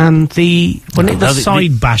Springsteen and the... Wasn't it the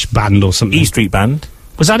Side Bash Band or something? E Street Band.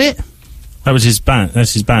 Was that it? That was his band.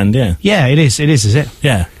 That's his band, yeah. Yeah, it is, is it?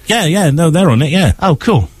 Yeah. Yeah, no, they're on it, yeah. Oh,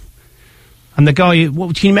 cool. And the guy... Can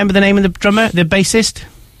you remember the name of the drummer, the bassist?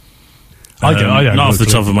 I don't Not off the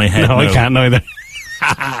top of my head, No, I can't know that.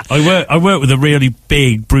 I work with a really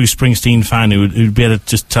big Bruce Springsteen fan who'd be able to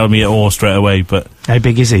just tell me it all straight away, but... How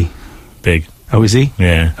big is he? Big. Oh, is he?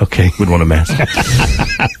 Yeah. Okay. Wouldn't want to mess.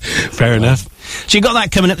 Fair enough. So you got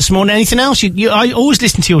that coming up this morning. Anything else? I always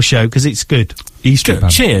listen to your show because it's good.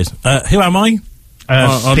 Cheers. Who am I?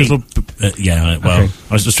 Our Pete. little, well, Okay.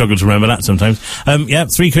 I just struggle to remember that sometimes.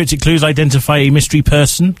 3 cryptic clues identify a mystery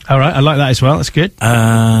person. All right, I like that as well. That's good.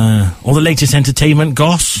 All the latest entertainment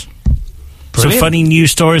goss. Brilliant. Some funny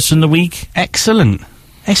news stories from the week. Excellent.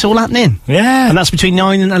 It's all happening. Yeah. And that's between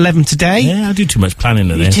 9 and 11 today. Yeah, I do too much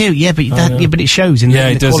planning of You this. do, yeah, but but it shows in Yeah,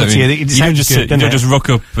 the it does. quality. I mean, It you sounds don't just good, sit, you doesn't don't it? just rock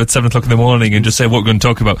up at 7 o'clock in the morning and just say what we're going to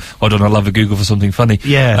talk about. Oh, don't I'll have a Google for something funny.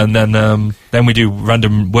 Yeah. And then we do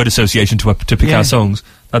random word association to pick Yeah. our songs.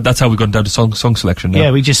 That's how we've gone down to song selection now.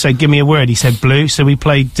 Yeah, we just said, give me a word. He said blue, so we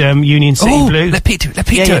played Union City Oh, Blue. let Pete do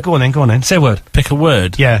it. Yeah, go on then. Say a word. Pick a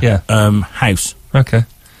word. Yeah. House. Okay.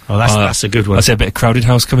 Oh, that's a good one. I'd say a bit of Crowded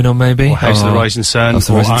House coming on, maybe. Or House of the Rising Sun, House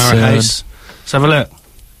of the or Rising Iron Sun. House. Let's have a look.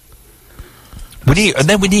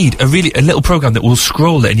 We need a little program that will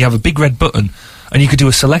scroll it, and you have a big red button, and you could do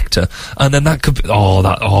a selector, and then that could be,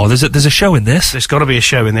 there's a show in this. There's got to be a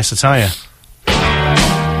show in this, I tell you.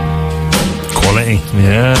 Quality.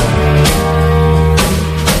 Yeah.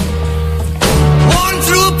 Walking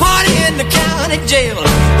through a party in the county jail.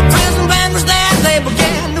 The prison band was there, they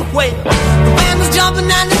began to wail. The band was jumping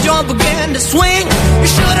and the joint began to swing. You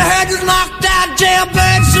should have heard this knocked out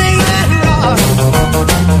jailbird sing. Let it rock.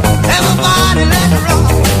 Everybody let it rock.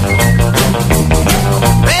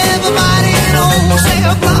 Everybody in old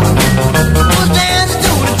cell block was dancing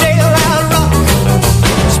to the jailhouse rock.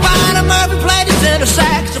 Spider Murphy played his tenor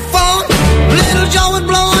saxophone. Little Joe was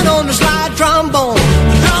blowing on the slide trombone.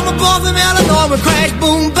 The drummer boy from Illinois would crash,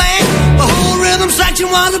 boom, bang. The whole rhythm section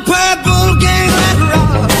was a purple gang. Let's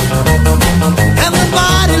rock.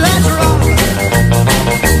 Everybody, let's rock.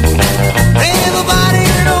 Everybody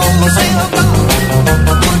in old cell block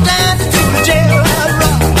was dancing to the jailhouse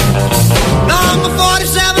rock. Number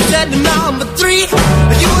 47 said to number 3,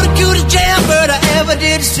 you were the cutest jailbird I ever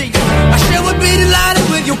did see. I sure would be delighted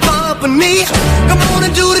with your company. Come on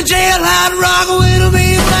and do the jailhouse rock with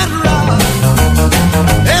me. Let's rock.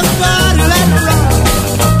 Everybody, let's rock.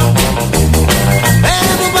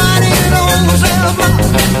 Everybody in old cell block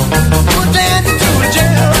was dancing to the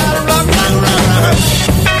jailhouse rock.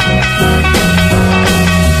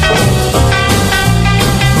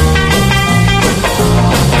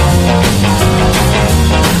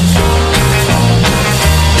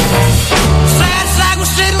 Sad sack was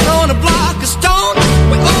sitting on a block of stone.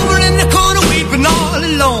 We're over in the corner weeping all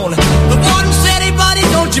alone. The warden said, hey buddy,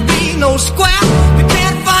 don't you be no square. You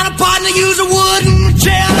can't find a partner, use a wooden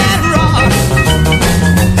chair. Let's rock.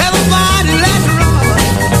 Everybody, let's rock.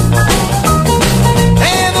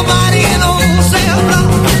 Everybody in old cell block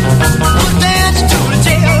was dancing to the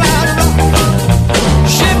jailhouse rock.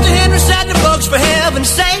 Shifter Henry said the books for heaven's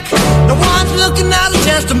sake. The one's looking out a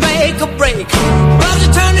chance to make a break. Roger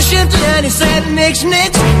turned to Shifter and he said, Nix,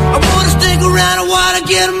 Nix, I wanna stick around, I wanna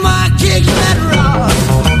get my kicks. Let's rock.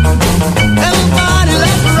 Everybody,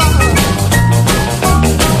 let's rock.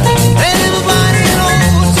 Everybody in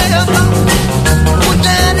old cell block was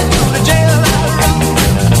dancing to the jailhouse rock.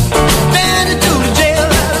 Dancing to the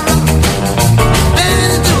jailhouse rock.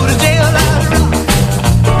 Dancing to the jailhouse rock.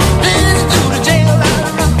 Dancing to the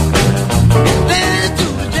jailhouse rock. Dancing to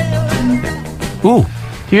the jailhouse rock. Ooh,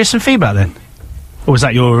 you hear some feedback then? Or was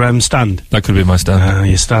that your stand? That could be my stand.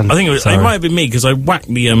 Your stand. I think it might have been me because I whacked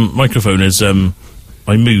the microphone as I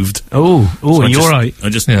moved. Oh, So are you all right? I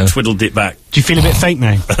just twiddled it back. Do you feel a bit faint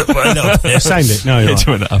now? Well, no. Sound it? No, you're It's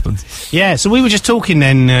right. when that happens. Yeah, so we were just talking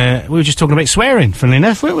then, we were just talking about swearing, funnily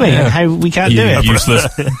enough, weren't we? Yeah. And how we can't do it. Useless.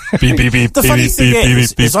 Beep, beep, beep, The funny beep, thing beep,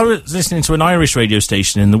 is, beep, beep. I was listening to an Irish radio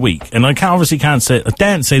station in the week, and I daren't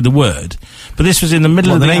say the word, but this was in the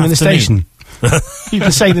middle What, of the name of the afternoon. station? You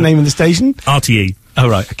can say the name of the station? RTE. Oh,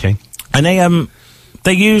 right, okay. And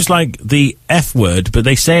they use like the F word, but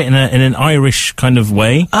they say it in an Irish kind of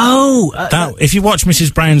way. Oh, That if you watch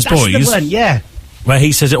Mrs. Brown's that's Boys, the one, yeah. where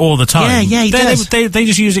he says it all the time. Yeah, he does. They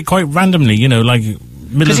just use it quite randomly, you know, like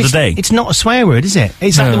middle of the day. It's not a swear word, is it?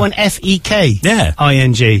 It's like the one F-E-K. Yeah.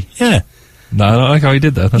 I-N-G. Yeah. No, I don't like how he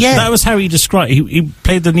did that. That was how he described. He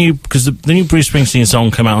played the new, because the new Bruce Springsteen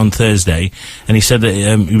song came out on Thursday, and he said that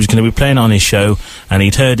he was going to be playing it on his show, and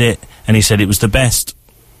he'd heard it, and he said it was the best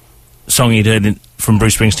song he'd heard from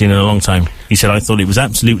Bruce Springsteen in a long time. He said, I thought it was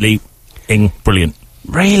absolutely brilliant.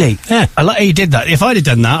 Really? Yeah. I like how you did that. If I'd have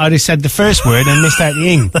done that, I'd have said the first word and missed out the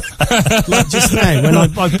ing. Like just now, when I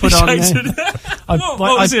put on...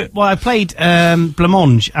 what was it? Well, I played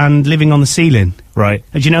Blancmange and Living on the Ceiling. Right.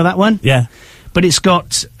 Do you know that one? Yeah. But it's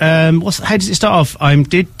got... how does it start off? I'm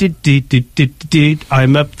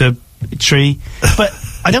I'm up the tree. But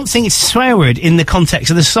I don't think it's a swear word in the context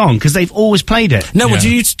of the song, because they've always played it. No, well,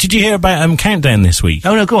 did you hear about Countdown this week?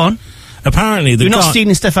 Oh, no, go on. Apparently, we're not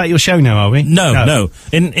stealing stuff out of your show now, are we? No. Write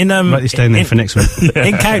this down then for next week.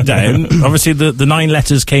 In Countdown, obviously the 9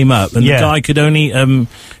 letters came up, and the guy could only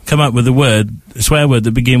come up with a swear word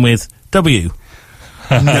that begin with W.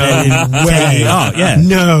 No way. Yeah.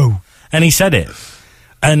 No. And he said it,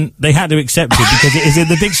 and they had to accept it because it is in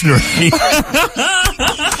the dictionary.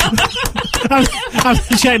 I'm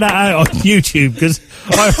check that out on YouTube because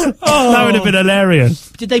that would have been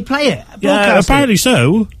hilarious. Did they play it? Yeah, apparently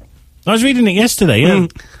so. I was reading it yesterday.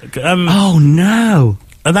 Oh no!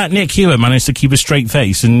 And that Nick Hewitt managed to keep a straight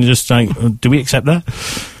face and just like, do we accept that?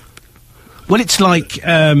 Well, it's like,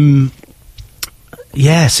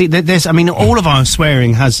 see, there's. I mean, all of our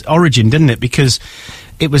swearing has origin, didn't it? Because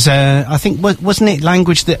it was, I think, wasn't it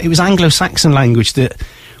language that it was Anglo-Saxon language that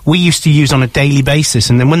we used to use on a daily basis,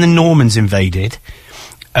 and then when the Normans invaded,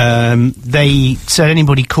 they said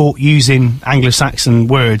anybody caught using Anglo-Saxon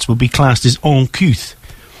words would be classed as uncouth.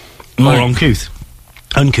 Or uncouth.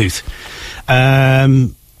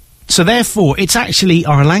 So therefore, it's actually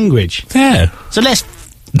our language. Yeah. So let's...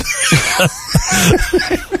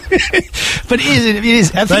 But it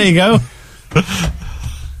is. There you go.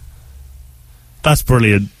 That's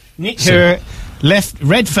brilliant. Nick Hewitt,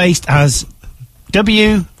 red-faced as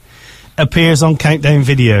W appears on Countdown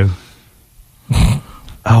video.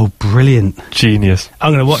 Oh, brilliant. Genius.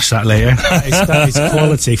 I'm going to watch that later. That is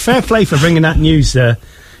quality. Fair play for bringing that news.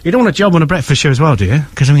 You don't want a job on a breakfast show as well, do you?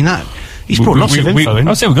 Because, I mean, he's brought lots of info in.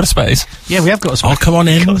 I'll say we've got a space. Yeah, we have got a space. Oh, come on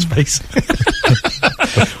in. We've got a space.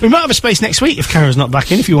 We might have a space next week if Kara's not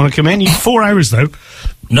back in, if you want to come in. 4 hours, though.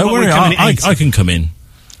 No worry, I can come in.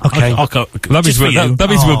 Okay. That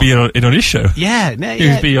means we'll be in on his show. Yeah.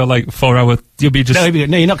 You'll be your, 4 hour... You'll be just... No,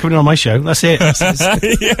 you're not coming on my show. That's it.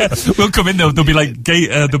 Yeah. We'll come in, there'll be,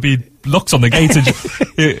 there'll be locks on the gate, and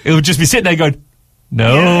it'll just be sitting there going...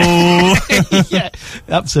 No. Yeah,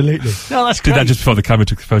 absolutely. No, that's great. Did that just before the camera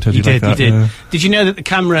took the photo? You did. Yeah. Did you know that the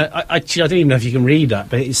camera? I don't even know if you can read that,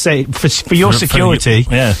 but it say for your security,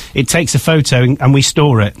 it takes a photo and we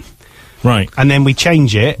store it, right? And then we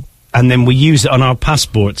change it, and then we use it on our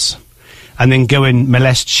passports, and then go and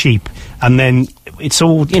molest sheep, and then it's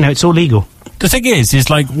all it's all legal. The thing is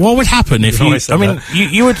what would happen if you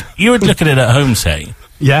would look at it at home, say.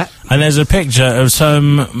 Yeah. And there's a picture of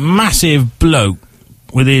some massive bloke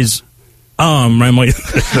with his arm round my...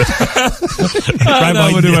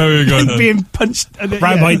 being punched...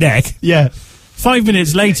 round my neck. Yeah. 5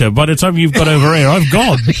 minutes later, by the time you've got over here, I've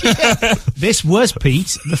gone. This was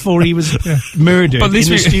Pete before he was murdered in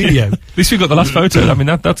the studio. At least we got the last photo. I mean,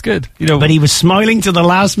 that's good. But he was smiling to the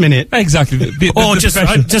last minute. Exactly.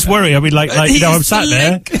 Just worry. I mean, I'm sat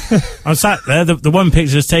there. I'm sat there. The one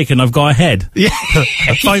picture's taken. I've got a head. Yeah.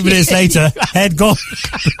 5 minutes later, head gone.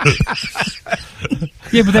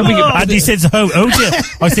 Yeah, but then we get... Andy says, oh dear,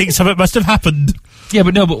 I think something must have happened. Yeah,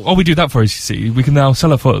 but all we do that for is, you see, we can now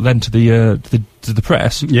sell it for then to the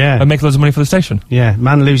press. Yeah. And make loads of money for the station. Yeah,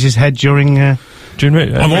 man loses head during I'm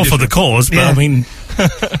all for the cause, but I mean,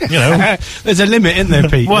 there's a limit, isn't there,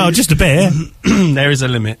 Pete? Well, just a bit. There is a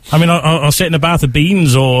limit. I mean, I'll sit in a bath of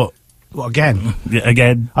beans or... What, again? Yeah,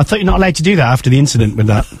 again. I thought you're not allowed to do that after the incident with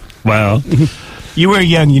that. Well... You were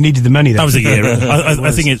young, you needed the money. That was a year.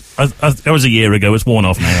 I think that was a year ago. It's worn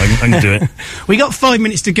off now. I can do it. We got 5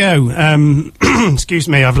 minutes to go. Excuse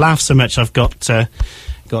me, I've laughed so much I've got a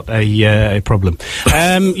problem.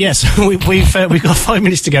 Yes, we've got 5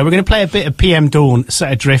 minutes to go. We're going to play a bit of PM Dawn,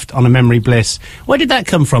 Set Adrift on a Memory Bliss. Where did that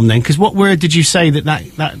come from then? Because what word did you say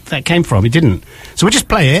that came from? It didn't. So we'll just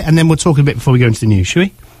play it and then we'll talk a bit before we go into the news, shall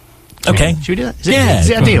we? Okay. Should we do that? Is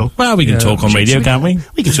it a deal? Well, we can talk on radio, can't we?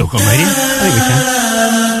 We can talk on radio. I think we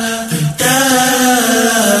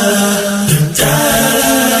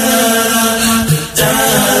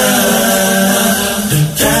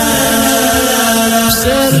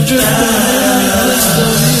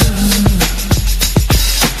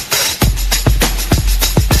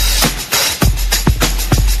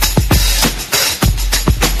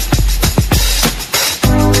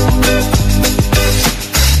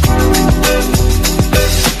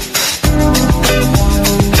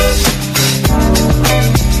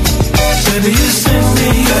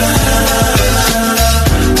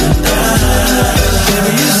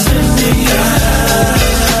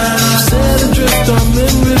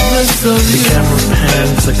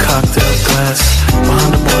glass,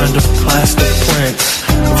 behind a blind of plastic plants,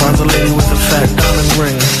 finds a lady with a fat diamond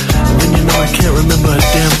ring. And then you know I can't remember a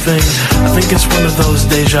damn thing. I think it's one of those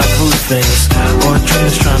deja vu things, or a dream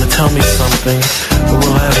is trying to tell me something, but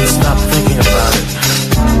will I ever stop thinking about it?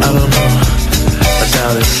 I don't know, I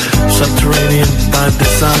doubt it. Subterranean by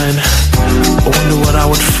design. I wonder what I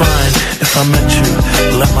would find if I met you.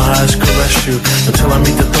 Let my eyes caress you until I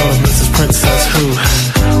meet the thought of Mrs. Princess who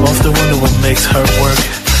often wonder what makes her work.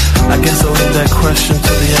 I guess I'll leave that question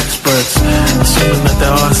to the experts, assuming that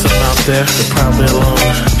there are some out there. They're probably alone,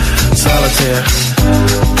 solitaire.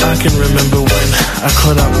 I can remember when I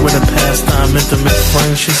caught up with a pastime intimate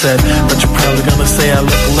friend. She said, but you're probably gonna say I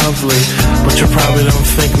look lovely, but you probably don't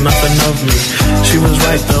think nothing of me. She was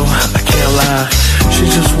right though, I can't lie.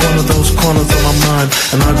 She's just one of those corners of my mind,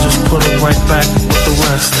 and I just put her right back with the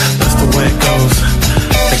rest. That's the way it goes.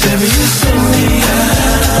 Baby, you send me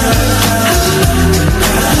out.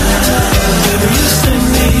 Baby, you send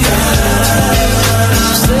me out.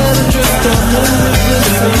 You said I drift on the river.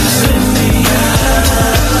 Baby, you send me out.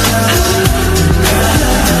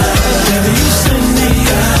 Baby, you send me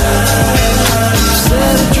out. You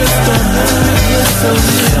said I drift on the river. A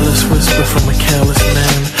careless whisper from a careless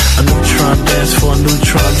man. A neutron dance for a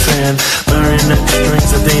neutron fan. Marionette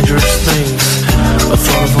strings are dangerous things. A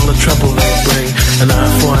thought of all the trouble they bring. An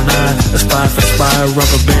eye for an eye, a spy for spy.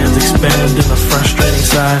 Rubber bands expand in a frustrating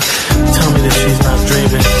sigh. Tell me that she's not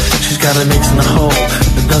dreaming. She's got an ace in the hole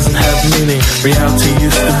that doesn't have meaning. Reality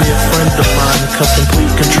used to be a friend of mine. Cause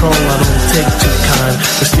complete control, I don't take too kind.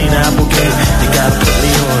 Christina Applegate, you gotta put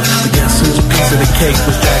me on. But guess whose piece of the cake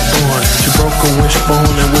was Jack Bourne? She broke a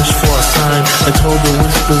wishbone and wished for a sign. I told the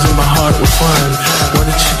whispers in my heart were fine. What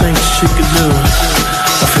did she think she could do?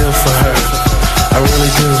 I feel for her, I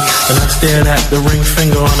really do. And I stared at the ring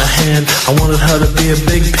finger on her hand. I wanted her to be a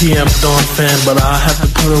big PM Dawn fan, but I have to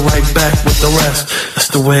put her right back with the rest. That's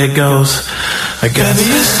the way it goes, I guess. Baby,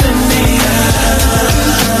 you send me out.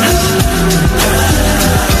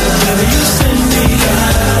 Baby, you send me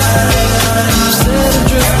out. You said I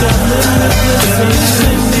drift on the river. Baby, you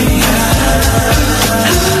send me out.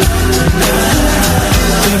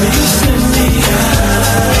 Baby, you send me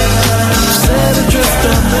out. You said I drift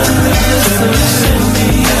on the river. Baby, you send me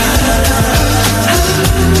out.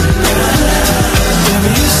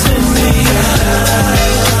 Baby, you send me out.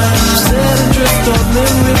 You said I drift on the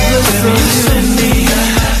river. Baby, you send me out.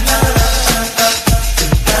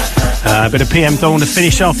 A bit of PM Dawn to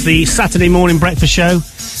finish off the Saturday morning breakfast show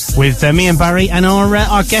with me and Barry and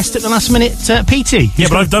our guest at the last minute, PT. Yeah,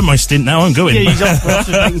 but I've done my stint now, I'm going. Yeah, he's off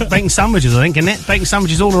to bacon sandwiches, I think, isn't it? Bacon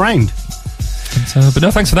sandwiches all around. But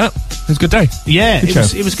no, thanks for that. It was a good day. Yeah, it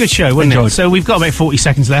was a good show, wasn't it? So we've got about 30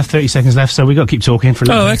 seconds left, so we've got to keep talking for a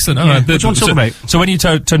little bit. Excellent. Yeah. What do you want to talk about? So when you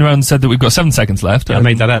turned around and said that we've got 7 seconds left... Yeah, I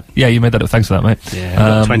made that up. Yeah, you made that up. Thanks for that, mate. Yeah, I've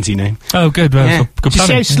got 20 now. Oh, good. Well, Yeah. good Do you see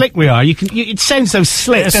planning. how slick we are? It sounds so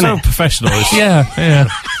slick, It's doesn't so it? professional. Yeah.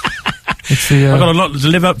 It's the, I've got a lot to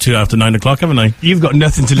live up to after 9 o'clock, haven't I? You've got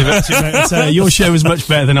nothing to live up to, mate. Your show is much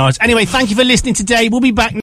better than ours. Anyway, thank you for listening today. We'll be back